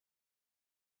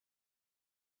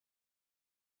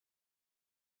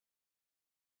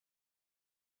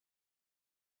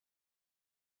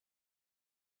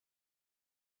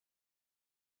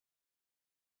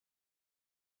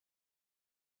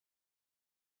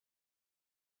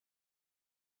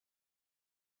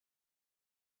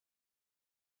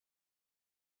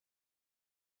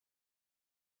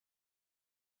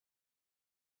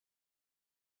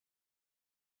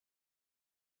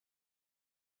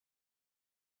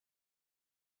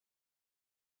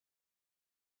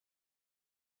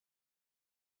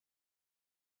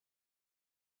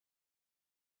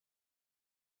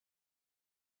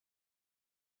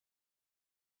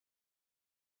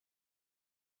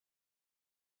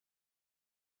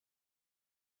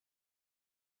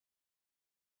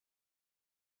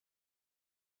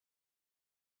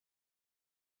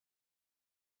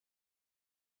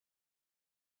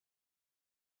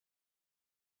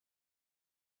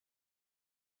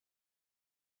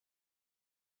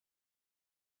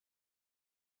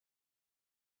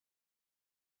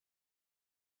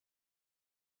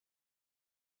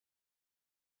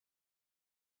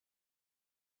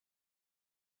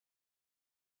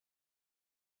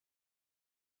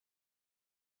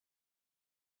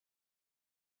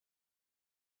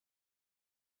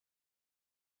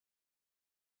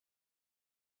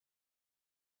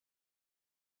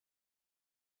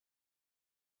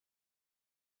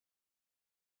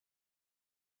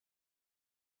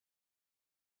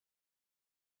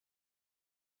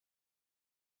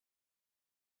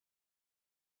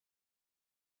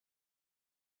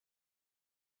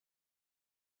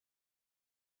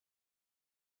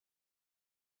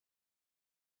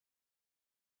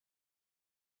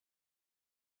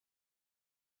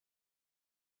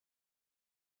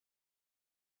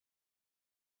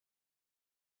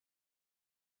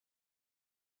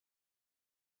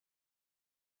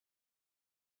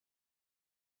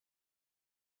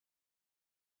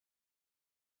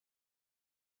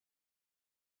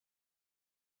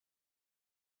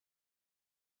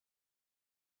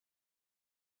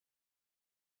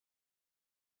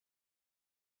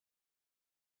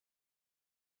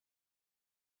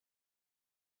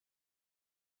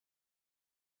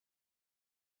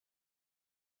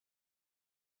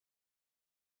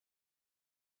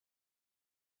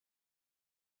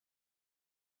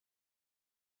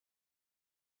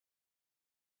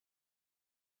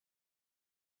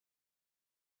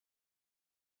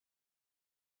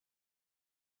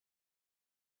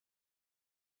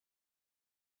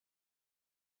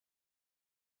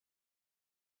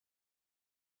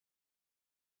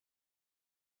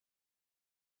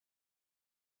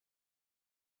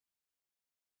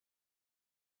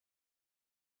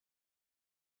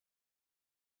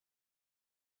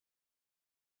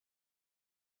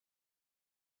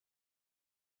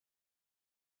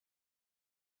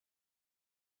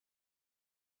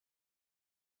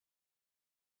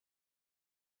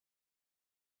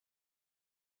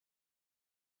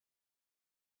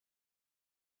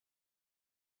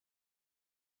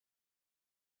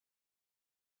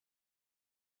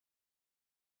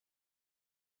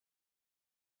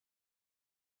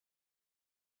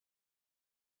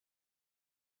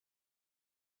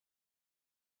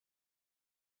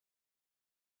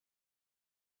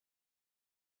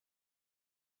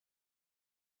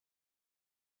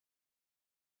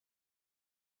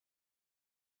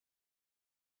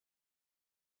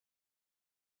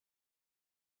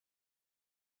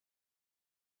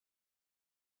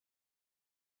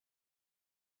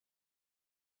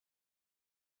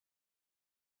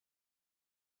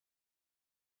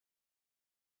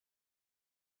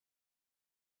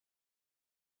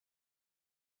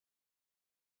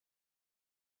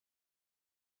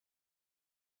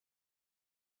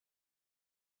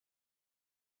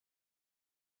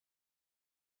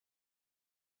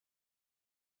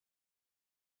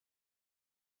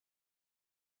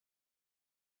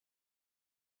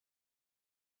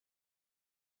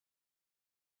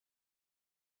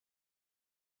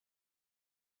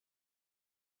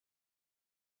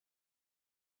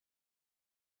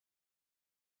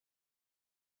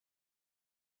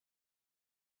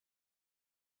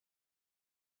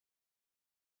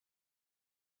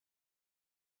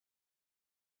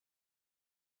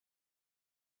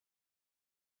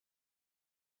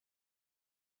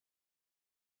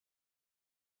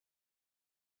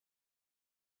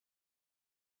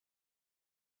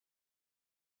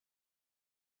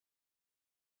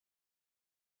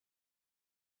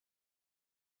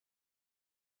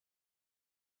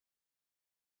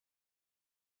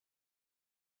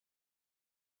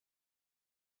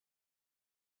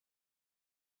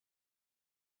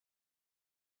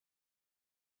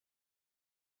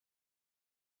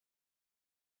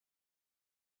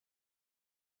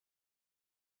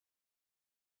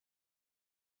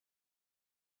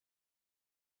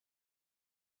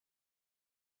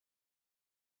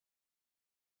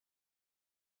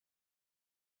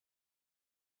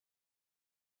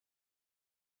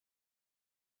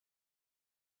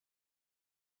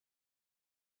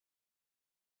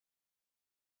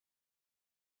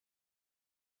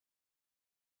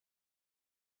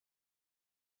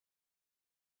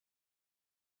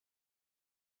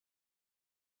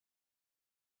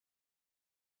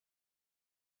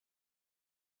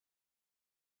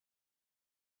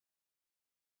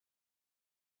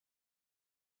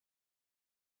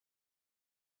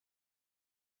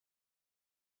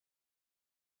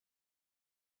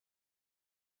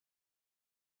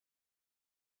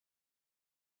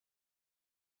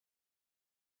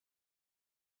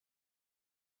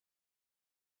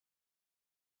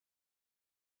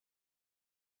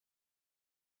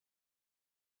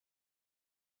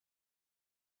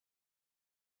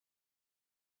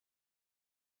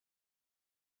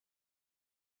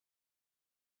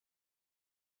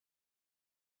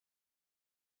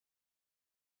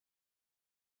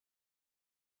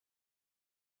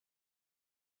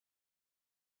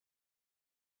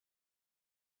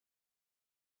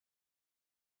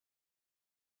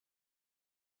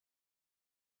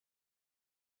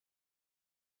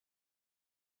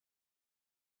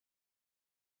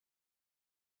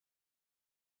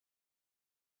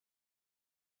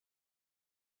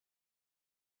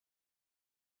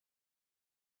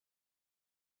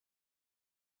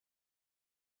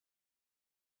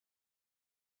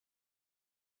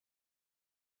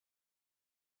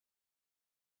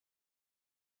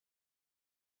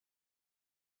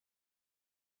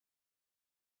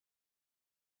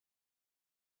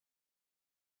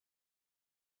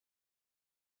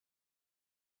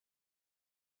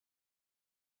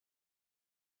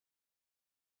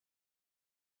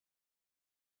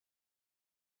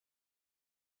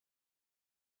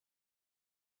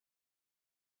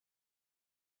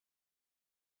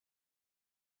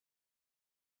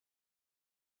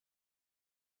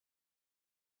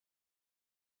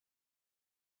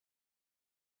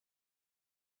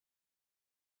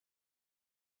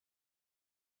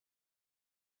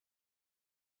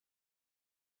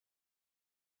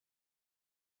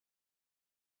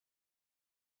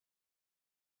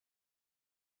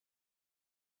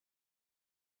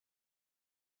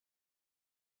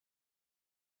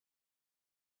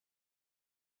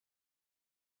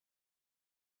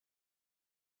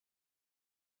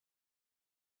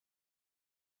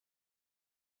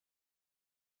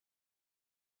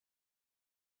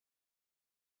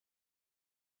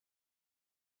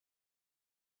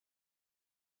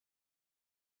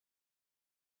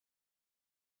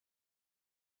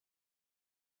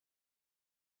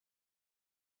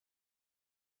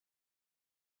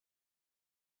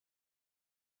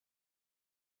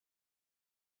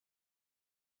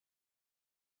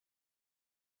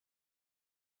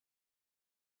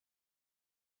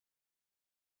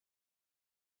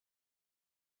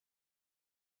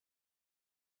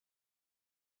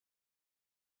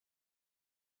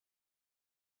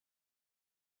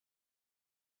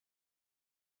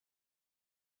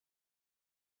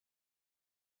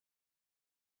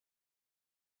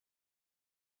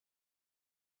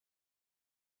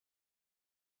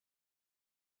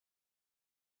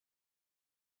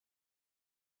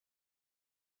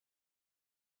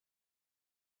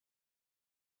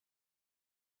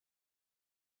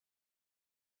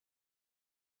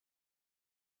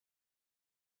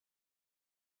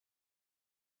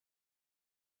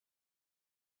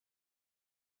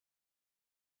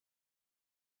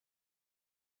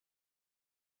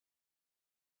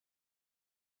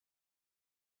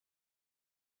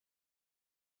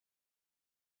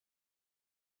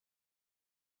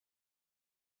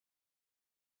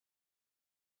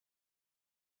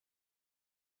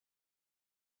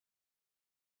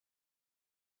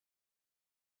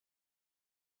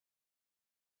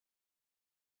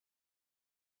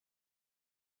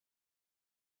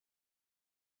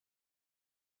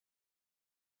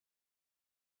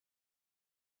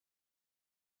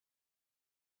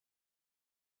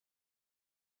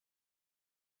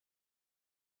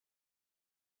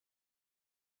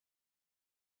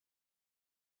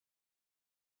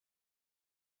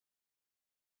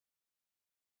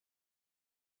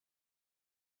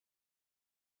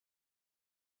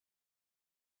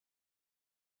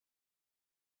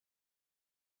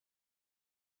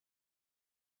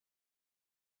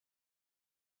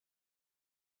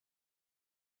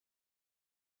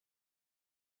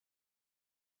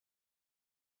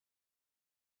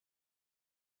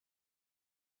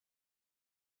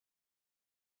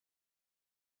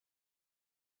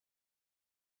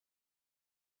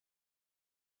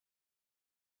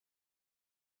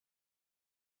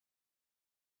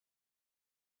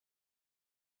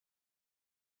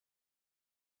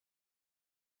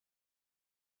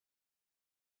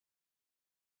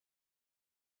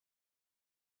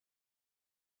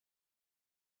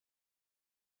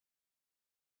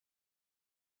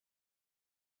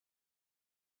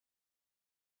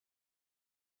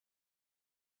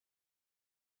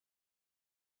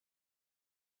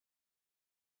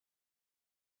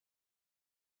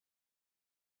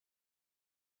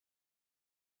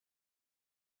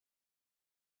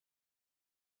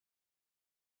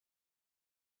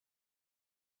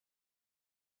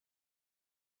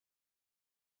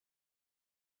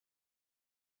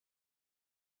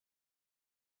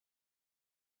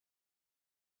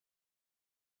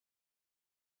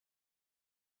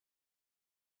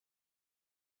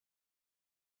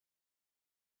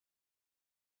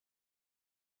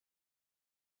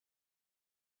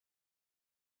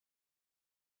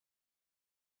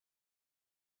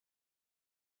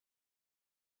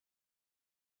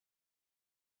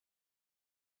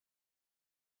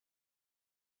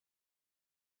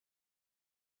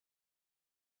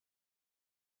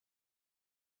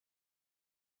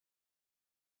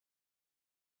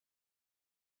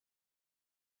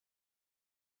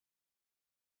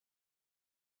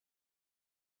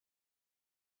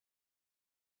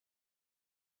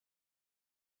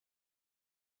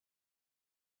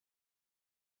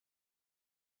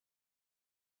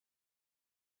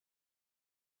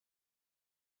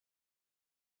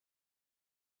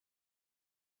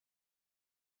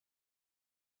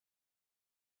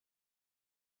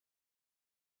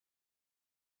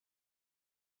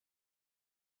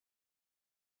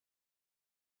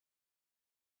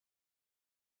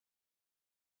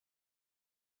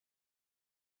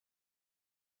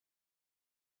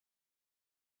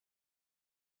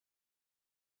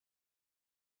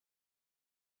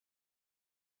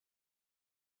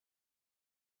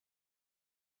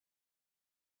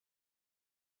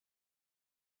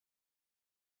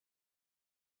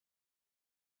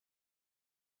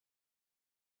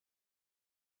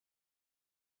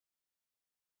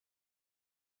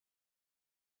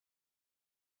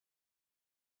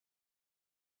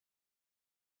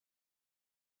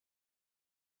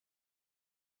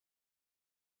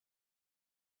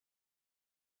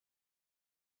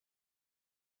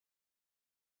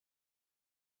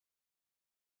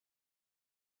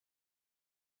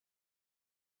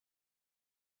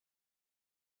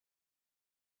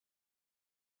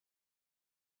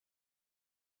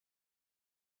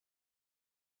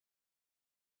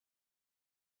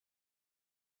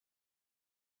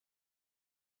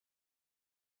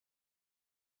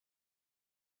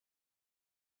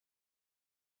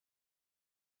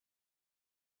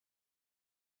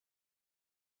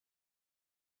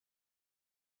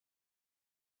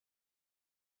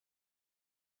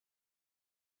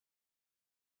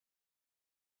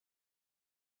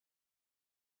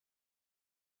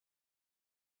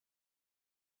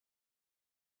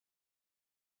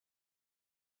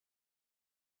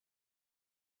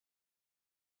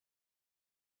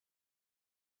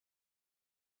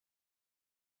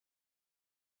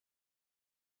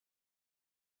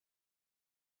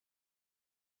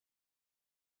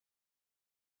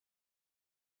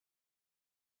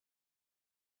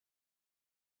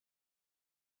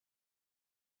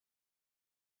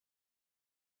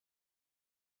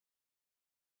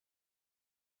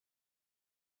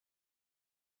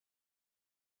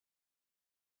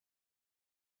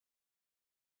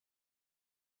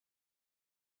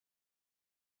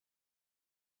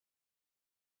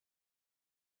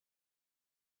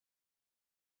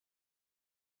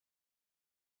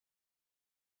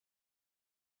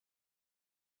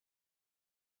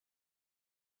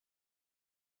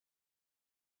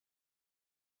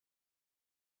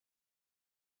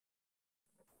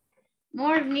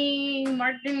Morning,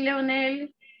 Martin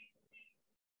Leonel.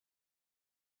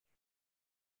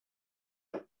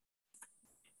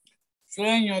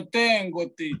 Sueño tengo,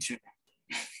 teacher.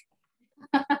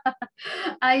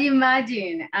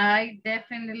 I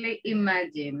definitely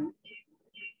imagine.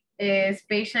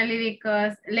 Especially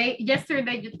because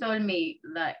yesterday you told me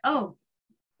like, oh,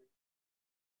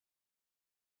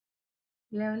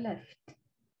 Leo left.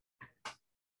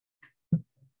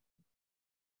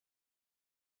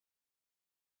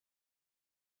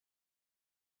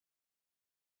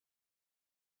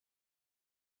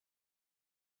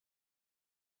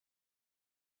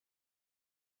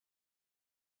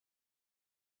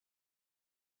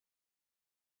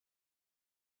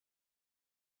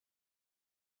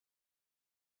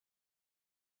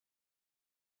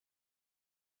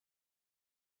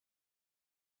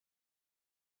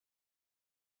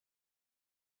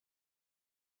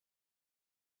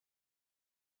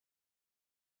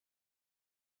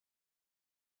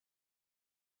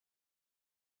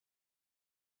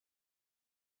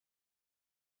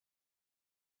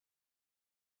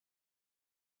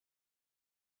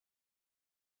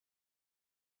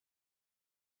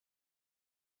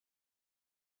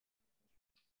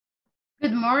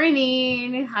 Good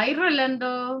morning. Hi,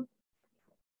 Rolando.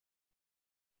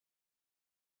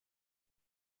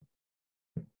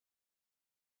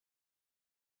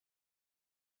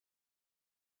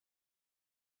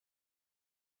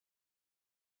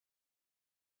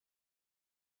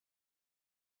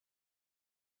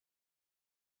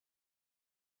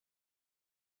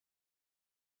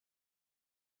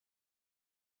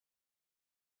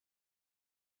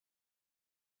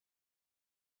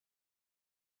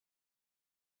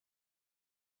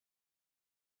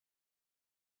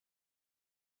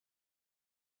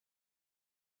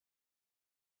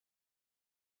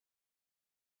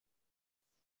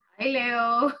 Hi,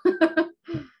 Leo.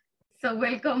 So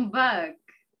welcome back.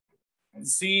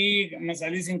 Sí, me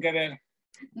salí sin querer.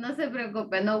 No se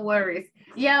preocupe, no worries.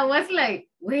 Yeah, I was like,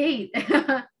 wait,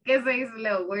 ¿qué se hizo,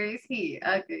 Leo? Where is he?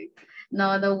 Okay,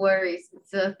 no worries.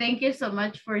 So thank you so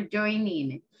much for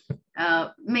joining.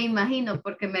 Me imagino,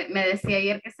 porque me decía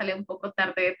ayer que salió un poco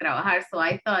tarde de trabajar, so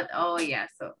I thought, oh yeah,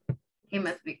 so he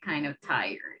must be kind of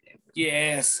tired.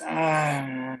 Yes.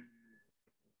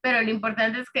 Pero lo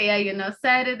importante es que ya, you know,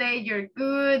 Saturday, you're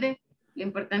good. Lo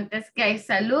importante es que hay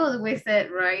salud, we said,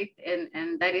 right?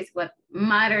 And that is what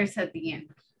matters at the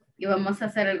end. Y vamos a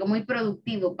hacer algo muy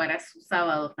productivo para su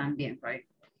sábado también, right?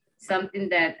 Something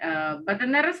that va a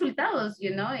tener resultados, you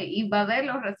know, y va a ver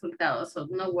los resultados, so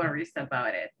no worries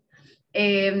about it.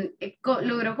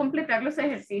 Logró completar los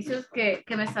ejercicios que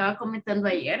me estaba comentando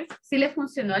ayer. ¿Sí le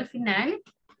funcionó al final?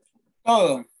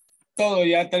 Todo,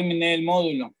 ya terminé el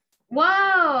módulo.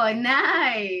 Wow,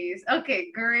 nice.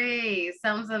 Okay, great.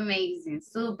 Sounds amazing.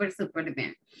 Súper, súper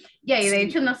bien. Y ahí, de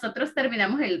hecho, nosotros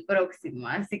terminamos el próximo,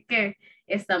 así que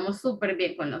estamos súper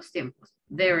bien con los tiempos.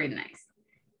 Very nice.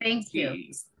 Thank you.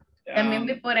 También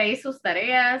vi por ahí sus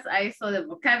tareas. I saw the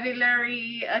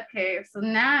vocabulary. Okay, so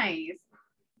nice.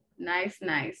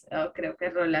 Nice. Oh, creo que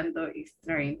Rolando is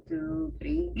trying to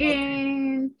bring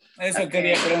in. Eso,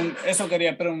 okay.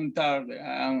 quería preguntar.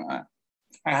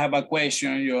 I have a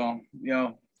question, yo,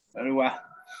 very well.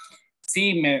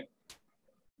 Sí,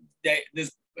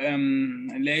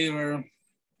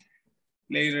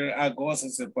 later agosto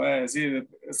se puede decir,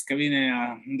 es que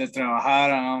vine de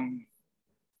trabajar,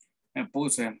 me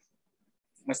puse a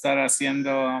estar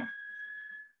haciendo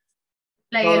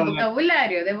El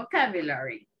vocabulario, the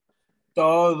vocabulary.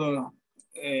 Todo,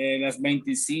 las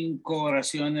 25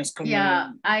 oraciones. Como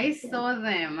yeah, I saw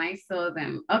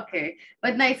them. Okay,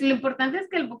 but nice. Lo importante es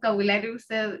que el vocabulario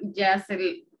usted ya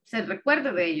se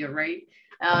recuerde de ello, right?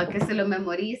 Que se lo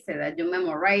memorice, that you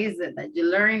memorize it, that you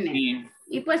learn it. Sí.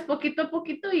 Y pues poquito a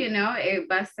poquito, you know,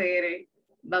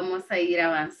 vamos a ir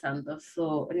avanzando.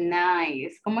 So,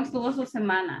 nice. ¿Cómo estuvo su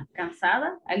semana?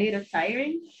 ¿Cansada? A little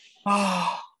tiring?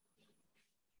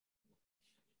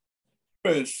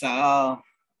 Pesado.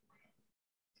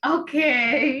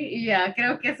 Okay, yeah,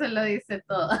 creo que eso lo dice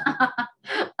todo.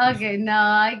 Okay, no,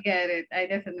 I get it. I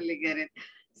definitely get it.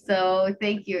 So,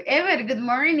 thank you. Ever, good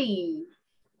morning.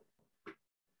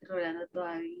 Rolando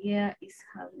todavía is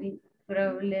having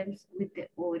problems with the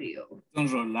audio. Don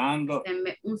Rolando.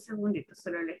 Denme un segundito,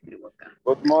 solo le escribo acá.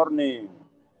 Good morning.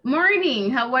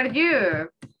 Morning, how are you?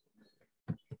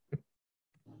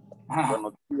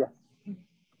 Buenos días.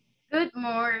 Good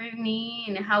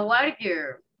morning, how are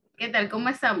you? ¿Qué tal? ¿Cómo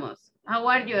estamos? How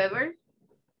are you, Ever?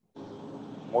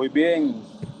 Muy bien.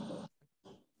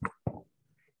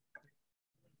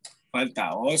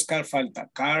 Falta Oscar, falta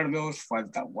Carlos,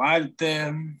 falta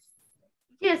Walter.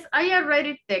 Yes, I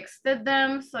already texted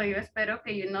them, so yo espero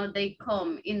que, you know, they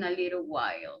come in a little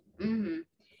while.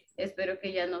 Espero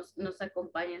que ya nos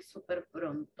acompañen súper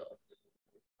pronto.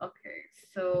 Okay,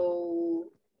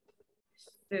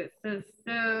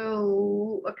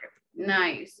 okay,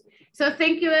 nice. So,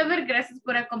 thank you, Ever. Gracias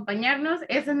por acompañarnos.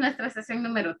 Esa es nuestra sesión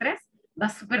número 3. Va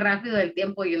súper rápido el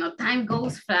tiempo, you know, time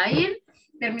goes flying.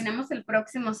 Terminamos el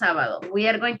próximo sábado. We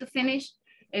are going to finish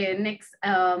next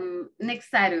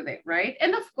Saturday, right?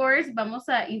 And of course, vamos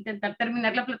a intentar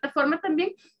terminar la plataforma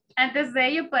también antes de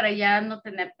ello para ya no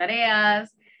tener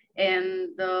tareas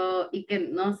y que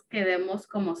nos quedemos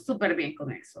como súper bien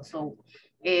con eso. So,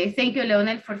 thank you,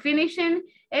 Leonel, for finishing.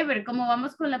 Ever, ¿cómo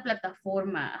vamos con la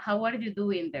plataforma? How are you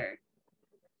doing there?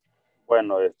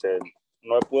 Bueno,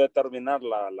 no pude terminar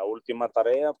la última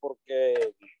tarea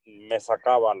porque me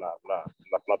sacaba la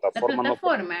plataforma. ¿La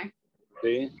plataforma? No,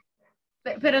 sí.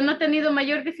 Pero no ha tenido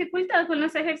mayor dificultad con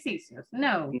los ejercicios,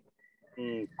 no.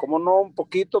 Como no, un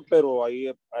poquito, pero ahí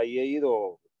he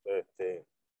ido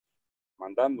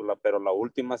mandándola, pero la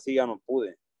última sí ya no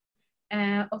pude.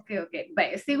 Ok.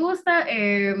 Si gusta,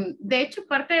 de hecho,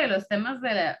 parte de los temas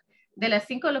de las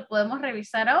 5 lo podemos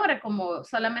revisar ahora, como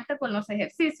solamente con los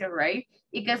ejercicios, right?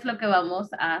 Y qué es lo que vamos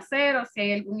a hacer, o si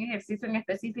hay algún ejercicio en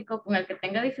específico con el que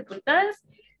tenga dificultades,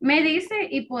 me dice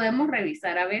y podemos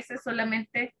revisar. A veces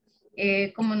solamente,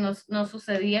 como nos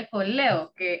sucedía con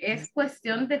Leo, que es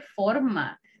cuestión de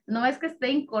forma, no es que esté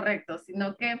incorrecto,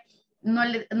 sino que no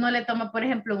le toma, por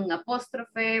ejemplo, un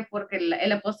apóstrofe, porque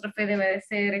el apóstrofe debe de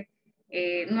ser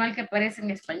no el que aparece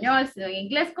en español, sino en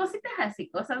inglés, cositas así,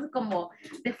 cosas como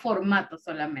de formato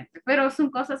solamente, pero son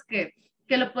cosas que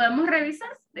lo podemos revisar,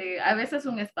 a veces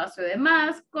un espacio de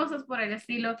más, cosas por el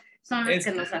estilo, son las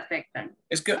que nos afectan.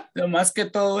 Es que lo más que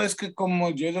todo es que como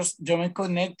yo me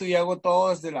conecto y hago todo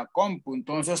desde la compu,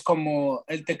 entonces como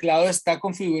el teclado está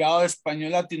configurado de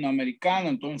español latinoamericano,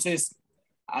 entonces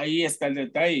ahí está el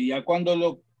detalle. Ya cuando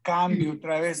lo cambio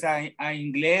otra vez a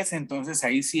inglés, entonces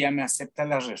ahí sí ya me acepta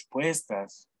las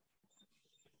respuestas.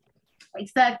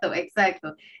 Exacto.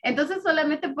 Entonces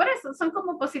solamente por eso, son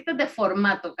como cositas de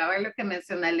formato, cabe lo que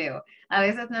menciona Leo. A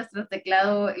veces nuestro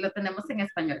teclado lo tenemos en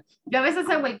español. Yo a veces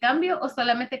hago el cambio o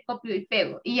solamente copio y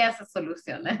pego y ya se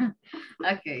soluciona.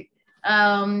 Ok.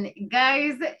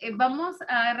 Guys, vamos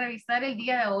a revisar el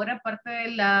día de ahora parte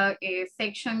de la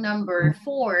section number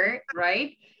 4,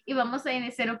 right? Y vamos a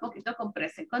iniciar un poquito con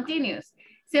present continuous.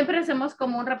 Siempre hacemos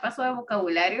como un repaso de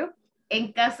vocabulario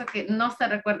en caso que no se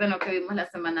recuerden lo que vimos la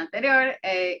semana anterior,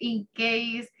 in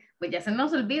case, pues ya se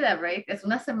nos olvida, right? Es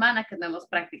una semana que no hemos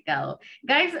practicado.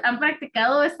 Guys, ¿han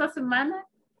practicado esta semana?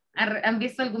 ¿Han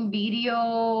visto algún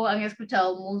video? ¿Han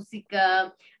escuchado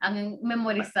música? ¿Han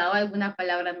memorizado alguna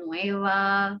palabra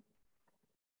nueva?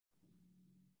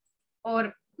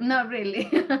 Or not really.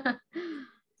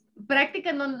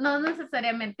 Práctica no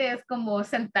necesariamente es como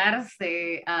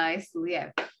sentarse a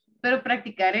estudiar, pero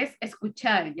practicar es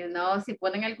escuchar, you know, si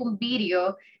ponen algún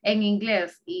video en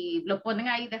inglés y lo ponen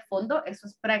ahí de fondo, eso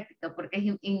es práctica, porque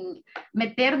es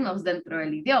meternos dentro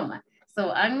del idioma.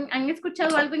 So, ¿han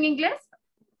escuchado algo en inglés?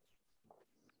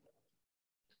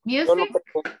 Music?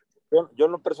 Yo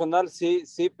en lo personal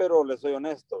sí, pero les soy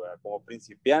honesto, ¿verdad? Como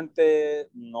principiante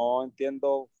no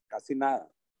entiendo casi nada.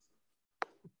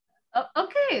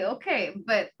 Ok,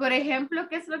 but, por ejemplo,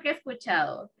 ¿qué es lo que he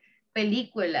escuchado?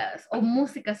 ¿Películas o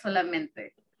música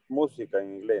solamente? Música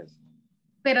en inglés.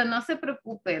 Pero no se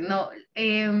preocupe, no.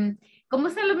 ¿Cómo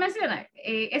se lo menciona?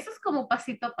 Eso es como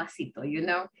pasito a pasito, you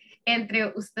know.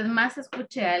 Entre usted más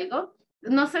escuche algo.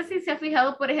 No sé si se ha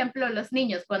fijado, por ejemplo, los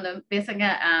niños cuando empiezan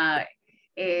a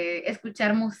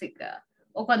escuchar música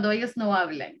o cuando ellos no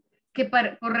hablan, que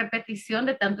por repetición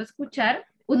de tanto escuchar,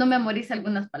 uno memoriza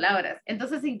algunas palabras.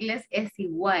 Entonces, inglés es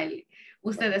igual.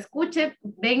 Usted escuche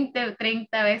 20 o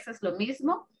 30 veces lo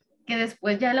mismo, que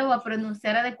después ya lo va a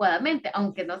pronunciar adecuadamente,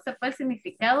 aunque no sepa el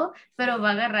significado, pero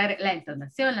va a agarrar la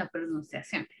entonación, la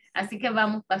pronunciación. Así que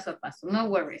vamos paso a paso, no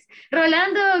worries.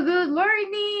 Rolando, good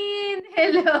morning.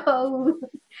 Hello.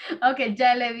 Ok,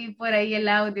 ya le vi por ahí el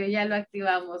audio, ya lo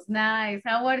activamos. Nice,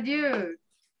 how are you?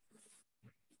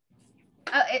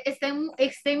 Está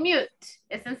en mute,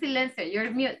 está en silencio,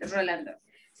 you're mute, Rolando.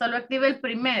 Solo active el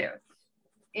primero.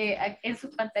 En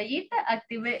su pantallita,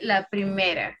 active la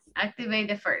primera. Activate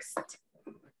the first.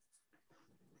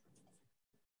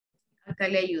 Acá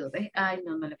le ayudo. ¿Ves? Ay,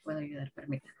 no le puedo ayudar,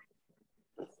 permítame.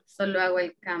 Solo hago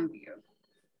el cambio.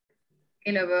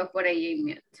 Que lo veo por ahí en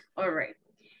mute. All right.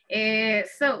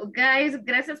 So, guys,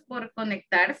 gracias por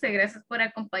conectarse. Gracias por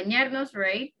acompañarnos,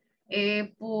 right?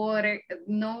 por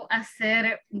no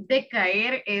hacer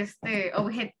decaer este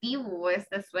objetivo,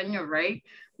 este sueño, right?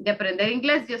 De aprender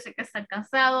inglés. Yo sé que están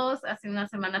cansados, hace una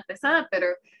semana pesada, pero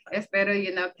espero,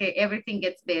 you know, que everything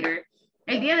gets better.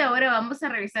 El día de ahora vamos a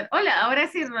revisar. Hola, ahora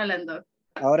sí, Rolando.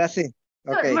 Ahora sí.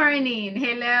 Good Okay. morning.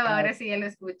 Hello, ahora sí ya lo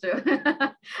escucho.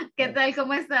 ¿Qué tal?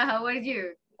 ¿Cómo estás? How are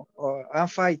you? Oh, I'm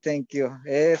fine, thank you.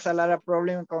 Es a lot of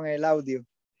problem con el audio.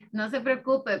 No se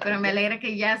preocupe, pero me alegra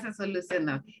que ya se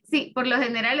solucionó. Sí, por lo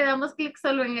general le damos clic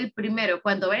solo en el primero.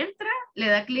 Cuando entra, le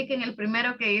da clic en el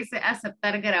primero que dice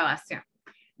aceptar grabación.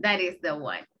 That is the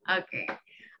one. Okay.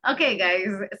 Okay, guys.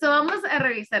 So vamos a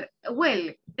revisar.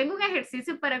 Well, tengo un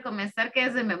ejercicio para comenzar que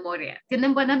es de memoria.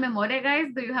 ¿Tienen buena memoria,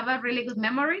 guys? Do you have a really good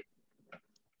memory?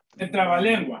 De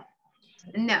trabalengua.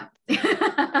 No.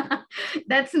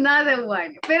 That's not the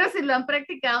one. Pero si lo han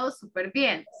practicado súper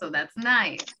bien. So that's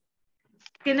nice.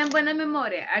 ¿Tienen buena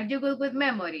memoria? Are you good with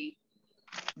memory?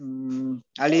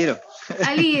 A little.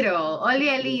 A little, only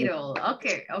a little.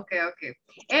 Okay, okay, okay.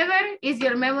 Ever, is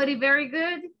your memory very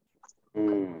good?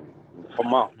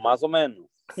 Más o menos.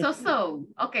 So.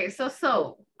 Okay, so.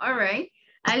 All right.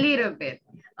 A little bit.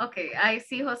 Okay, I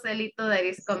see Joselito that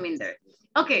is coming there.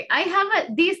 Okay, I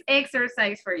have this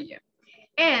exercise for you.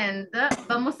 And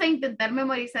vamos a intentar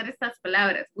memorizar estas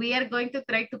palabras. We are going to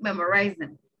try to memorize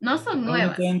them. No son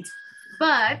nuevas.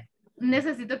 But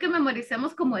necesito que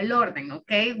memoricemos como el orden,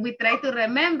 okay? We try to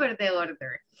remember the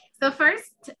order. So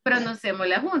first,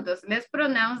 pronunciémosla juntos. Let's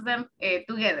pronounce them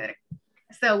together.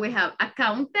 So we have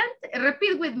accountant.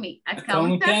 Repeat with me.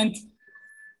 Accountant.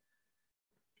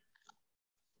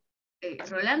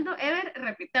 Rolando, Ever,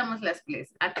 repitámoslas,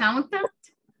 please. Accountant.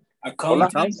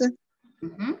 Accountant.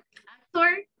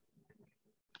 Actor.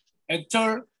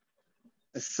 Actor.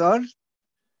 Son.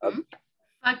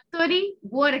 Factory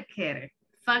worker.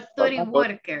 Factory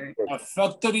worker. A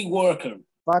factory worker.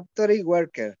 Factory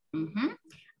worker.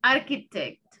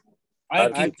 Architect.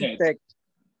 Architect.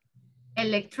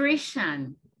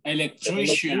 Electrician.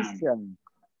 Electrician.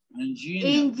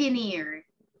 Engineer.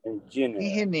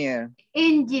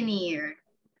 Engineer.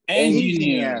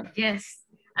 Yes.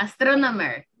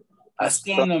 Astronomer.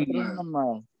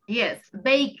 Astronomer. Yes.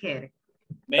 Baker.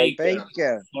 Baker.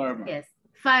 Yes.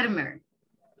 Farmer.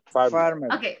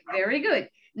 Okay, very good.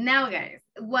 Now, guys,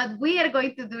 what we are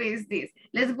going to do is this.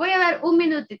 Les voy a dar un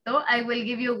minutito. I will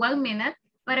give you 1 minute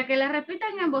para que la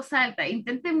repitan en voz alta.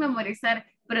 Intenten memorizar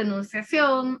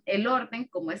pronunciación, el orden,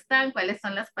 cómo están, cuáles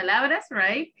son las palabras,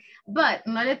 right? But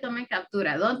no le tomen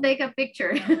captura. Don't take a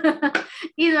picture.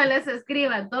 Y no les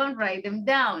escriban. Don't write them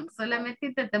down. Solamente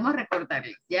intentemos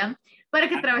recordarles, ¿ya? Para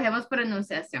que trabajemos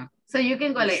pronunciación. So you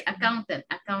can go like accountant,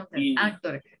 actor,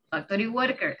 factory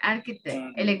worker,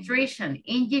 architect, electrician,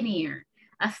 engineer,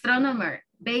 astronomer,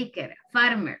 baker,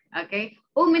 farmer, okay?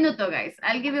 1 minuto, guys.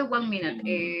 I'll give you 1 minute.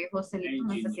 Joselito,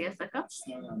 no sé si ya está acá.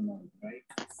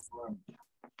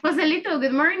 Joselito,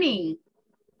 good morning.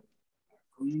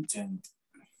 Accountant.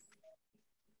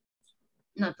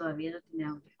 No, todavía no tiene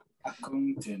audio.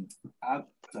 Accountant.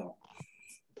 Actor.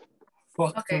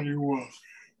 Factory worker.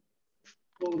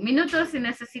 1 minuto si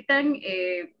necesitan.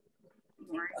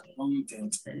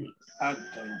 Accountant.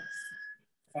 Actor.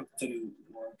 Factory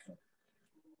worker.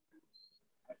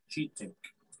 Architect.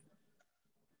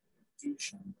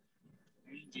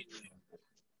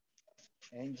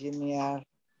 Engineer.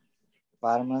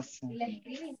 Pharmacy.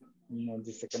 Nos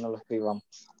dice que no lo escribamos.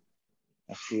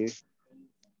 Así.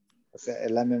 O sea,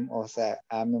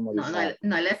 a memorizar.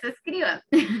 No las escriban.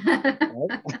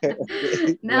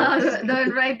 No,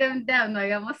 don't write them down. No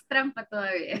hagamos trampa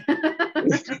todavía.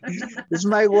 It's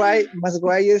my wife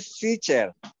is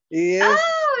teacher.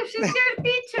 Oh, she's your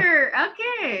teacher.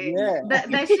 Okay. Yeah.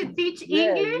 Does she teach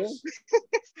English?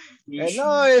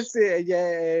 No, es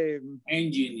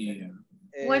engineer.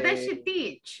 What does she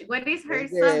teach? What is her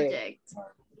subject?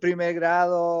 Primer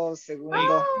grado,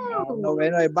 segundo,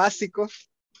 noveno es básico.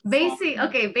 Basic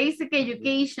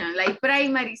education, like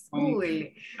primary school.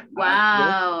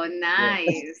 Wow,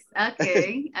 nice.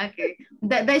 Okay.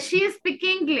 Does she speak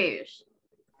English?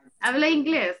 Habla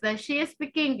inglés. Does she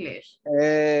speak English?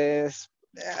 A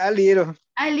little.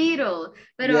 A little,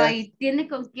 pero Yes. ahí tiene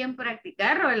con quién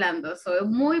practicar, Rolando. So, es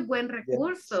muy buen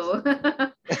recurso.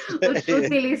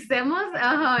 Utilicemos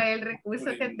el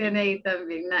recurso que tiene ahí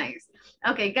también. Nice.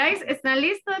 Okay, guys, ¿están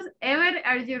listos? Ever,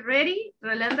 are you ready?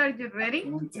 Rolando, are you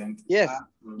ready? Yes.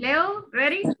 Leo,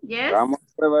 ready? Yes. Vamos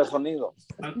a prueba de sonido.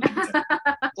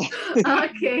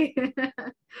 Okay.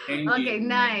 Okay,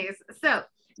 nice. So,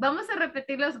 vamos a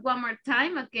repetirlos one more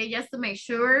time, okay, just to make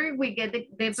sure we get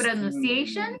the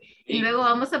pronunciation. Y luego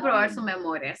vamos a probar su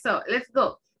memoria. So, let's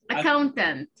go.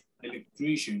 Accountant.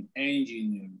 Electrician,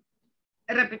 engineer.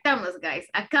 Repitamos, guys.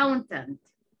 Accountant.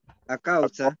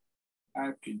 Accountant.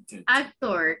 Architect.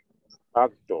 Actor.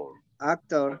 Actor.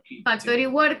 Actor. Factory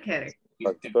worker.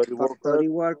 Factory worker. Factory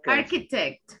worker.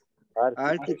 Architect.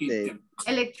 Architect.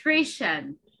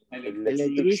 Electrician.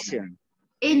 Electrician.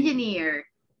 Engineer.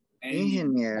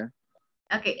 Engineer.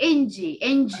 Okay,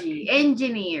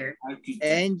 engineer. Architect.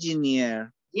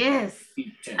 Engineer. Yes.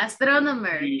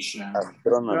 Astronomer.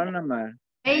 Astronomer.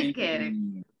 Baker.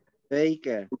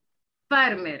 Baker.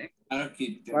 Farmer.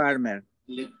 Architect. Farmer.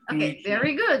 Okay,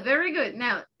 very good, very good.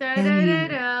 Now,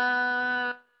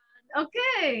 ta-da-da-da.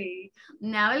 Okay,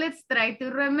 now let's try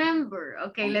to remember.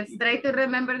 Okay, let's try to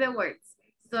remember the words.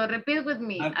 So repeat with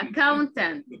me.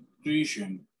 Accountant.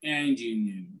 Electrician.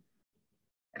 Engineer.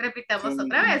 Repitamos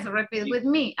otra vez. Repeat with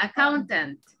me.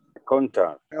 Accountant.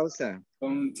 Accountant.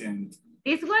 Content.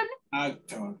 This one?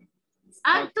 Actor.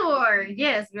 Actor.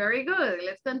 Yes, very good.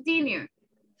 Let's continue.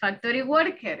 Factory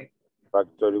worker.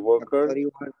 Factory worker. Factory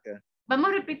worker.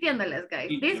 Vamos repitiéndolas, guys.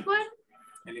 This one?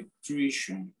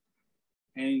 Electrician.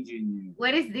 Engineer.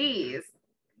 What is this?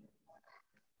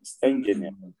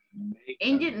 Engineer.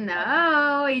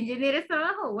 No, engineer está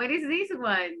abajo. What is this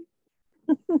one?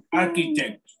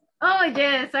 Architect. Oh,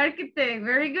 yes, architect.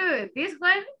 Very good. This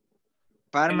one?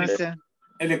 Pharmacy.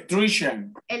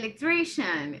 Electrician.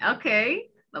 Electrician. Okay.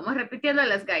 Vamos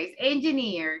repitiéndolas, guys.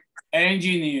 Engineer.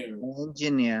 Engineer.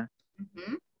 Engineer.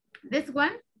 This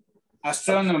one?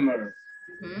 Astronomer.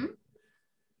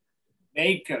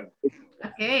 Baker.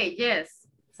 Okay, yes.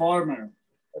 Farmer.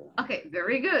 Okay,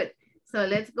 very good. So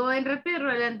let's go and repeat,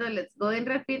 Rolando. Let's go and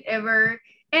repeat ever.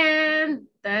 And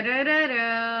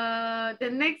da-da-da-da. The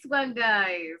next one,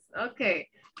 guys. Okay.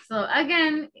 So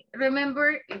again,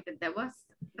 remember, intentamos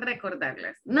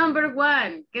recordarlas. Number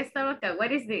one, ¿qué estaba acá?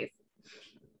 What is this?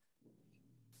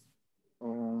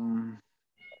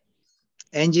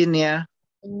 Engineer.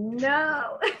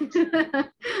 No.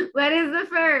 What is the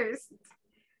first?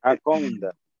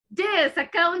 Accountant. Yes,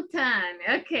 accountant.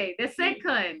 Okay, the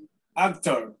second.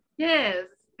 Actor. Yes,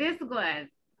 this one.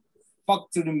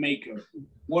 Factory maker.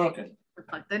 Worker.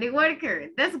 Factory worker.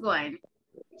 This one.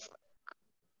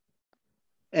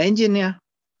 Engineer.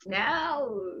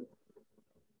 No.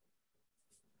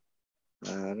 I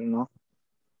don't know.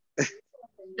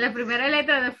 La primera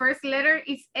letra, the first letter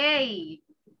is A.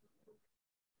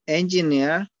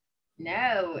 Engineer.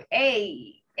 No,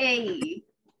 A.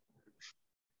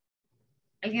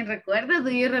 ¿Alguien recuerda? Do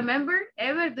you remember?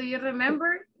 Ever, do you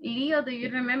remember? Leo, do you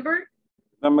remember?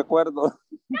 No me acuerdo.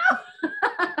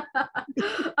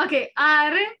 Okay,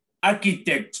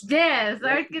 Architect. Yes,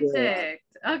 architect.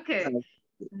 Okay,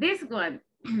 this one.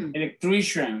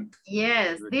 Electrician.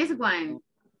 Yes, this one.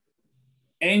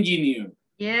 Engineer.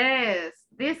 Yes,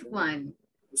 this one.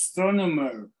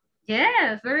 Astronomer.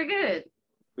 Yes, very good.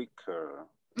 Baker.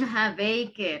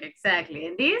 Baker, exactly.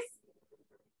 And this?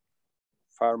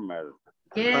 Farmer.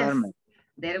 Yes. Farmer.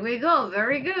 There we go.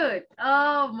 Very good.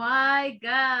 Oh my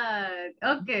God.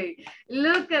 Okay.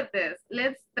 Look at this.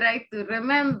 Let's try to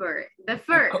remember. The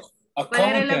first. ¿Cuál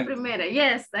era la primera?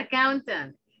 Yes,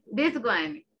 accountant. This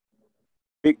one.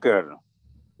 Baker.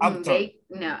 Actor.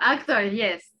 No, actor,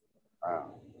 yes.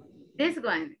 This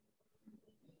one.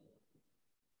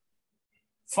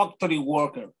 Factory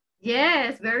worker.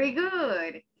 Yes, very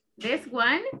good. This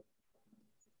one.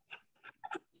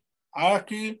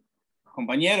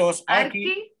 Compañeros.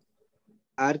 Architect.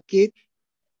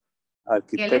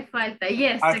 ¿Qué le falta?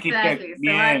 Yes, Architect. exactly. So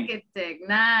Bien. architect,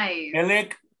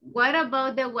 nice. What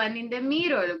about the one in the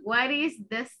middle? What is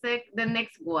the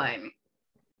next one?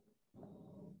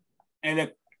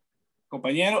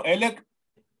 Compañero.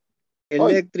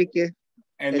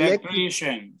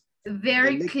 Electrician.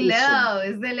 Very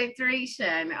close, the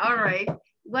electrician. All right.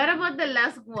 What about the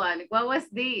last one? What was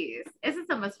this? This is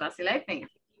más fácil, I think.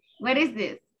 What is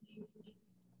this?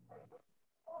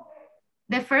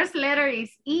 The first letter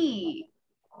is E.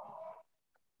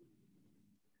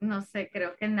 No sé,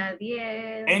 creo que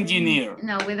nadie. Engineer.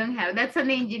 No, we don't have. That's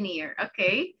an engineer.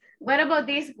 Okay. What about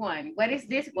this one? What is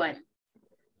this one?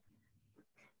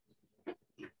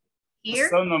 Here?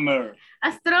 Astronomer.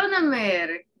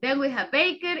 Astronomer. Then we have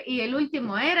Baker. Y el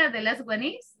último era, the last one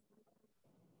is?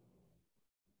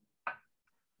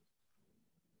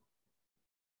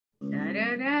 Da,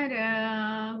 da, da,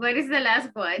 da. What is the last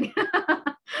one?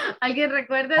 ¿Alguien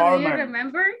recuerda? Farmer. Do you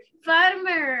remember?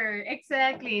 Farmer.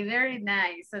 Exactly. Very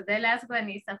nice. So the last one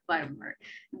is a farmer.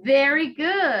 Very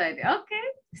good. Okay.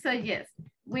 So yes,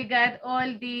 we got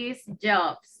all these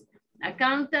jobs.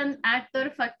 Accountant,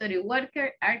 actor, factory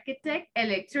worker, architect,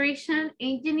 electrician,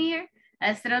 engineer,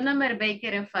 astronomer, baker,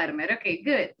 and farmer. Okay,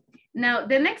 good. Now,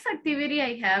 the next activity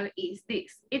I have is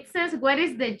this. It says, what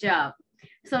is the job?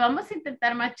 So vamos a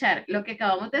intentar matchar lo que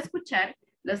acabamos de escuchar,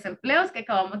 los empleos que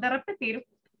acabamos de repetir,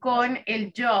 con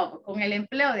el job, con el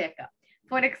empleo de acá.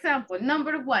 For example,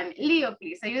 number 1, Leo,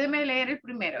 please, ayúdeme a leer el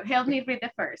primero. Help me read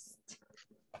the first.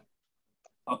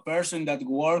 A person that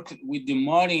works with the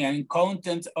money and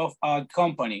content of a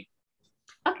company.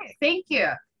 Okay, thank you.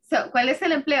 So, ¿cuál es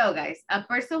el empleo, guys? A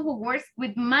person who works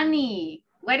with money.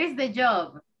 What is the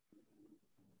job?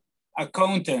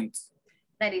 Accountant.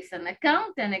 That is an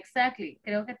accountant, exactly.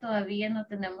 Creo que todavía no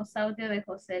tenemos audio de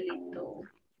Joselito.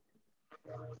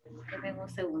 Deme un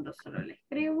segundo, solo le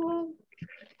escribo.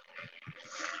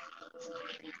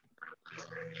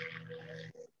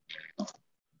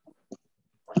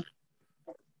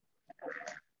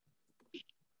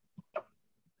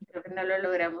 Creo que no lo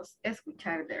logramos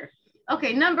escuchar there.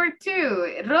 Okay, number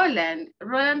 2, Roland.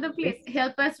 Rolando, please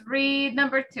help us read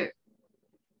number 2.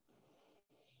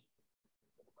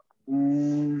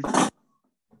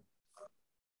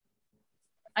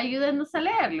 Ayúdanos a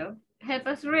leerlo. Help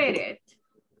us read it.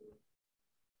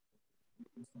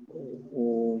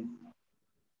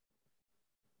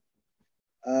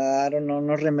 I don't know,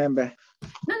 no remember.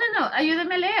 No,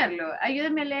 ayúdame a leerlo.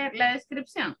 Ayúdame a leer la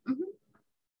descripción.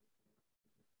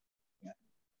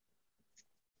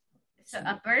 So,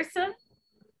 a person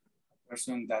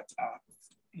That,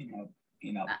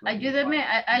 ayúdeme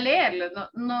a leerlo,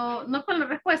 no con la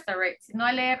respuesta, right, sino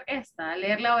a leer a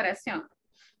leer la oración.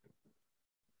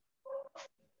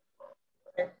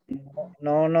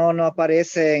 No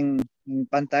aparece en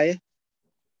pantalla.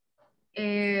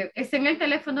 ¿Está en el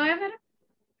teléfono, Ever?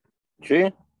 Sí.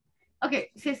 Ok,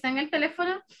 si está en el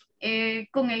teléfono,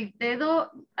 con el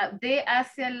dedo de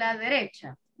hacia la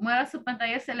derecha, mueva su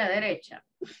pantalla hacia la derecha.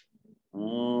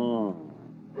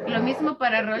 Lo mismo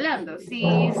para Rolando. Si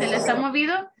se les ha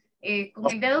movido,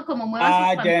 con el dedo como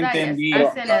mueva sus pantallas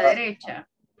hacia la derecha.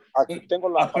 Aquí tengo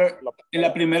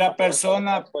la primera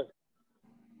persona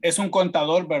es un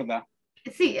contador, ¿verdad?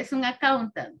 Sí, es un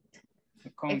accountant.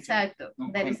 Exacto.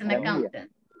 That is an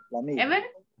accountant. Ever,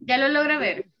 ¿ya lo logra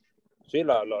ver? Sí,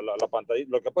 la pantalla,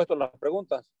 lo que he puesto en las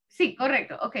preguntas. Sí,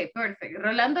 correcto. Ok, perfecto.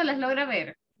 Rolando, ¿las logra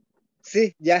ver?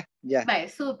 Sí, ya. Vale,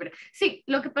 súper. Sí,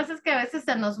 lo que pasa es que a veces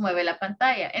se nos mueve la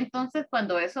pantalla. Entonces,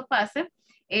 cuando eso pase,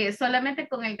 solamente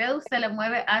con el dedo usted la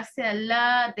mueve hacia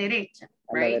la derecha.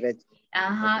 A la derecha.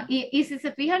 Ajá. Y si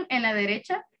se fijan, en la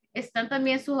derecha están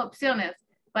también sus opciones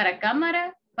para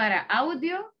cámara, para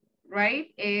audio,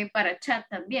 right? Para chat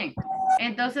también.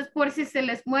 Entonces, por si se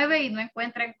les mueve y no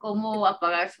encuentran cómo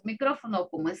apagar su micrófono o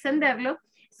cómo encenderlo,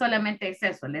 solamente es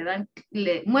eso,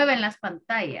 le mueven las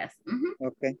pantallas.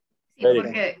 Ok. Sí,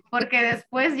 porque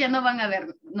después ya no van a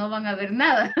ver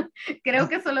nada. Creo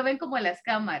que solo ven como las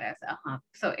cámaras. Ajá.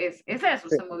 So, es eso,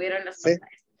 Sí. se movieron las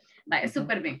pantallas. Vale,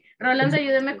 súper bien. Rolando,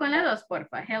 ayúdeme con la 2,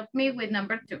 porfa. Help me with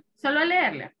number 2. Solo a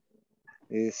leerla.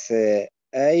 Dice,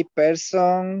 a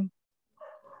person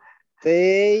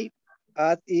they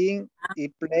add in y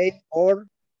play or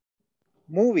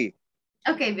movie.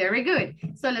 Okay, very good.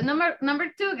 So, the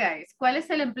number 2, guys. ¿Cuál es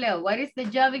el empleo? What is the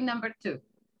job in number 2?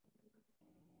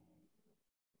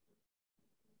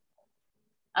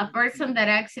 A person that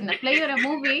acts in a play or a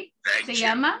movie se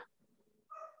llama.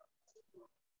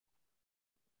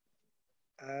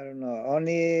 I don't know.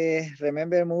 Only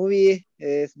remember movie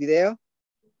es video.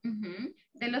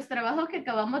 De los trabajos que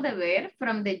acabamos de ver,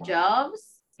 from the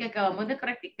jobs que acabamos de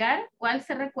practicar, ¿cuál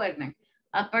se recuerdan?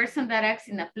 A person that acts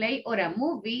in a play or a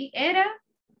movie era.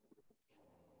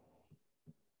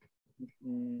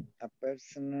 A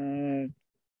person.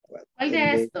 ¿Cuál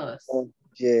de estos?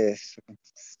 Yes.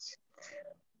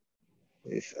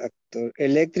 Es actor.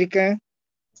 Eléctrica.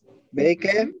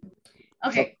 Baker.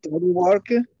 Okay. Factory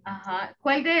worker. Ajá.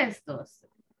 ¿Cuál de estos?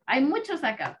 Hay muchos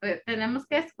acá, pero tenemos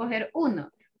que escoger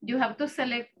uno. You have to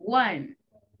select one.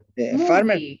 Movie.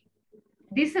 Farmer.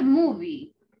 Dice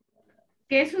movie.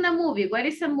 ¿Qué es una movie? What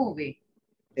is a movie?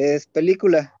 Es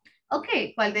película.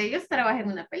 Ok, ¿cuál de ellos trabaja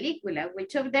en una película?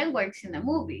 Which of them works in a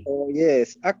movie? Oh,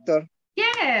 yes, actor.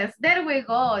 Yes, there we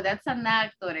go. That's an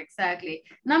actor, exactly.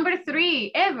 Number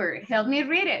 3, Ever, help me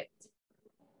read it.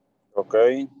 Ok.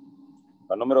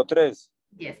 La número 3.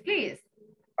 Yes, please.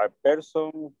 A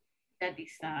person That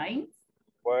designs.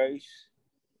 pues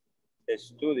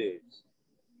studies.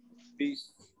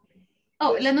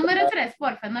 Oh, la número 3,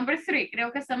 porfa. Number 3,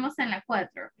 creo que estamos en la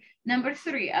 4. Number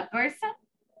 3, a person.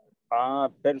 A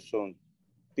person.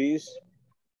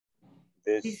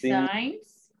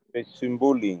 Designs.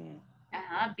 Bullying.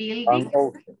 Buildings.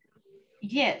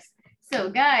 Yes. So,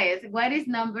 guys, what is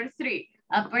number 3?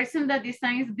 A person that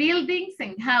designs buildings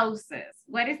and houses.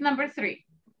 What is number 3?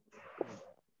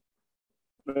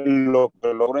 Lo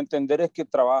que logro entender es que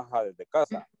trabaja desde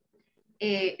casa.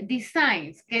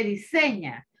 designs, que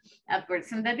diseña. A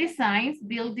person that designs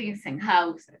buildings and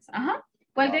houses. Ajá.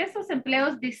 ¿Cuál de esos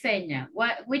empleos diseña?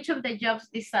 Which of the jobs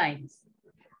designs?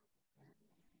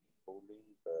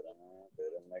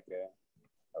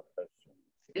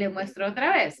 Le muestro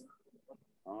otra vez.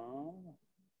 A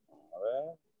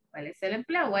ver. ¿Cuál es el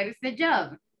empleo? What is the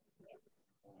job?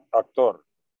 Actor.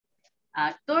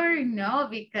 Actor, no,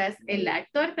 because el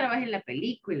actor trabaja en la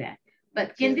película.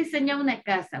 But ¿quién diseña una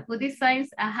casa? Who designs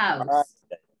a house?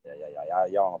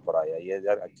 Ya vamos por ahí. Ahí es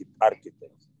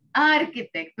architect.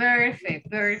 Architect, perfect,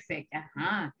 perfect.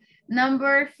 Ajá.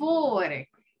 Number 4.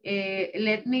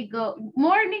 Let me go.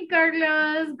 Morning,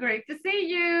 Carlos. Great to see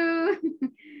you.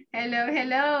 Hello,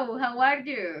 hello. How are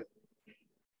you?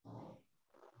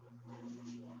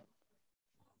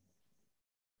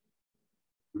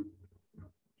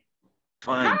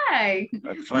 Fine. Hi.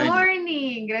 Fine.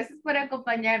 Morning. Gracias por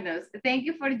acompañarnos. Thank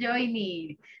you for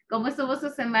joining. ¿Cómo estuvo su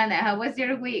semana? How was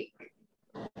your week?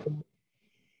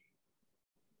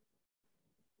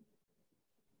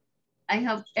 I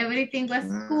hope everything was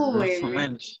cool. Más o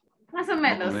menos. Más o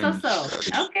menos,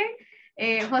 so. Ok.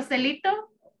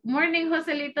 Joselito. Morning,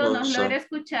 Joselito. Nos logra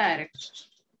escuchar.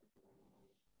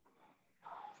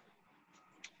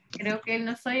 Creo que él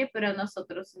nos oye, pero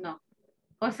nosotros no.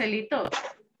 Joselito.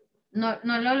 No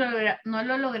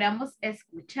lo logramos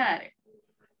escuchar.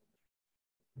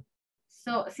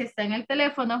 So, si está en el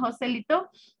teléfono, Joselito,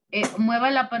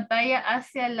 mueva la pantalla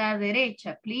hacia la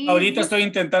derecha, please. Ahorita estoy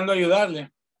intentando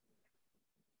ayudarle.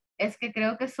 Es que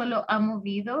creo que solo ha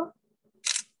movido.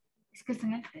 Es que está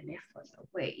en el teléfono.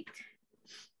 Wait.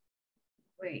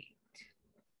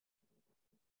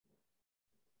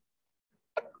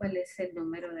 ¿Cuál es el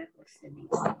número de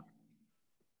Joselito?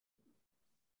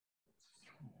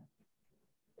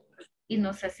 Y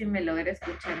no sé si me logra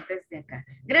escuchar desde acá.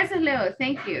 Gracias, Leo.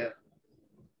 Thank you.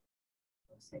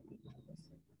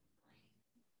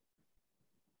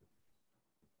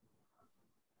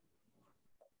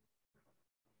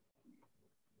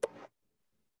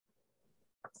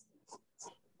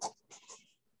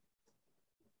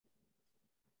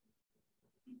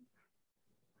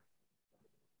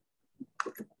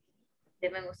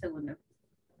 Deme un segundo.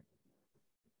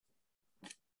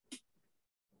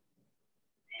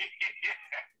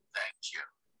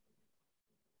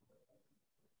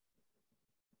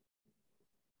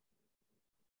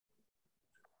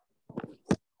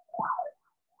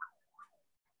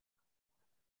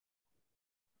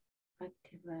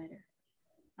 Activar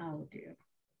audio.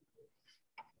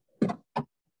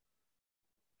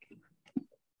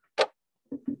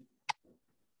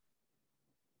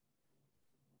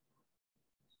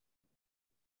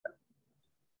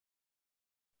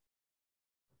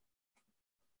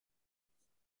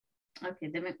 Ok,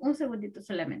 deme un segundito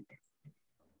solamente.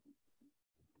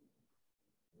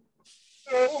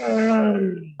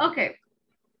 Okay.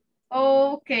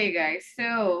 Okay, guys.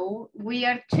 So, we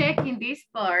are checking this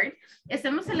part.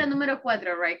 Estamos en la número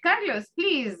 4, right? Carlos,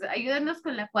 please, ayúdanos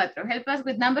con la 4. Help us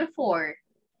with number 4.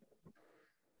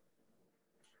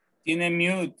 Tiene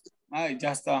mute. Ay,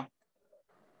 ya está.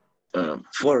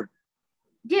 4.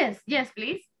 Yes,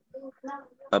 please.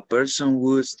 A person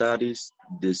who studies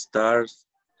the stars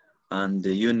and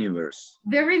the universe.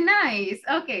 Very nice.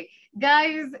 Okay,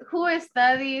 guys, who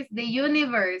studies the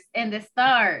universe and the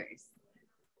stars?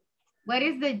 What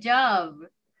is the job?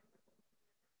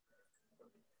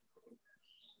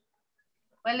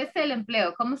 ¿Cuál es el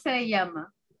empleo? ¿Cómo se le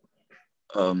llama?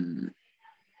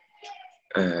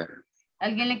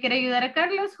 ¿Alguien le quiere ayudar a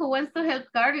Carlos? Who wants to help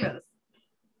Carlos?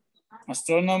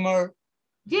 Astronomer.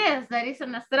 Yes, that is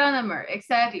an astronomer,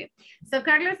 exactly. So,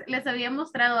 Carlos, les había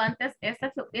mostrado antes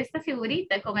esta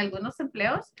figurita con algunos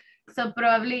empleos. So,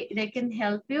 probably they can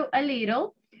help you a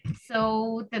little.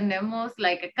 So, tenemos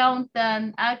like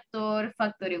accountant, actor,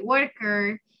 factory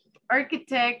worker,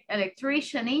 architect,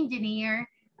 electrician, engineer,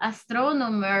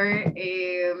 astronomer,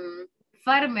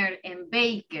 farmer, and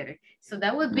baker. So,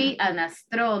 that would be an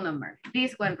astronomer.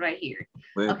 This one right here.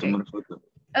 Voy a Okay. tomar foto.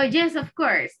 Oh, yes, of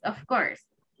course, of course.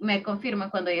 Me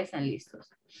confirman cuando ya están listos.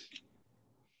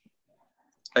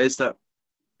 Ahí está.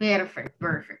 Perfect,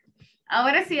 perfect.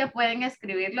 Ahora sí ya pueden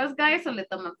escribir los guys o le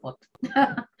toman foto.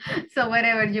 So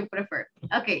whatever you prefer.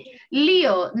 Okay,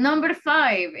 Leo, number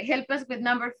 5. Help us with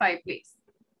number 5, please.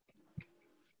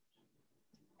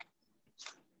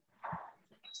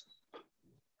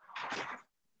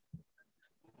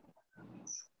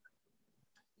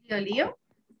 Leo?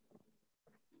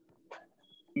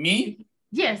 Me?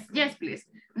 Yes, please.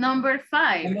 Number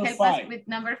 5. Number Help 5. us with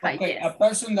number 5, Okay, yes. a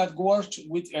person that works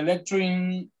with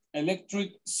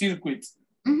electric circuits.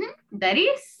 That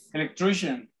is?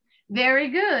 Electrician. Very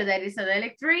good. That is an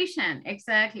electrician.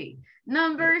 Exactly.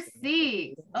 Number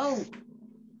 6. Oh,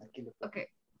 okay.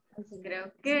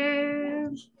 Creo que...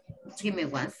 Give me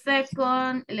 1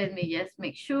 second. Let me just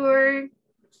make sure.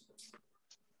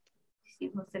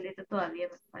 Sí, Joselito todavía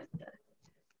me falta.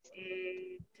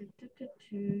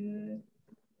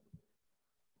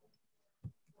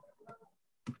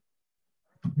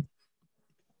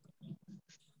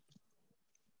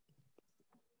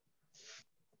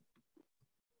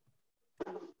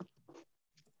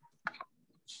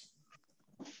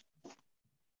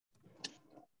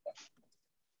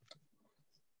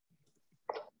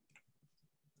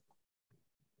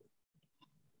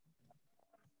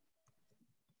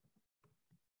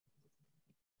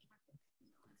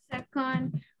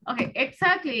 Second. Okay,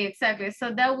 exactly.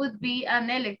 So that would be an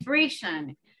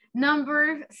electrician.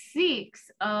 Number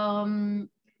 6.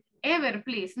 Ever,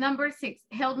 please. Number 6.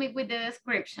 Help me with the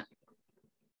description.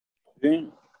 Sí.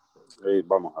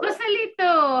 Vamos a ver.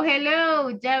 Joselito, hello.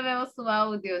 Ya veo su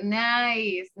audio.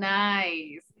 Nice.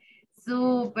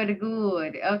 Super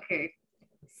good. Okay.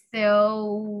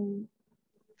 So...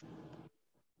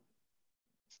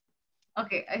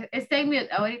 Ok, está en mute.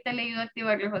 Ahorita le ayudo a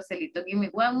activarlo, Joselito. Give me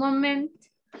 1 moment.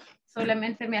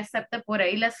 Solamente me acepta por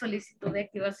ahí la solicitud de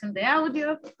activación de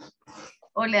audio.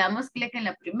 O le damos clic en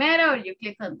la primera, o you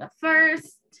click on the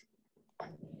first.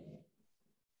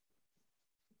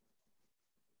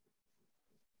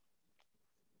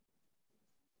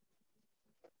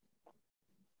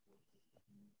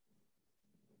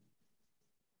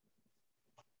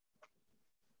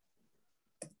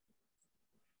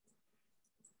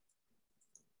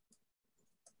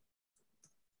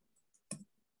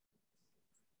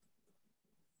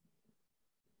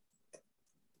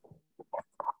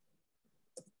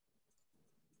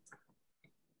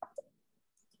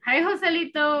 Hi,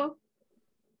 Joselito.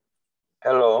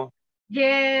 Hello.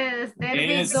 Yes, there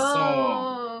we Eso.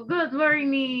 go. Good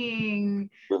morning.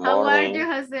 Good How are morning. you,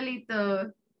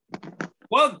 Joselito?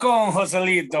 Welcome,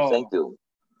 Joselito. Thank you.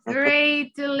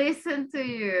 Great to listen to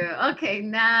you. Okay,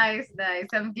 nice.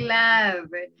 I'm glad.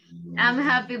 I'm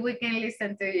happy we can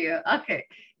listen to you. Okay,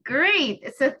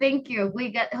 great. So thank you.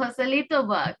 We got Joselito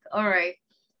back. All right.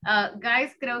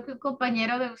 Guys, creo que un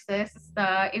compañero de ustedes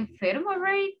está enfermo,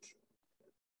 right?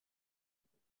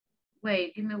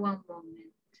 Wait, give me 1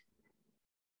 moment.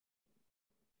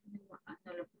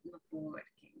 No puedo ver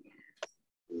quién es.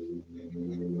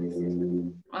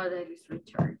 Oh, that is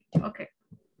Richard. Okay.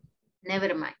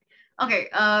 Never mind.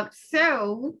 Okay,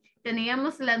 so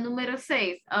teníamos la número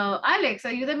 6. Alex,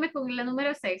 ayúdame con la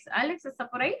número 6. Alex, ¿está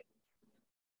por ahí?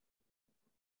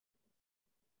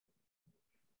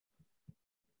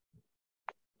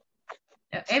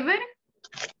 Ever?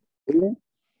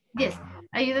 Yes.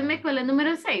 Ayúdame con la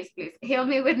número 6, please. Help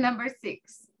me with number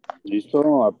 6.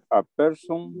 Listo. A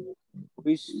person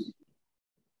which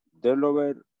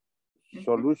developer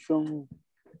solution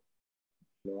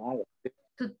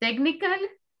To technical?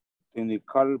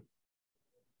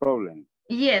 problem.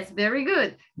 Yes, very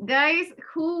good. Guys,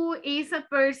 who is a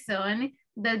person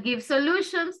that gives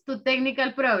solutions to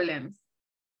technical problems?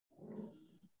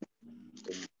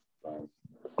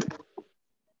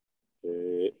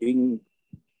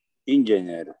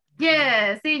 Engineer.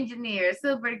 Yes, engineer,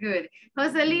 super good.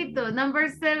 Joselito, number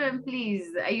 7, please.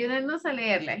 Ayúdenos a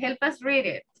leerla. Help us read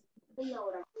it.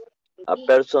 A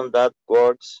person that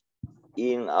works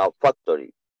in a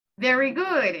factory. Very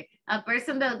good. A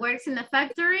person that works in a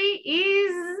factory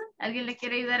is... ¿Alguien le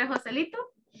quiere ayudar a Joselito?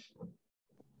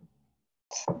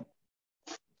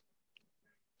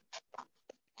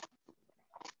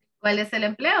 ¿Cuál es el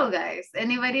empleo, guys?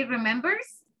 Anybody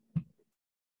remembers?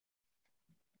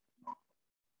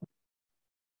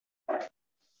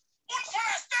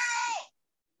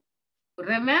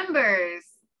 Remembers.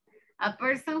 A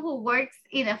person who works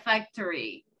in a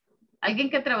factory.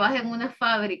 Alguien que trabaja en una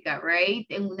fábrica, right?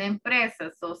 En una empresa.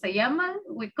 So, se llama,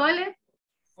 we call it?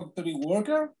 Factory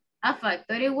worker. A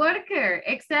factory worker.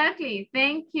 Exactly.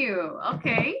 Thank you.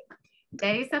 Okay.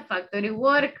 That is a factory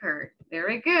worker.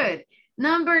 Very good.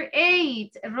 Number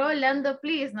 8. Rolando,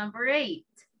 please. Number 8.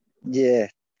 Yeah.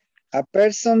 A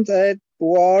person that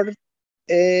works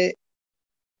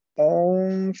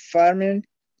on farming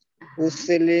who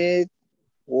sells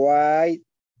white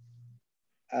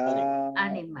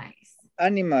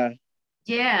animal.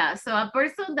 Yeah, so a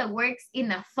person that works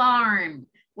in a farm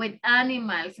with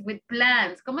animals, with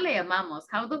plants. ¿Cómo le llamamos?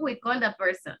 How do we call that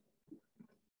person?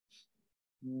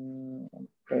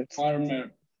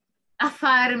 Farmer. A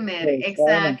farmer, Yes,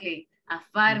 exactly. A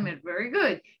farmer, very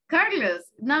good. Carlos,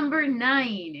 number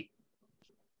 9.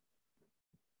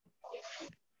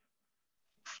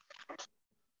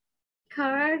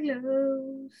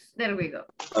 Carlos. There we go.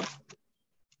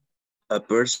 A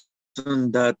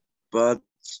person that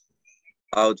puts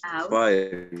out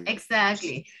fire.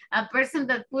 Exactly. A person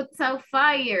that puts out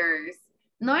fires.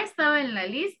 No estaba en la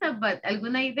lista, but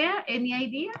 ¿alguna idea? Any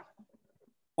idea?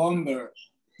 Bomber.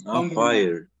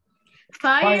 Fire.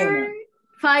 Fireman.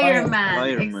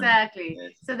 Fireman. Exactly.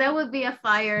 Yes. So that would be a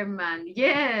fireman.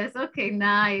 Yes. Okay.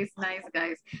 Nice,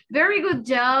 guys. Very good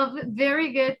job.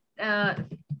 Very good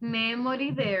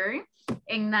memory there.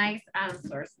 And nice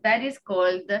answers. That is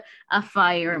called a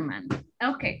fireman.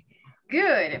 Okay.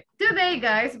 Good. Today,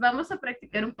 guys, vamos a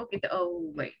practicar un poquito.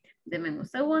 Oh, wait. Deme un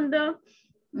segundo.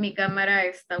 Mi cámara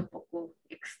está un poco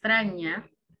extraña.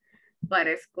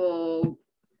 Parezco...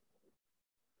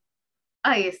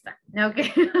 Ahí está. Ok.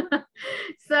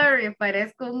 Sorry,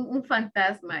 parezco un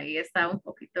fantasma y está un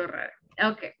poquito raro.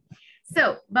 Ok.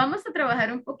 So, vamos a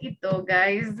trabajar un poquito,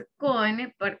 guys,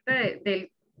 con parte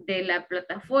de la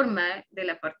plataforma, de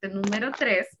la parte número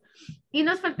 3. Y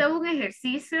nos faltaba un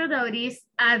ejercicio de abrir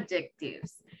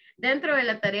adjectives. Dentro de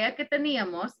la tarea que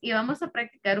teníamos, y vamos a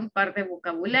practicar un par de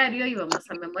vocabulario y vamos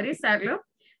a memorizarlo,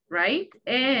 right?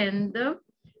 And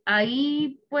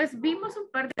ahí, pues, vimos un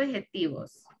par de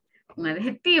adjetivos. Un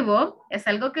adjetivo es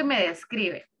algo que me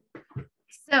describe.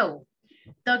 So,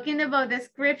 talking about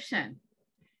description.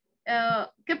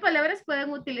 ¿Qué palabras pueden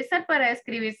utilizar para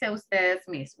describirse a ustedes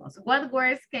mismos? What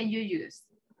words can you use?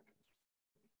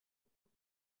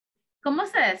 ¿Cómo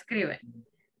se describen?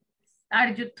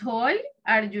 Are you tall?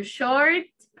 Are you short?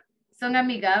 ¿Son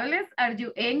amigables? Are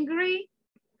you angry?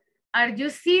 Are you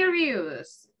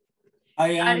serious?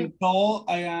 I am tall.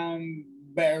 I am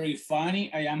very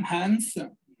funny. I am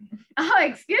handsome. Oh,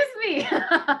 excuse me.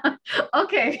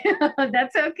 Okay,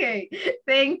 that's okay.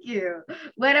 Thank you.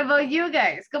 What about you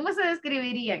guys? ¿Cómo se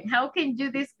describirían? How can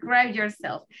you describe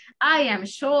yourself? I am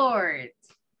short.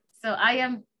 So I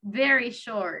am very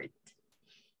short.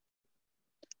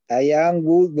 I am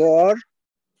good work.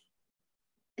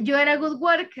 You are a good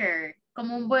worker.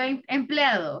 Como un buen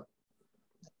empleado.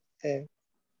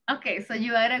 Okay, so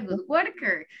you are a good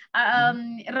worker.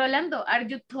 Rolando, are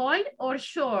you tall or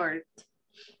short?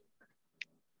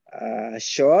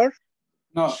 Short.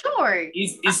 No. Short.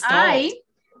 It's tall.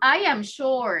 I am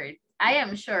short. I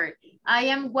am short. I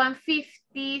am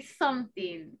 150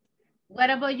 something. What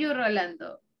about you,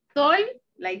 Rolando? Tall?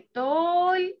 Like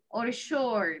tall or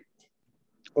short?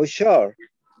 Oh, short.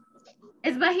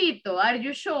 Es bajito. Are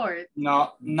you short?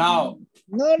 No. No.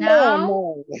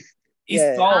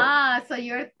 It's tall. Ah, so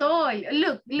you're tall.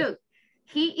 Look.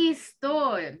 He is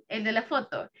tall. El de la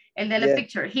foto. El de la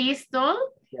picture. He is tall.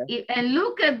 Yeah. And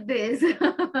look at this.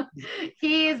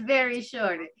 He is very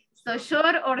short. So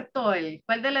short or tall?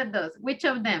 ¿Cuál de las dos? Which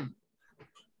of them?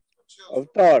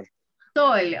 Tall.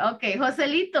 Tall. Okay.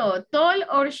 Joselito, tall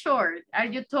or short? Are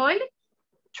you tall?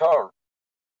 Short.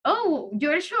 Oh,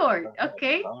 you're short.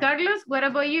 Okay. Carlos, what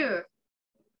about you?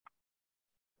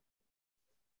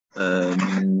 What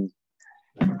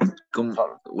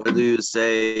do you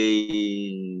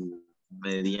say?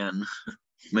 Mediano.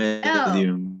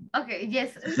 Medium. Oh, okay,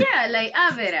 yes. Yeah, like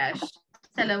average.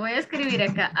 Se lo voy a escribir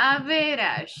acá.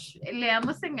 Average.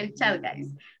 Leamos en el chat, guys.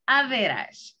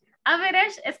 Average.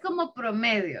 Average es como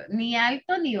promedio. Ni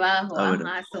alto ni bajo.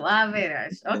 Ajá, so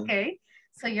average. Okay.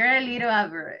 So you're a little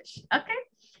average. Okay.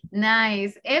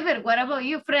 Nice. Ever, what about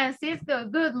you? Francisco,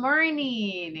 good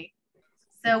morning.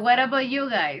 So what about you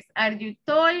guys? Are you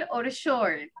tall or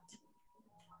short?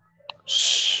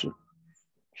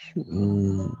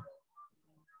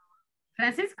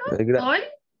 Francisco,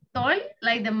 tall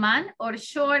like the man or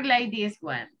short like this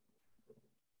one?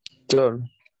 Tall.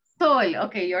 Tall,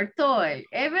 okay, you're tall.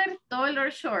 Ever tall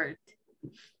or short?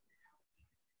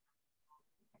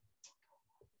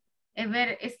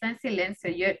 Ever está en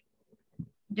silencio,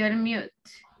 you're mute.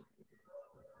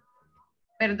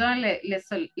 Perdón,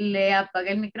 le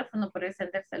apagué el micrófono por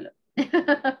encendérselo.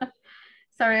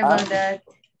 Sorry about that.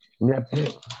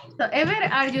 So, Ever,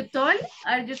 are you tall?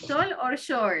 Are you tall or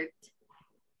short?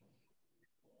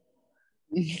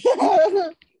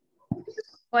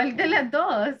 ¿Cuál de las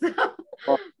dos?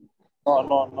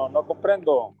 No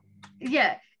comprendo.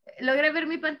 Yeah, logra ver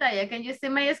mi pantalla. Can you see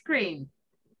my screen?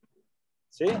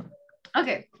 Sí.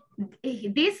 Okay,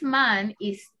 this man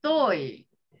is tall.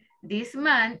 This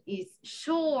man is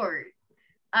short.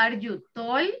 Are you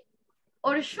tall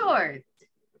or short?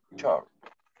 Short.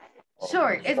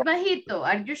 Short, es bajito.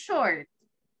 Are you short?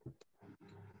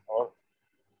 Oh.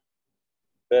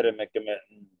 Espéreme que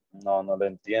no lo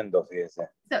entiendo, fíjese.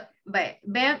 So,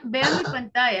 vean mi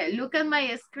pantalla. Look at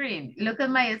my screen. Look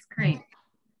at my screen.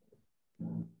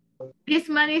 This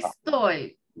man is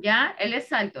tall. ¿Ya? Él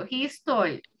es alto. He is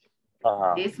tall.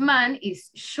 Ajá. This man is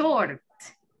short.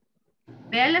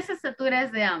 Vean las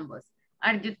estaturas de ambos.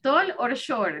 Are you tall or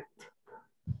short?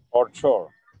 Or short.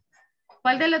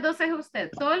 ¿Cuál de los dos es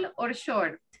usted? Tall or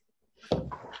short?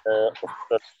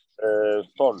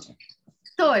 Tall.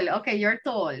 Tall. Okay, you're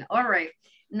tall. All right.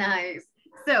 Nice.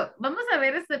 So, vamos a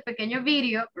ver este pequeño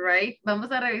video, right? Vamos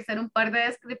a revisar un par de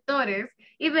descriptores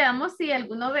y veamos si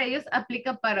alguno de ellos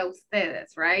aplica para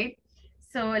ustedes, right?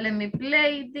 So, let me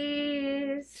play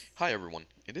this. Hi everyone.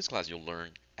 In this class you'll learn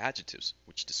adjectives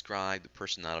which describe the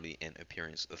personality and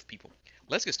appearance of people.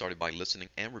 Let's get started by listening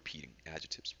and repeating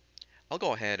adjectives. I'll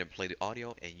go ahead and play the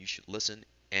audio and you should listen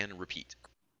and repeat.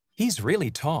 He's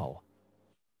really tall.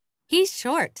 He's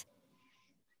short.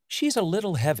 She's a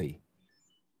little heavy.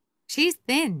 She's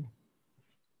thin.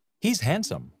 He's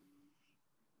handsome.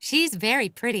 She's very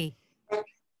pretty.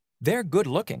 They're good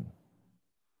looking.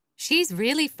 She's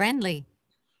really friendly.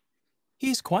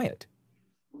 He's quiet.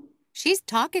 She's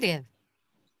talkative.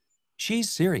 She's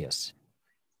serious.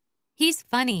 He's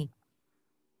funny.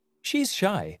 She's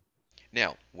shy.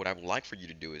 Now, what I would like for you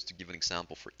to do is to give an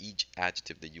example for each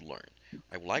adjective that you learn.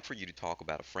 I would like for you to talk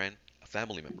about a friend, a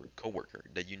family member, a coworker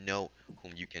that you know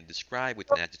whom you can describe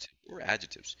with an adjective or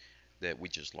adjectives that we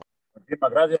just learned.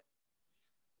 Muchísimas gracias.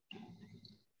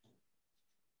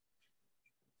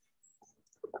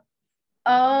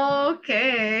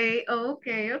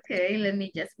 Okay. Let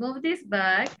me just move this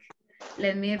back.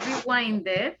 Let me rewind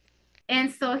it.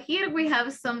 And so here we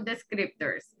have some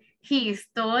descriptors. He is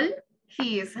tall.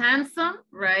 He is handsome,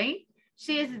 right?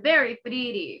 She is very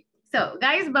pretty. So,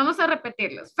 guys, vamos a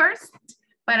repetirlos. First,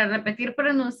 para repetir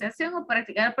pronunciación o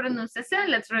practicar pronunciación,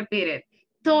 let's repeat it.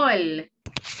 Tall.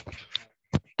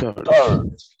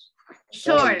 Tall.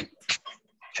 Short.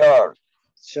 Short.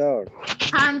 Short.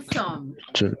 Handsome.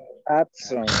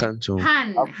 Handsome. Handsome.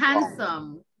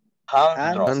 Handsome.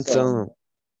 Handsome.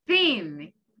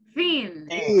 Thin. Thin.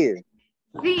 Thin.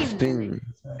 Thin.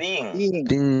 Thin.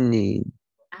 Thin.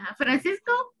 Ajá.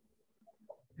 Francisco,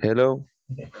 Hello.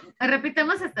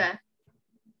 repitamos esta.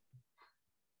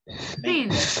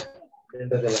 Thin.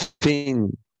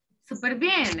 Thin. Súper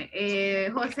bien.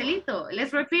 Joselito,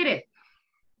 let's repeat it.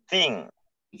 Thin.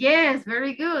 Yes,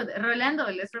 very good. Rolando,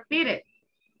 let's repeat it.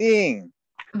 Thin.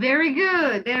 Very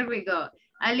good. There we go.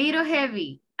 A little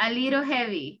heavy. A little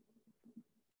heavy.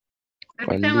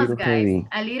 Repitamos, little guys. heavy.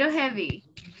 A little heavy.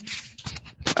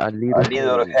 A A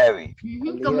little heavy.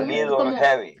 Ujú, A little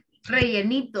heavy.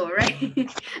 rellenito, right?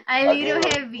 A little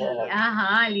heavy.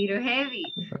 Ajá, a little heavy.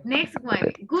 Next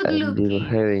one. Good A little looking.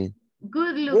 heavy.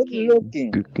 Good Good looking.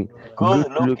 looking.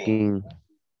 Good looking.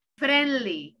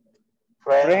 Friendly.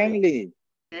 Friendly.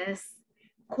 Yes.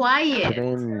 Quiet.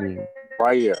 Friendly.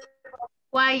 Quiet.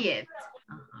 Quiet.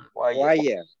 Ajá.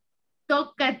 Quiet.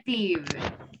 Talkative.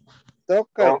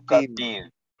 Talkative. Talkative.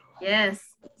 Yes.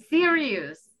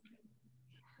 Serious.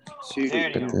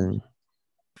 Serious.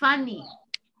 Funny.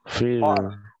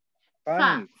 Freedom.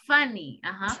 Funny. Funny.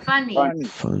 Ajá, funny. Funny.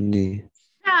 Funny.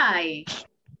 Shy.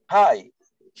 Hi.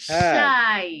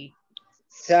 Shy.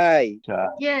 Shy.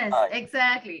 Yes, Hi.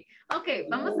 exactly. Ok,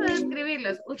 vamos a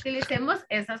describirlos. Utilicemos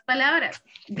esas palabras.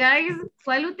 Guys,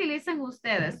 ¿cuál utilizan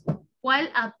ustedes?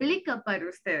 ¿Cuál aplica para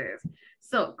ustedes?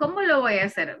 So, ¿cómo lo voy a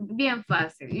hacer? Bien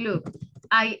fácil. Look,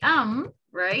 I am,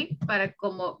 right? Para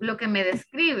como lo que me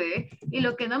describe y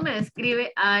lo que no me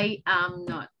describe, I am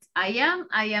not. I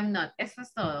am not. Eso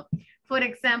es todo. For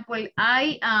example,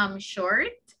 I am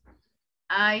short.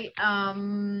 I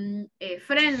am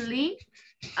friendly.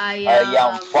 I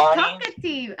am funny.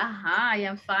 talkative. Ajá, I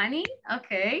am funny. Ok.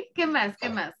 ¿Qué más? ¿Qué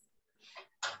más?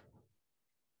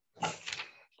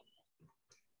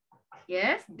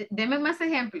 Yes. Deme más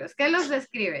ejemplos. ¿Qué los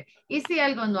describe? Y si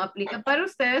algo no aplica para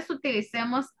ustedes,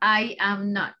 utilicemos I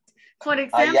am not. For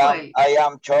example, I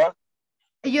am short.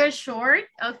 you're short.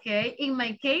 Okay. In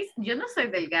my case, yo no soy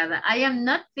delgada. I am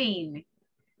not thin.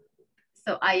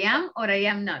 So, I am or I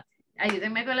am not.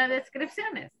 Ayúdenme con las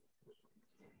descripciones.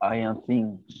 I am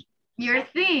thin. You're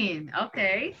thin.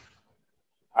 Okay.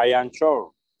 I am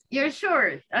short. You're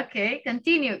short. Okay.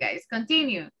 Continue, guys.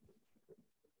 Continue.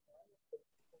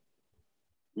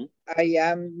 I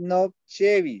am not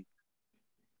heavy.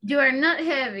 You are not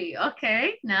heavy.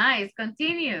 Okay. Nice.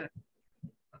 Continue.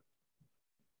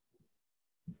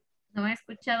 No he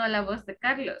escuchado la voz de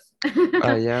Carlos.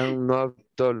 I am not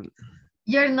tall.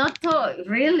 You're not tall.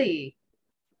 Really?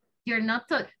 You're not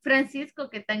tall. Francisco,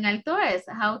 ¿qué tan alto es?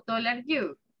 How tall are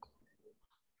you?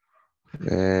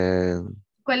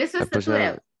 ¿Cuál es su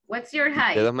estatura? What's your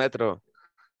height? De 2 metros.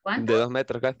 ¿Cuánto? De 2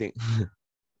 metros casi.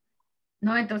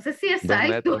 No, entonces sí es 2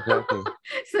 alto. metros casi.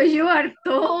 So you are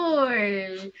tall.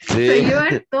 So Sí. you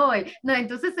are tall. No,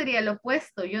 entonces sería lo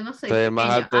opuesto. Yo no soy Soy el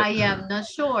más pequeño. alto. I am not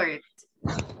short.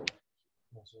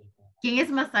 ¿Quién es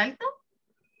más alto?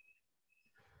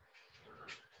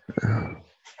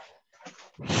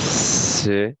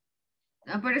 Sí.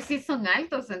 Ah, pero sí son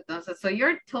altos entonces. So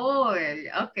you're tall.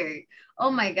 Okay.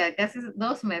 Oh my God, casi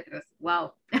 2 metros.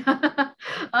 Wow.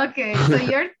 Okay, so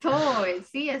you're tall.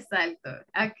 Sí es alto.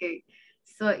 Okay.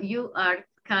 So you are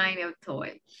kind of tall.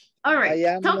 All right. I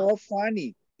am not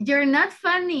funny. You're not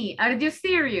funny. Are you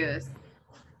serious?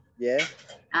 Yeah.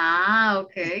 Ah,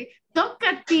 okay.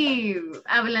 Talkative.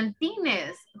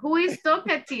 Hablantines. Who is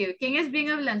talkative? ¿Quién es bien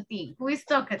hablantín? Who is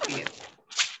talkative?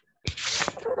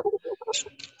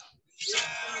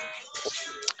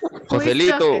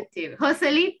 Joselito.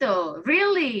 Joselito,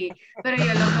 really? Pero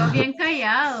yo lo veo bien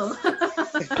callado.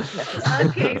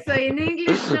 Okay, so in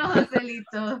English, no,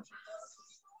 Joselito.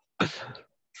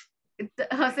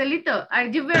 Joselito, are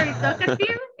you very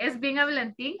talkative? ¿Es bien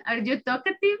hablantín? Are you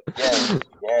talkative? Yes,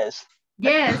 yes.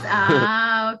 Yes,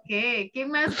 ah, okay. ¿Quién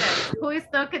más, guys? Who is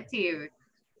talkative?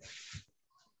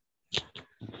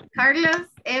 Carlos,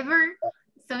 Ever,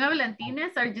 ¿son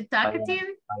hablantines? Are you talkative?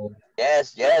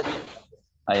 Yes, yes.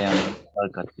 I am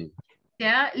talkative.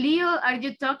 Yeah, Leo, are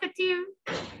you talkative?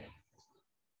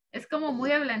 Es como muy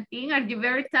hablantín. Are you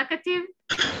very talkative?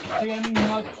 I am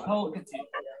not talkative.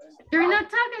 You're not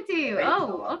talkative.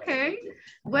 Oh, okay.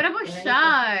 What about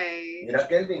shy? Mira,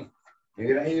 Kelvin, yo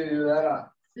hubiera ido a ayudar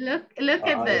a... Look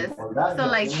at this. So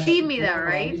like tímida,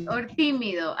 right? Or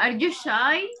tímido. Are you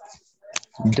shy?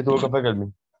 ¿Qué tuvo café,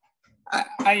 Kelvin?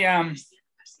 I am.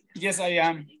 Yes, I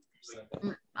am.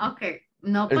 Okay.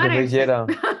 No El que me parece. hiciera.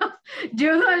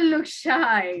 You don't look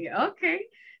shy. Okay.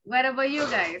 What about you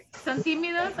guys? ¿Son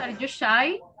tímidos? Are you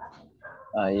shy?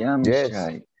 I am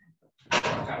shy.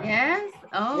 Yes?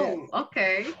 Oh, Yes.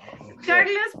 okay.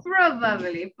 Carlos,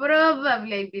 probably,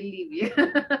 I believe you.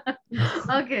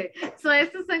 Okay, so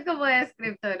estos son como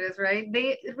descriptores, right?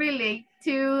 They relate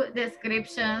to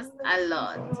descriptions a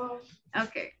lot.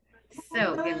 Okay,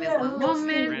 so give me one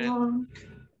moment.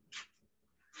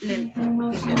 Let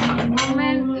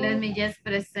me just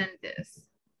present this.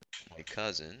 My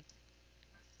cousin,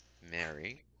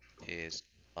 Mary, is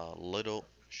a little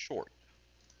short.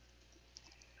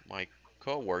 My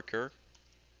coworker,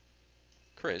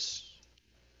 Chris,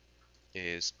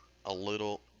 is a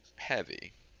little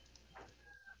heavy.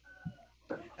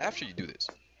 After you do this,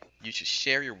 you should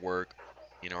share your work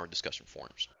in our discussion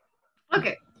forums.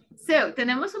 Okay, so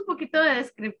tenemos un poquito de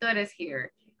descriptores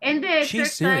here. And the She's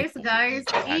exercise, serious. guys,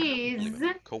 Adjective, is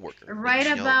coworker, write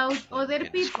that you know about whom other you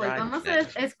can people. describe Vamos with a an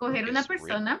adjective. escoger una Disagree.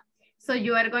 persona. So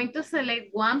you are going to select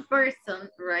one person,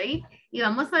 right? Y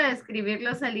vamos a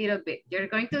describirlos a little bit. You're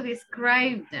going to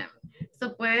describe them. So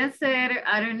pueden ser,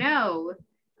 I don't know,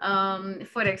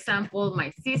 for example,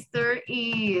 my sister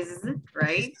is,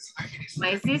 right?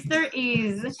 My sister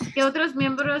is, ¿qué otros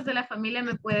miembros de la familia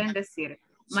me pueden decir?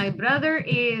 My brother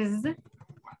is.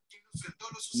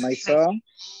 My son.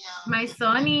 My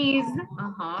son is.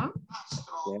 Ajá.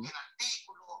 Yeah.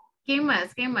 ¿Quién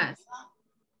más? ¿Quién más?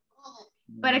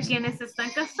 Para quienes están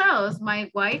casados,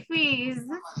 my wife is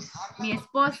mi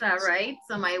esposa, right?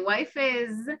 So my wife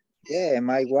is. Yeah,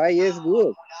 my wife is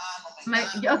good.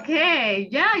 Okay,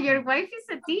 yeah, your wife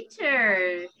is a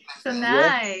teacher. So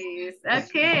nice.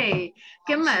 Okay.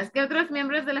 ¿Qué más? ¿Qué otros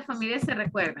miembros de la familia se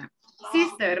recuerdan?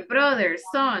 Sister, brother,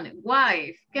 son,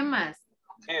 wife. ¿Qué más?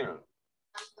 Hill.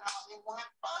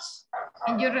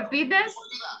 Can you repeat that?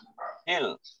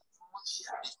 Hill.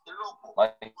 My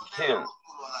hill.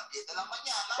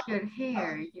 Your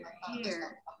hair.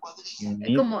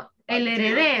 Como el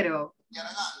heredero.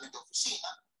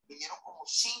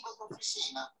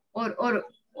 Or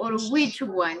which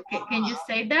one? Can you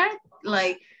say that?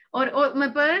 Like, or me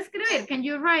puede escribir? Can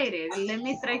you write it? Let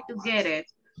me try to get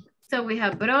it. So we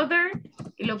have brother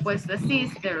y lo opuesto es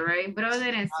sister, right?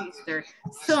 Brother and sister.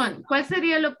 Son. ¿Cuál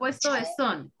sería el opuesto de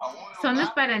son? Son es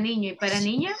para niño y para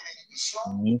niña.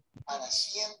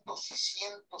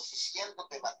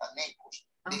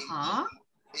 Ajá.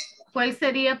 ¿Cuál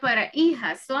sería para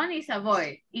hija? Son y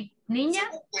Savoy. ¿Y niña?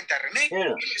 Cuenta René,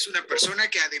 él es una persona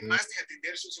que además de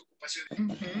atender sus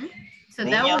ocupaciones. So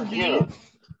that would be.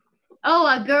 Oh,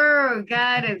 a girl.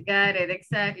 Got it.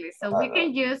 Exactly. So we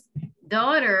can use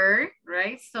daughter,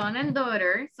 right? Son and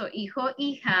daughter. So hijo,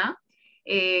 hija.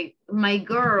 My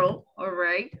girl, all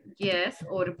right. Yes.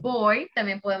 Or boy.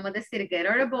 También podemos decir girl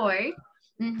or boy.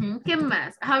 ¿Qué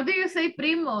más? How do you say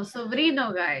primo?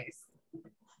 Sobrino, guys.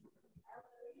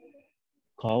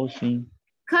 Cousin.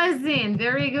 Cousin,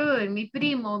 very good. Mi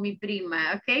primo, mi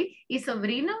prima, okay. ¿Y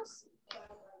sobrinos?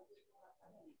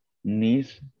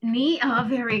 Niece. Oh,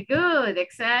 very good.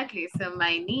 Exactly. So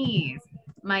my niece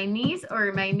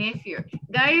or my nephew.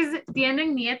 Guys,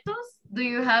 ¿tienen nietos? Do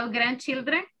you have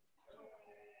grandchildren?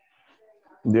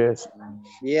 Yes.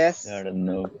 Yes. I don't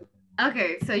know.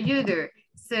 Okay, so you do.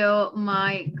 So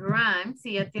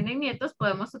si ya tienen nietos,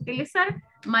 podemos utilizar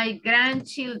my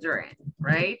grandchildren,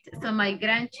 right? So my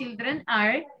grandchildren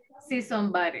are, si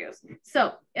son varios.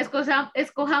 So,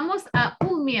 escojamos a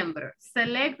un miembro.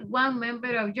 Select one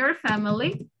member of your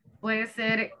family. Puede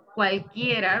ser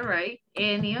cualquiera, right?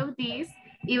 Any of these.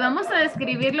 Y vamos a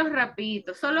describirlos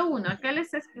rapidito. Solo uno. Acá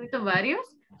les he escrito varios,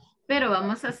 pero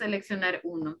vamos a seleccionar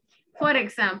uno. For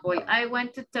example, I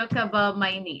want to talk about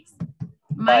my niece.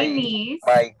 My niece.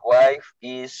 My wife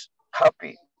is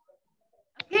happy.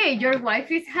 Okay, your wife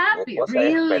is happy.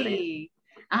 Really?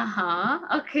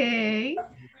 Okay.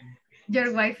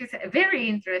 Your wife is very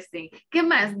interesting. ¿Qué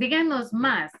más? Díganos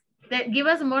más. Give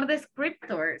us more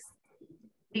descriptors.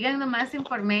 Díganos más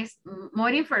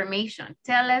more information.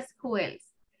 Tell us who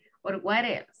else or what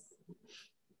else.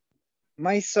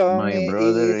 My son My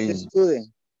brother is a is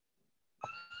student.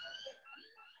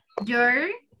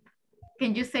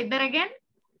 Can you say that again?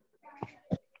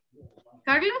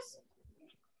 Carlos?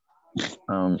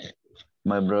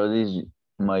 My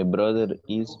brother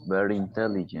is very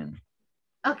intelligent.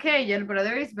 Okay, your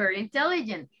brother is very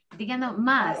intelligent. Díganos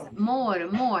más,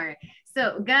 more.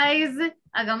 So, guys,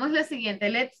 hagamos lo siguiente.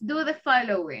 Let's do the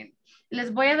following. Les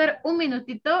voy a dar un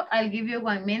minutito. I'll give you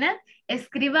 1 minute.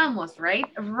 Escribamos, right?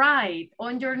 Write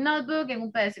on your notebook, en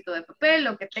un pedacito de papel,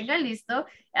 lo que tenga listo.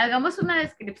 Hagamos una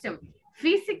descripción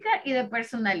física y de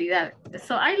personalidad.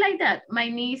 So, I like that. My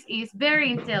niece is very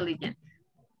intelligent.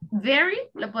 Very,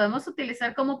 lo podemos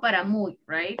utilizar como para muy,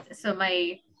 right? So,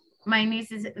 my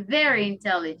niece is very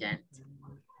intelligent.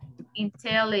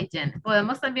 Intelligent.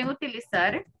 Podemos también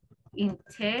utilizar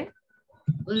intelligent.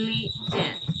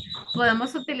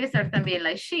 Podemos utilizar también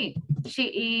like she.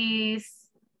 She is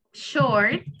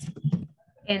short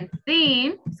and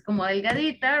thin. Es como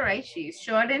delgadita, right? She is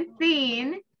short and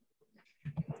thin.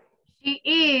 She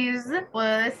is,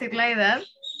 puedo decir like that.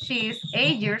 She is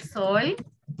 8 years old.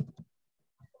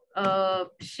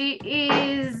 She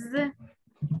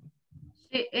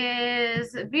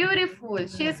is beautiful.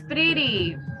 She is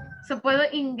pretty. So puedo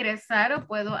ingresar o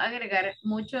puedo agregar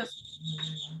muchos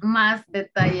más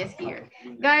detalles here.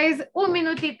 Guys, un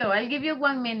minutito. I'll give you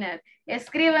 1 minute.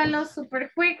 Escríbanlo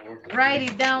super quick. Write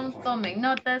it down. Tomen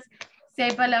notas. Si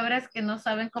hay palabras que no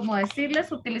saben cómo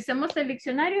decirles, utilicemos el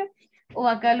diccionario o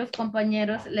acá los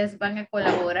compañeros les van a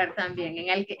colaborar también.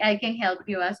 And I can help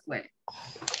you as well.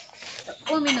 So,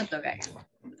 1 minuto, guys.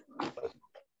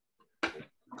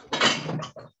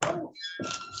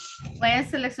 Vayan a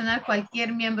seleccionar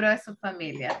cualquier miembro de su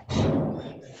familia.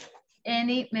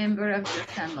 Any member of your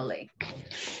family.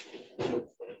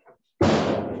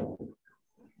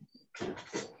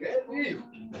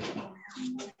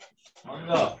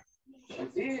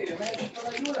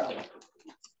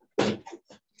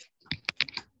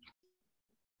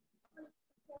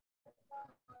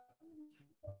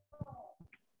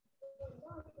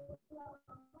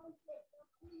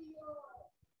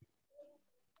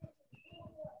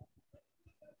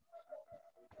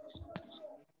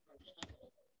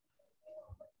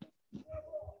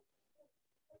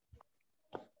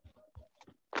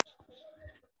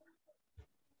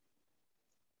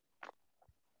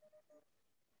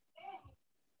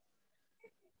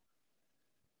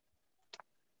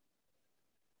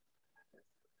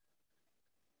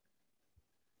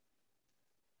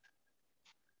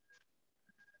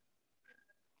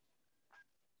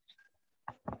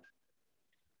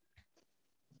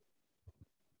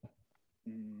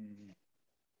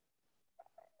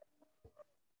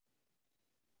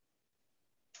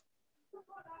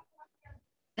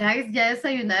 Guys, ¿ya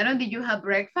desayunaron? Did you have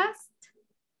breakfast?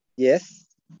 Yes.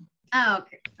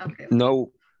 Okay.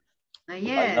 No. Not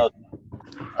yet.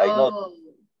 I not.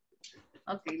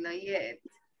 Okay, not yet.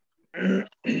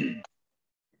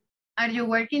 Are you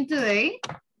working today?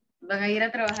 ¿Van a ir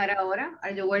a trabajar ahora?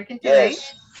 Are you working today?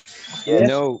 Yes.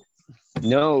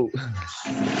 No.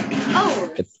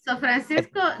 Oh, so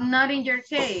Francisco, not in your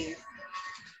case.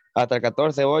 Hasta el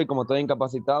 14 voy, como estoy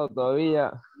incapacitado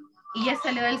todavía. Y ya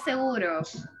salió el seguro.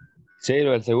 Sí,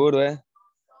 lo del seguro,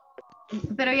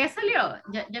 Pero ya salió,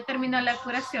 ya terminó la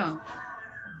curación.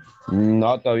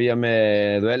 No, todavía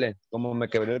me duele. Como me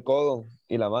quebré el codo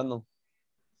y la mano.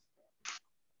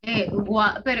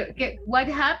 What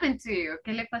happened to you?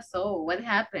 ¿Qué le pasó? What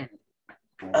happened?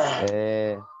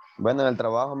 Bueno, en el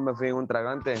trabajo me fui en un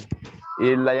tragante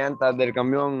y la llanta del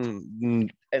camión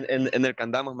en el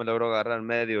candamos me logró agarrar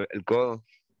medio el codo.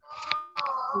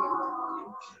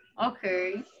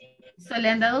 Ok. So, ¿le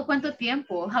han dado cuánto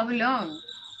tiempo? How long?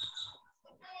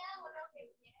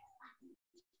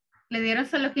 Le dieron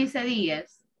solo 15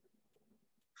 días.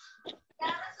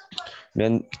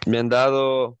 Me han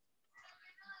dado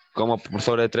como por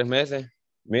sobre 3 meses.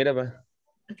 Mira, pues.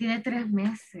 Tiene 3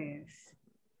 meses.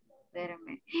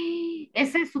 Espérame.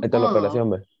 Ese es su Ahí está la codo. operación,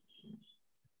 ve.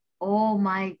 Oh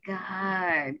my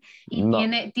God. Y No, me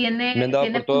han dado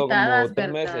tiene por todo como puntadas,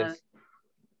 3 ¿verdad? meses.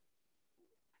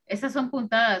 Esas son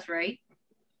puntadas, right?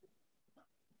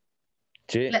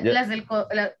 Sí, Las del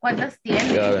 ¿cuántas ya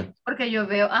tiene? ve. Porque yo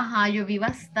veo, ajá, yo vi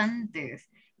bastantes.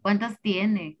 ¿Cuántas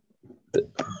tiene?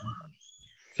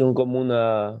 Son como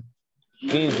una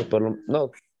 15,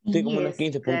 no, sí, como Y unas es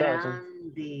 15 puntadas son.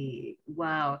 grande.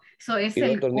 Wow. So, ¿es Y 2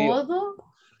 el tornillos codo?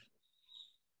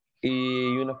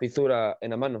 y una fisura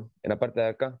en la mano, en la parte de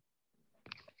acá.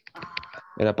 Ah,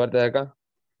 En la parte de acá.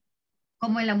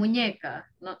 como en la muñeca.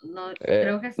 No,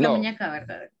 creo que es la No, muñeca,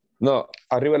 ¿verdad? no,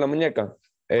 arriba de la muñeca.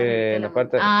 Arriba de En la la muñeca.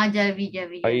 parte, Ah, ya vi, ya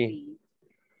vi, ya ahí. vi.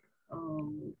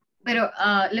 Oh. Pero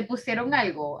le pusieron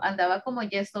algo. Andaba como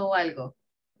yeso o algo.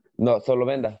 No, solo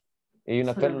venda. Y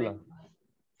una Solo félula. ven.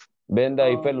 Venda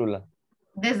y Oh. félula.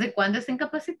 ¿Desde cuándo es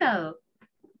incapacitado?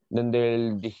 Desde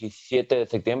el 17 de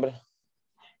septiembre.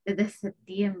 Desde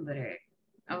septiembre.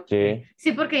 Okay. Sí,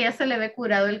 Sí, porque ya se le ve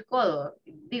curado el codo.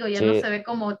 Digo, ya no sí. se ve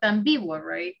como tan vivo,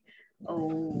 right?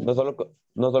 Oh. No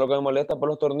solo que me molesta por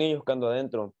los tornillos que ando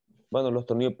adentro. Bueno, los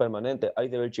tornillos permanentes. Ahí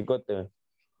se ve el chicote.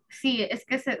 Sí, es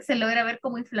que se logra ver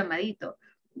como inflamadito.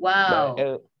 Va,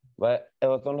 Wow.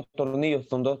 esos son los tornillos,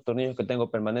 son 2 tornillos que tengo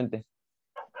permanentes.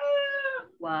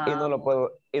 Wow. Y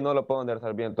no lo puedo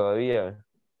enderezar bien todavía.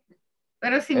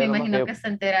 Pero sí me Es nomás imagino que que está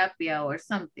en terapia o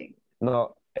something.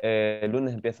 no, el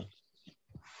lunes empiezo.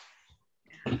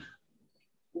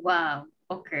 Wow.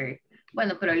 Ok.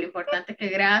 Bueno, pero lo importante es que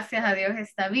gracias a Dios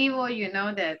está vivo, you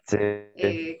know that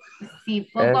Sí, si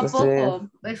poco eso a sí.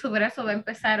 poco su brazo va a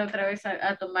empezar otra vez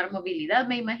a tomar movilidad,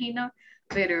 me imagino,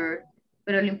 pero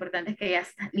lo importante es que ya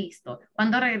está listo.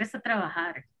 ¿Cuándo regresa a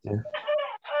trabajar? Sí.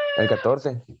 El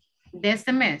 14. ¿De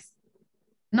este mes?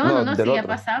 No, no, No, no, del si ya otro.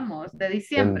 pasamos, de Del-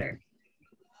 diciembre.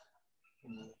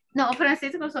 No,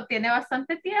 Francisco, so tiene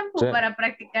bastante sí. tiempo para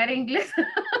practicar inglés.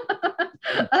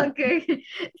 Ok,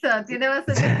 so tiene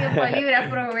bastante tiempo libre,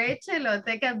 aprovechelo,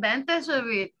 take advantage of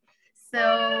it.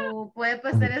 So puede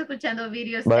pasar escuchando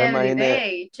videos Va, every imagine,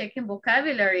 day, checking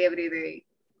vocabulary every day.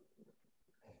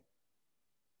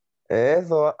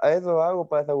 eso hago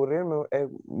para desaburrirme, es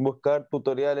buscar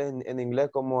tutoriales en inglés,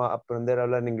 como aprender a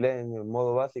hablar inglés en el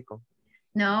modo básico.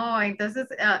 No, entonces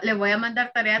le voy a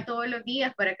mandar tarea todos los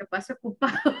días para que pase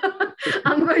ocupado.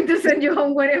 I'm going to send you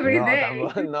homework every No, day.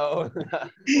 tampoco, no.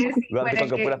 Sí, Fíjate, con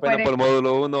que puras penas para por el que,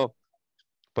 módulo 1,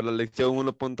 por la lección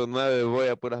 1.9 voy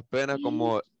a puras penas,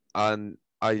 como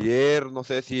ayer, no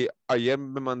sé si ayer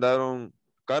me mandaron,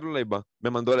 Carlos me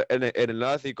mandó el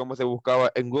enlace y cómo se buscaba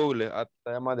en Google,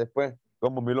 hasta ya más después,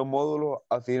 como vi los módulos,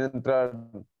 así entrar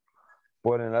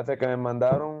por el enlace que me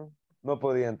mandaron, no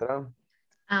podía entrar.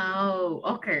 oh,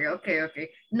 ok, ok, ok.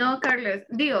 No, Carlos,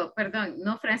 digo, perdón,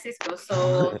 no, Francisco.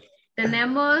 So,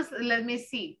 tenemos, let me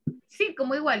see. Sí,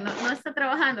 como igual, no está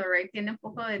trabajando, right? Tiene un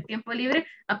poco de tiempo libre.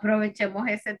 Aprovechemos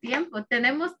ese tiempo.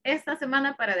 Tenemos esta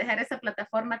semana para dejar esa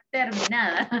plataforma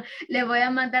terminada. Le voy a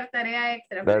mandar tarea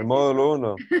extra, Del Francisco. módulo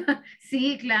 1.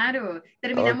 Sí, claro.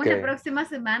 Terminamos Ok, la próxima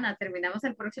semana, terminamos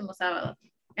el próximo sábado.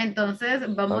 Entonces,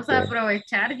 vamos ok. a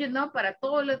aprovechar, para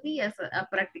todos los días a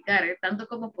practicar, tanto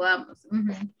como podamos.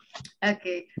 Ujú.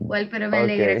 Ok, well, pero me Ok.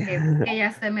 alegra que ya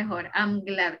esté mejor. I'm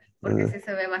glad, porque sí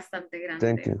se ve bastante Thank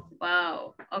grande. you.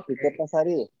 Wow, ok. ¿Y qué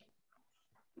pasaría?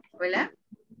 ¿Hola?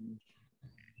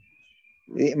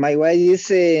 My wife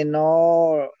dice,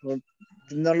 no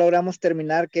logramos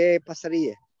terminar, ¿qué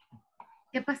pasaría?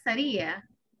 ¿Qué pasaría?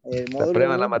 El Te módulo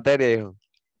prueban la 1. materia, hijo.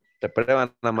 Te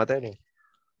prueban la materia.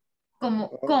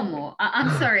 ¿Cómo? I'm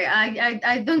sorry,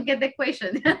 I don't get the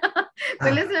question.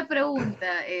 ¿Cuál es la pregunta,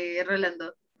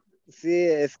 Rolando? Sí,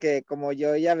 es que como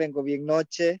yo ya vengo bien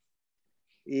noche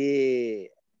y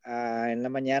en la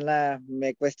mañana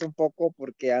me cuesta un poco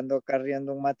porque ando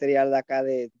cargando un material de acá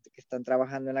que están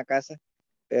trabajando en la casa,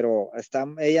 pero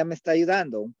ella me está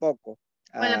ayudando un poco.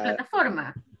 ¿Con la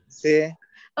plataforma? Sí.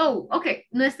 Oh, ok.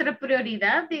 Nuestra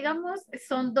prioridad, digamos,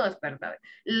 son dos, ¿verdad?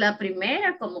 La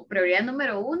primera, como prioridad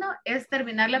número uno, es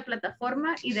terminar la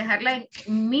plataforma y dejarla en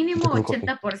mínimo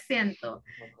 80%.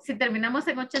 Si terminamos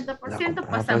en 80%,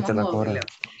 pasamos módulo.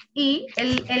 Y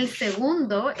el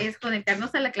segundo es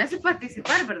conectarnos a la clase y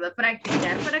participar, ¿verdad?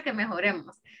 Practicar para que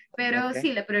mejoremos. Pero Ok.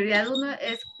 sí, la prioridad uno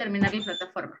es terminar la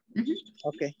plataforma.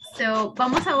 Ok. So,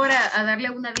 vamos ahora a darle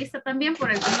una vista también por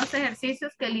algunos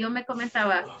ejercicios que Leo me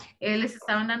comentaba. Les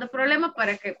estaban dando problemas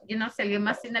para que, si alguien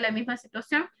más tiene la misma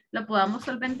situación, lo podamos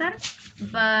solventar.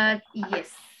 But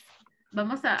yes,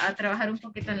 vamos a trabajar un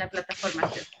poquito en la plataforma.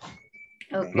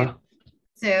 Ok.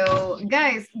 So,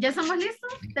 guys, ¿ya somos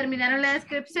listos? ¿Terminaron la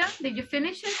descripción? Did you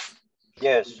finish it?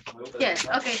 Yes. Yes,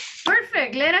 okay,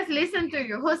 perfect. Let us listen to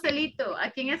you. Joselito, ¿a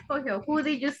quién escogió? Who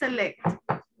did you select?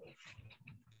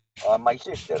 My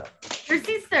sister. Your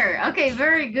sister. Okay,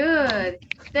 very good.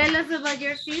 Tell us about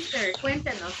your sister.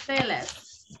 Cuéntanos, tell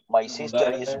us. My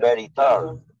sister is very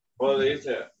tall.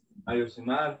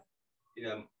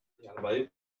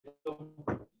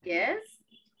 Yes.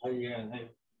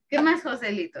 ¿Qué más,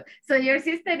 Joselito? So your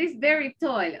sister is very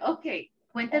tall. Okay,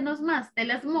 cuéntanos más. Tell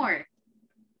us more.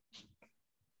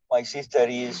 My sister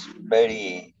is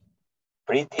very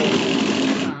pretty.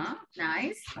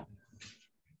 Nice.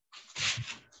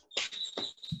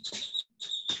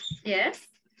 Yes.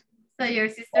 So your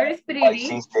sister is pretty.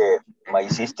 My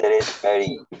sister is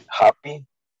very happy.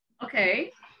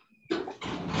 Okay.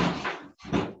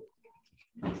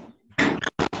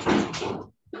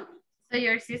 So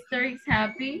your sister is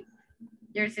happy.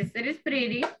 Your sister is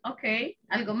pretty. Okay.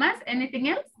 ¿Algo más? Anything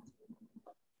else?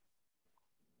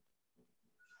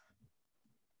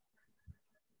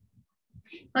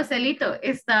 Joselito,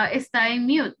 está en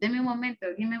mute. Deme un momento.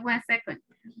 Give me 1 second.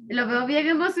 Lo veo bien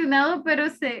emocionado, pero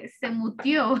se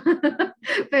mutió.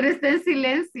 Pero está en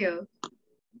silencio.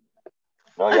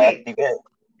 No, okay. ya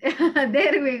activé.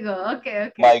 There we go. Okay,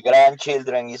 okay. My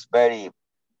grandchildren is very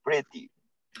pretty.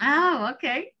 Oh,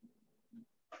 okay.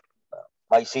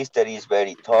 My sister is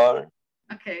very tall.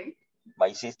 Okay.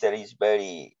 My sister is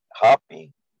very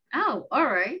happy. Oh, all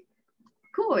right.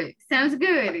 Cool. Sounds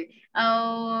good.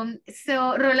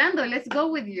 So, Rolando, let's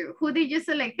go with you. Who did you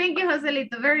select? Thank you,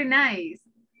 Joselito. Very nice.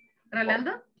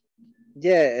 Rolando?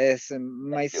 Yes,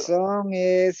 my son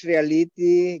is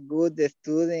reality good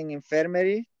student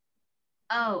infirmary.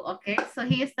 Oh, okay. So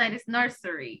he studies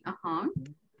nursery.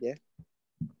 Yeah.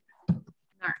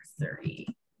 Nursery.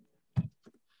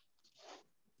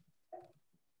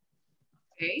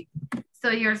 Okay. So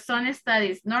your son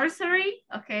studies nursery.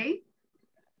 Okay.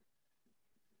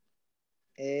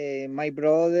 My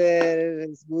brother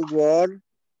is good work.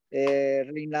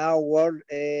 Right now work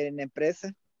in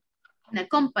empresa. In a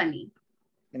company.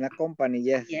 In a company,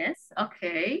 yes. Yes,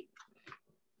 okay.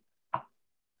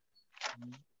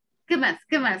 ¿Qué más?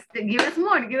 ¿Qué más? Give us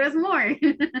more, give us more.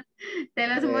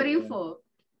 Tell us more info.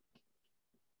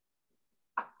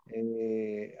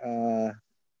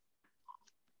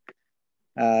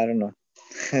 I don't know.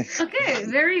 Okay,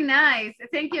 very nice.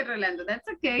 Thank you, Rolando. That's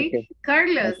okay.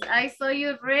 Carlos, I saw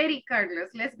you ready, Carlos.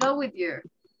 Let's go with you.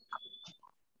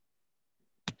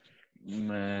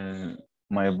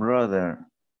 My brother.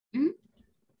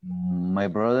 Mm-hmm. My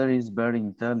brother is very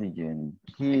intelligent.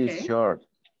 He is short.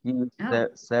 He is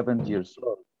 7 years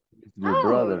old. He's my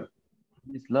brother.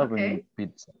 He's loving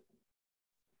pizza.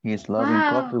 He's loving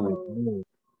coffee with milk.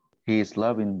 He's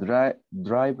loving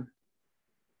drive.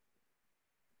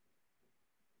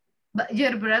 But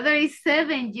your brother is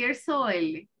 7 years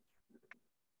old.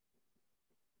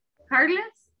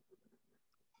 Carlos?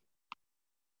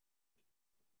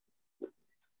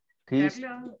 He's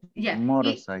Carlos? Yeah.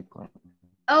 Motorcycle.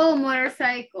 Oh,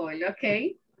 motorcycle.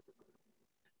 Okay.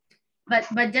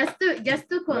 But just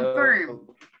to confirm.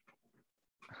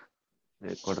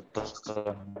 Se cortó.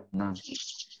 No.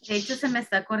 De hecho, se me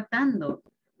está cortando.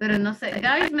 Pero no sé.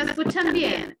 Guys, ¿me escuchan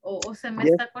bien? ¿O se me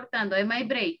está cortando? Am I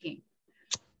breaking?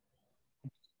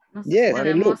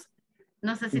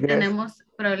 No sé si tenemos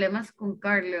problemas con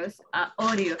Carlos.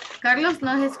 Audio. Carlos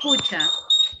nos escucha.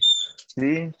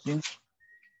 Sí, sí.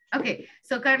 Okay,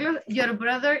 so Carlos, your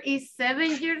brother is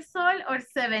 7 years old or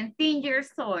 17 years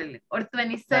old or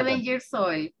 27 years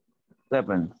old?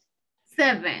 7.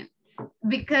 7.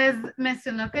 Because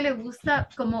mencionó que le gusta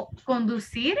como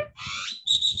conducir.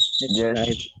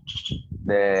 Yes.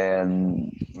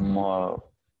 Then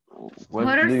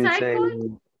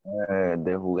Motorcycle?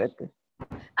 De juguete.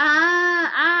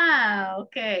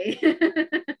 Okay.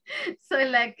 So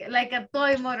like a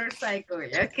toy motorcycle.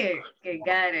 Okay,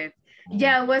 got it.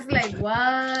 Yeah, I was like,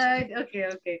 what?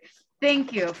 Okay.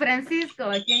 Thank you.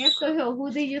 Francisco, ¿a quién escogió? Who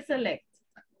did you select?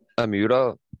 A mi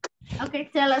brother. Okay,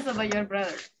 tell us about your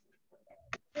brother.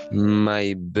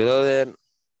 My brother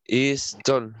is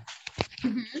tall.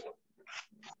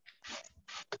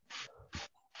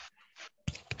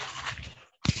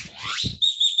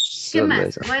 ¿Qué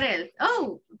más? What else?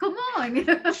 Oh, come on. Give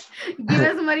us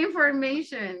more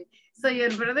information. So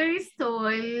your brother is tall.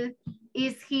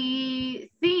 Is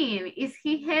he thin? Is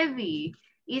he heavy?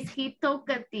 Is he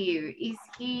talkative? Is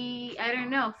he, I don't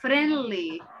know,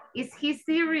 friendly? Is he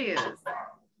serious?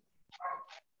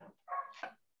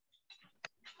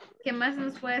 ¿Qué más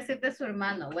nos puede decir de su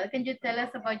hermano? What can you tell us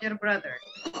about your brother?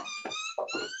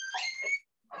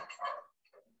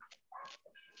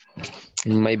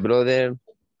 My brother,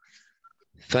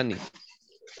 funny.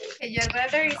 Okay, your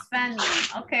brother is funny,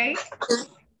 okay.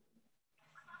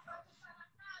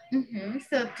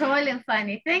 So tall and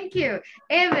funny. Thank you.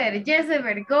 Ever, yes,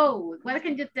 Ever, go. What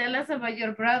can you tell us about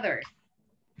your brother?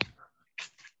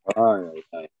 Ay,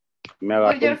 ay. Me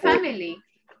Or agarró your un poco. family?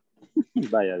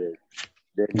 Vaya, de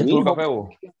mi hijo.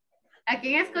 ¿A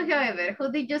quién escogió Ever?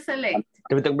 Who did you select?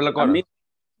 A mí.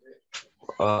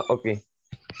 Okay.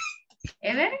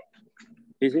 Ever?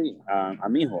 Sí, sí, a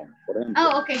mi hijo, por ejemplo.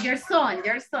 Oh, okay, your son,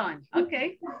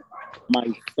 okay.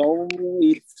 My son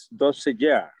is 12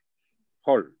 years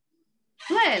old.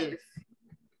 12.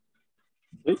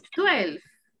 ¿Sí? 12.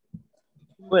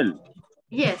 12.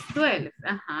 Yes, 12.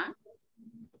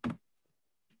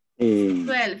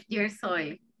 12 years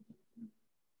old.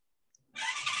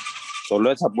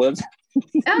 Solo esa puede ser.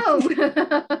 Oh,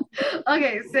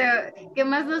 okay, so, ¿qué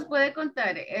más nos puede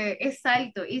contar? Es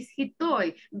alto, is he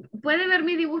tall? ¿Puede ver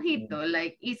mi dibujito?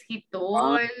 Like, is he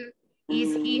tall?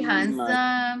 Is he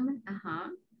handsome?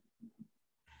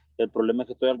 El problema es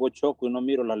que estoy algo choco y no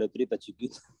miro la letrita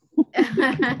chiquita.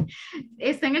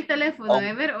 ¿Está en el teléfono,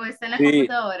 Ever, o está en la Sí,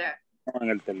 computadora? en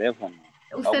el teléfono.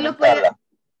 Usted lo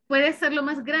puede hacerlo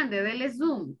más grande, dele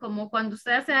zoom, como cuando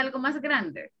usted hace algo más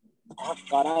grande. Ah,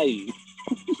 caray.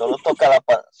 Solo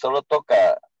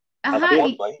toca. Ajá,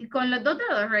 y con los dos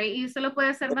dedos, right? Y usted lo puede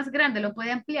hacer más grande, lo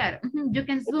puede ampliar. You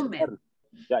can zoom it.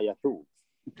 Ya tú.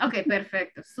 Ok,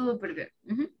 perfecto, súper good.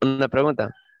 Una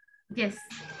pregunta. Yes.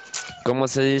 ¿Cómo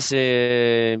se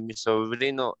dice mi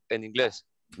sobrino en inglés?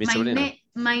 Mi sobrino.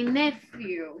 My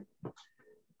nephew.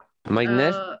 My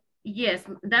nephew? Yes,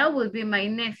 that would be my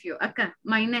nephew. Acá,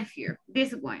 my nephew,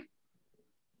 this one.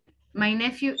 My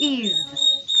nephew is.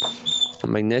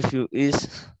 My nephew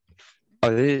is.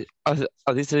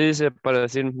 Así se dice para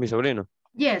decir mi sobrino.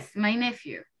 Yes, my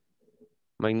nephew.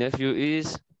 My nephew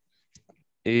is.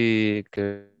 Y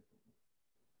que.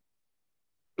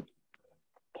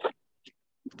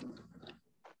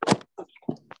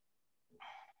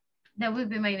 That would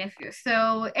be my nephew.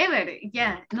 So, Ever,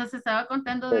 ya, nos estaba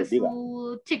contando de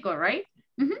su chico, right?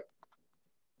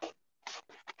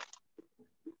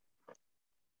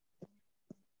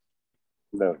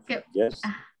 Yes.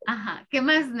 Ajá. ¿Qué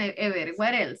más, Ever?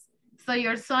 What else? So,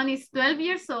 your son is 12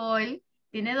 years old,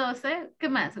 tiene 12. ¿Qué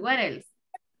más? What else?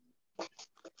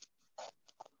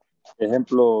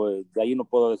 Ejemplo, de ahí no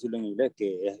puedo decirlo en inglés,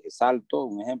 que es alto,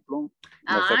 un ejemplo.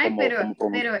 No sé cómo,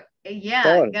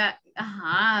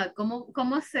 ajá,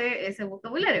 ¿cómo sé ese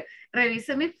vocabulario?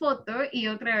 Revise mi foto y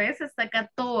otra vez está acá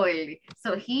tall.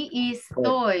 So, he is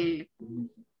tall.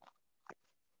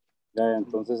 Ya,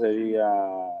 entonces sería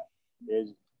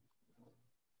He's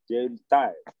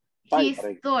tall.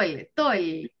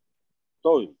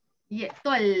 Tall. Yeah,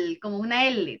 tall, como una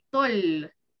L,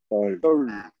 tall.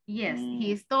 Yes,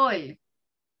 he's tall.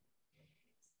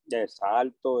 Es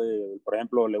alto, por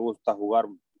ejemplo, le gusta jugar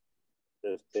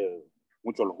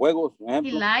mucho los juegos.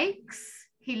 He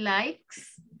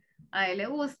likes, a él le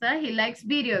gusta, he likes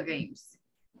video games.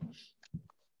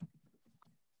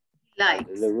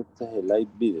 Le gusta, he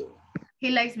likes video. He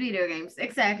likes video games,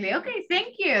 exactly. Okay,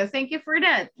 thank you for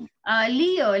that.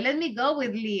 Leo, let me go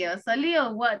with Leo. So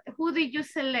Leo, who did you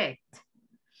select?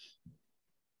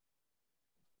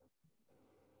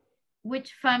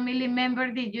 Which family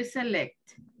member did you select?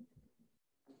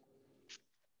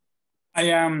 I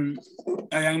am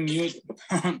mute.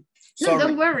 No,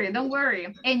 don't worry.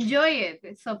 Enjoy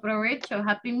it. So provecho,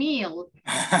 happy meal.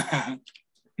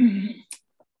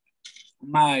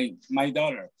 My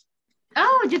daughter.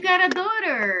 Oh, you got a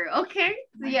daughter. Okay.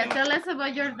 So yeah, tell us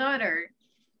about your daughter.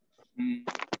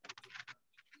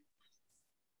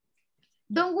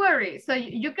 Don't worry, so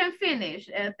you can finish.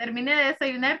 Termine de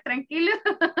desayunar tranquilo.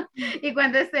 Y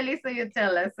cuando esté listo, you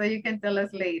tell us, so you can tell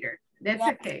us later. That's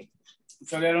okay.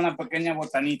 Solo era una pequeña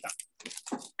botanita.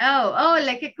 Oh,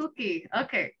 like a cookie.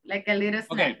 Okay, like a little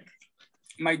snack. Okay.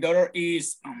 My daughter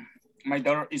is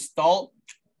tall.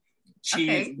 She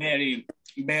is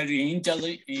very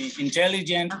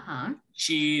intelligent.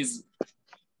 She's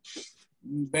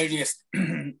very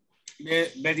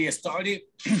study.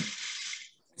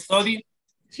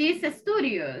 She's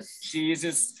studious. She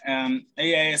is ella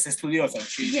es estudiosa.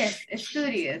 Yes,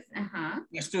 studious.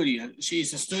 Studious. She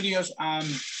is studious.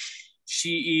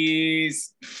 She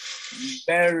is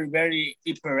very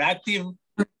hyperactive.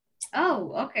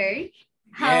 Oh, okay.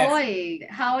 How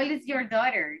old is your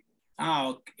daughter?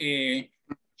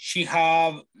 She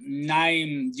have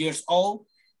 9 years old.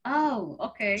 Oh,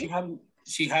 okay.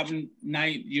 She have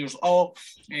 9 years old.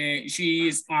 She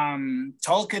is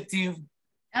talkative.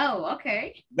 Oh,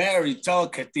 okay. Very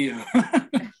talkative.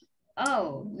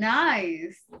 Oh,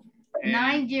 nice.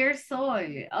 9 years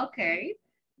old. Okay,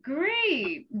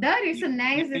 great. That is a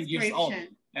nice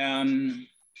description.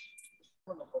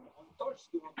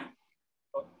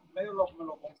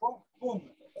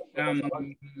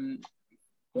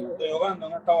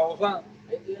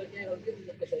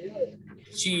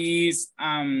 She's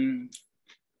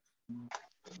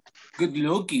good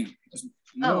looking.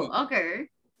 Oh, okay.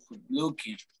 Good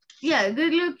looking. Yeah,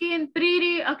 good looking,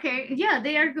 pretty. Okay, yeah,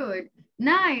 they are good.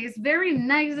 Nice, very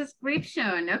nice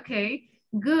description. Okay,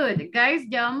 good. Guys,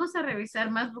 ya vamos a revisar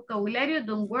más vocabulario.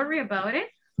 Don't worry about it.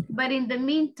 But in the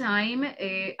meantime,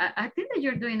 I think that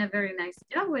you're doing a very nice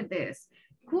job with this.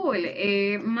 Cool.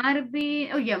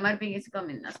 Marvin, oh yeah, Marvin is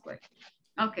coming as well.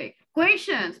 Okay,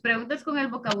 questions. Preguntas con el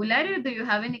vocabulario. Do you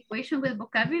have any question with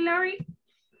vocabulary?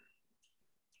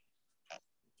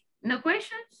 No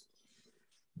questions?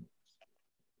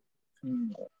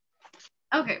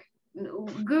 Okay,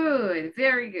 good,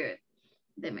 very good.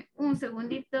 Deme un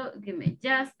segundito. Give me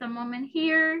just a moment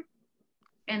here.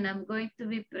 And I'm going to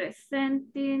be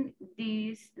presenting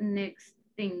this next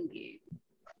thingy.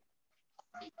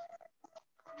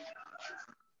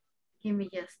 Give me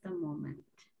just a moment.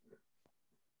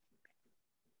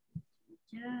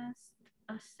 Just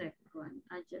a second.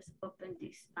 I just opened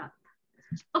this up.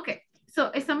 Okay,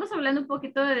 so estamos hablando un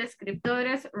poquito de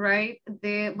descriptores, right?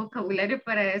 De vocabulario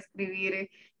para describir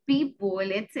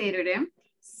people, etc.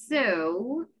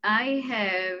 So, I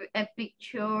have a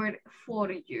picture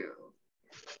for you.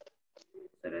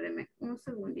 Solo deme un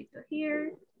segundito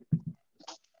here.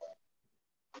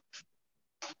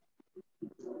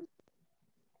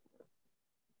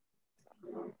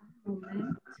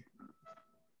 Moment.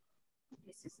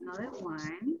 This is another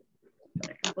one.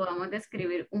 Para que podamos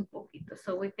describir un poquito.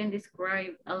 So we can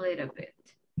describe a little bit.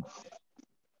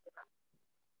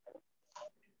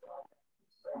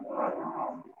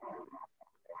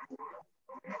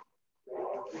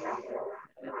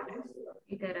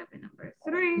 You got up in number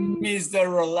 3. Mr.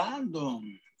 Rolando.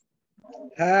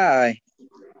 Hi.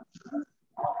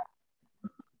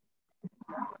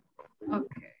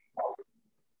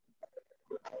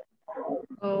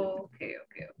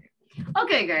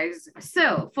 Okay, guys.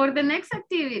 So, for the next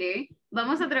activity,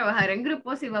 vamos a trabajar en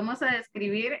grupos y vamos a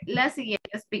describir las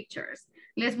siguientes pictures.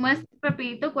 Les muestro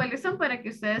rapidito cuáles son para que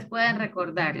ustedes puedan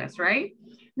recordarlas, right?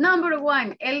 Number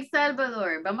 1, El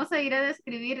Salvador. Vamos a ir a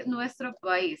describir nuestro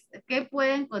país. ¿Qué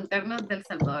pueden contarnos del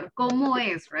Salvador? ¿Cómo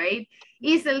es, right?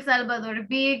 ¿Is El Salvador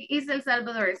big? ¿Is El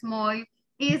Salvador small?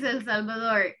 ¿Is El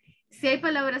Salvador? Si hay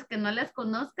palabras que no las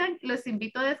conozcan, los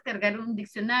invito a descargar un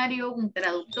diccionario, un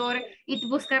traductor y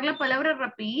buscar la palabra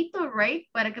rapidito, right?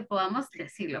 Para que podamos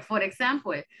decirlo. For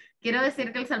example, quiero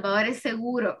decir que El Salvador es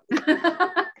seguro.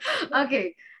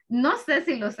 Ok, no sé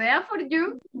si lo sea for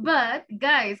you, but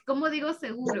guys, ¿cómo digo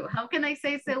seguro? How can I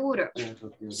say seguro?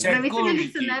 Revisen el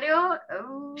diccionario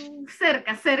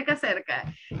cerca.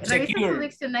 Revisen su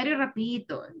diccionario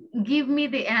rapidito. Give me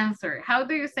the answer. How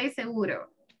do you say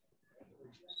seguro?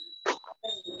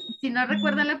 Si no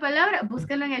recuerdan la palabra,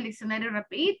 búsquenlo en el diccionario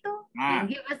rapidito. And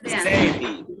give us the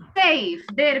answer. Safe.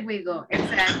 There we go.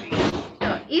 Exactly.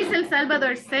 So, is El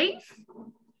Salvador safe?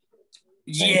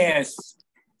 Yes.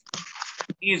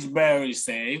 It's very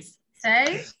safe.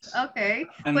 Safe? Okay.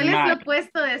 And ¿Cuál es lo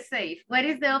opuesto de safe? What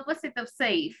is the opposite of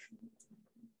safe?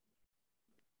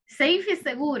 Safe es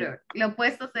seguro. ¿Lo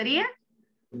opuesto sería?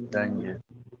 Danger.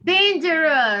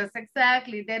 Dangerous.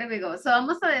 Exactly. There we go. So,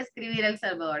 vamos a describir El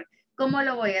Salvador. ¿Cómo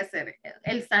lo voy a hacer?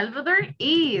 El Salvador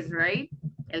is, right?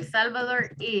 El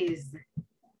Salvador is.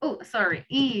 Oh, sorry,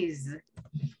 is.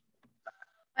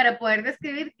 Para poder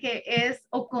describir qué es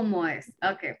o cómo es.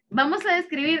 Ok. Vamos a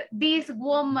describir this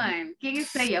woman. ¿Quién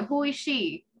es ella? Who is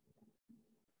she?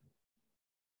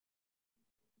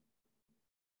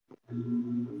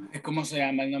 ¿Cómo se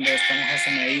llama el nombre de esta mujer?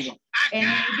 Se me ha ido. ¿En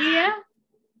día?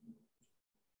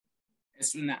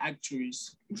 Es una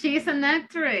actress. She is an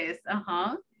actress.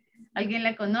 Ajá. ¿Alguien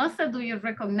la conoce? Do you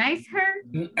recognize her?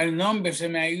 El nombre se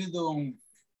me ha ido.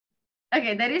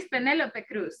 Okay, that is Penelope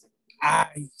Cruz.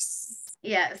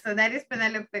 Yeah, so that is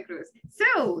Penelope Cruz.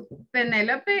 So,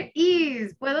 Penelope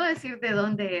is, puedo decir de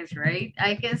dónde es, right?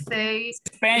 I can say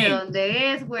Spain. de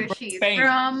dónde es, where she is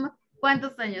from,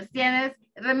 cuántos años tienes.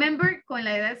 Remember, con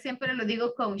la edad siempre lo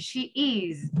digo con she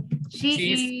is.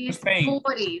 She is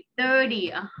 40,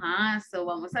 30. Ajá, so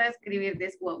vamos a describir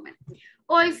this woman.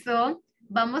 Also,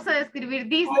 vamos a describir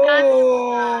this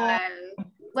animal.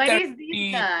 What is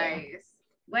this, guys?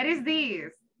 What is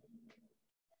this?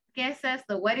 ¿Qué es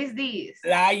esto? What is this?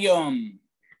 Lion.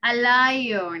 A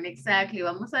lion, exactly.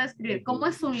 Vamos a describir cómo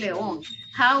es un león.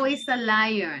 How is a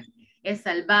lion? Es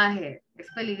salvaje, es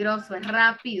peligroso, es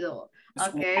rápido,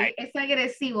 okay, es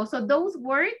agresivo. So those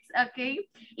words, okay,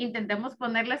 intentemos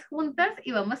ponerlas juntas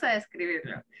y vamos a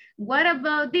describirlo. What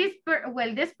about this?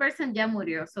 Well, this person ya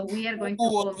murió, so we are going to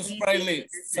omit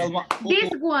this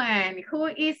one. Who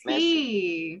is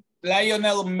he?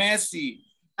 Lionel Messi.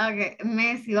 Okay,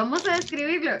 Messi. Vamos a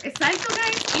describirlo. ¿Es alto,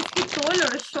 guys? ¿Es he tall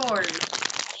or short?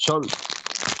 Short.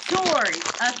 Short.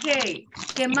 Ok.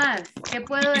 ¿Qué más? ¿Qué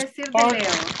puedo decir de Leo?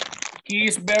 He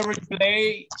is very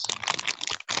play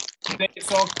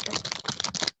soccer.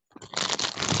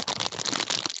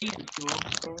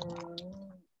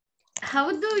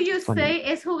 How do you say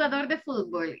es jugador de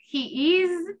fútbol? He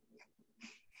is...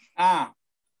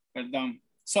 Perdón.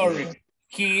 Sorry.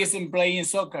 He isn't playing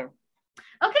soccer.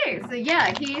 Okay, so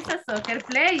yeah, he is a soccer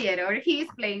player or he is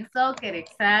playing soccer,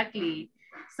 exactly.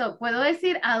 So, puedo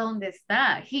decir a dónde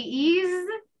está. He is...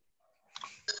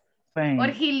 Spain. Or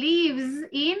he lives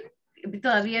in...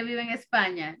 Todavía vive en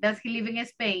España. Does he live in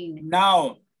Spain?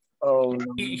 No. Oh,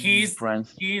 He's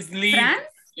France. He's live France?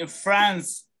 In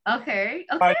France. Okay,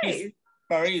 okay.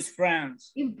 Paris,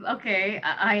 France. Okay,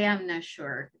 I am not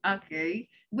sure. Okay.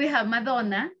 We have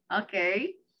Madonna.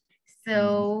 Okay.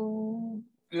 So...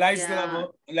 La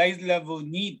Isla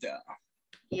Bonita.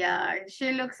 Yeah,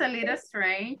 she looks a little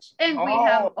strange. And we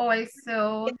have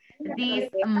also this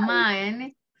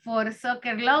man for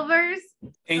soccer lovers.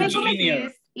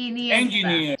 Engineer.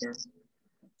 Engineer.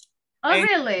 Oh,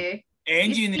 really?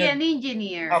 Engineer. Is he an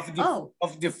engineer?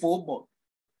 Of the football.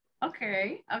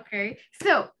 Okay, okay.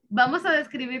 So, vamos a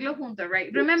describirlo juntos,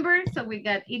 right? Remember, so we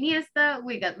got Iniesta,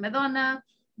 we got Madonna,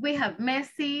 we have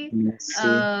Messi.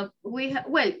 We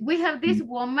have this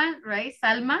woman, right?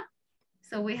 Salma.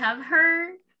 So we have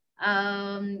her.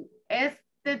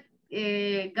 Este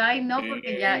guy no,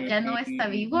 porque ya no está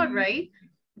vivo, right?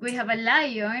 We have a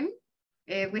lion.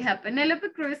 We have Penelope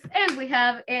Cruz and we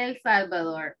have El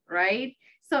Salvador, right?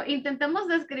 So intentamos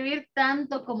describir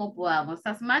tanto como podamos,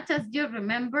 as much as you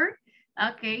remember,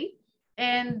 okay?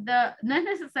 And no es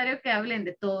necesario que hablen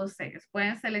de todos ellos.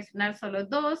 Pueden seleccionar solo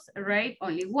dos, right?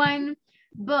 Only one.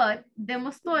 But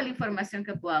demos toda la información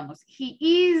que podamos. He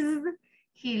is,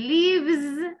 he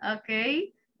lives,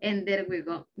 okay? And there we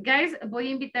go. Guys, voy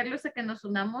a invitarlos a que nos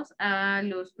unamos a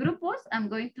los grupos. I'm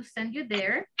going to send you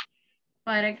there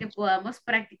para que podamos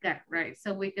practicar, right?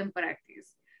 So we can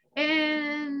practice.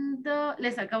 And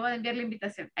les acabo de enviar la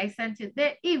invitación. I sent you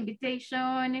the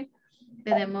invitation.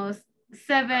 Tenemos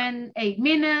 7, 8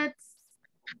 minutes.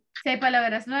 Si hay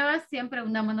palabras nuevas, siempre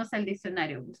unámonos al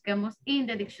diccionario. Busquemos in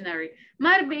the dictionary.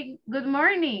 Marvin, good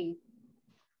morning.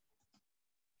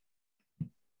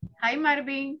 Hi,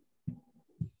 Marvin.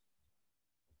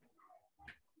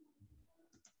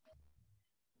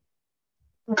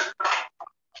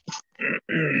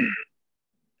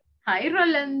 Hi,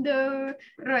 Rolando.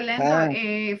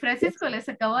 Rolando, Francisco, les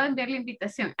acabo de enviar la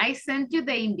invitación. I sent you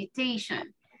the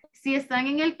invitation. Si están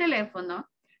en el teléfono,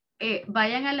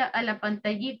 vayan a la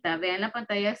pantallita, vean la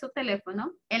pantalla de su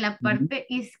teléfono. En la parte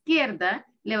izquierda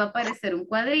le va a aparecer un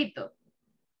cuadrito.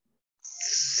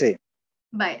 Sí.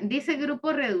 Vale, dice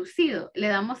grupo reducido. Le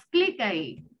damos clic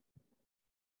ahí.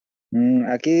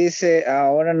 Aquí dice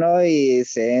ahora no y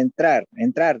dice entrar.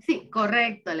 Sí,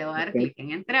 correcto. Le voy a dar clic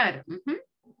en entrar.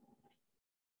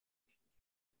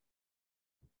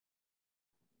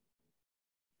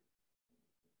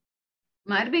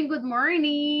 Marvin, good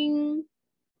morning.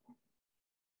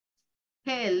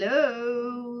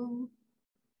 Hello.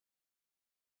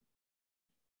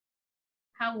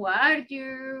 How are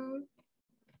you?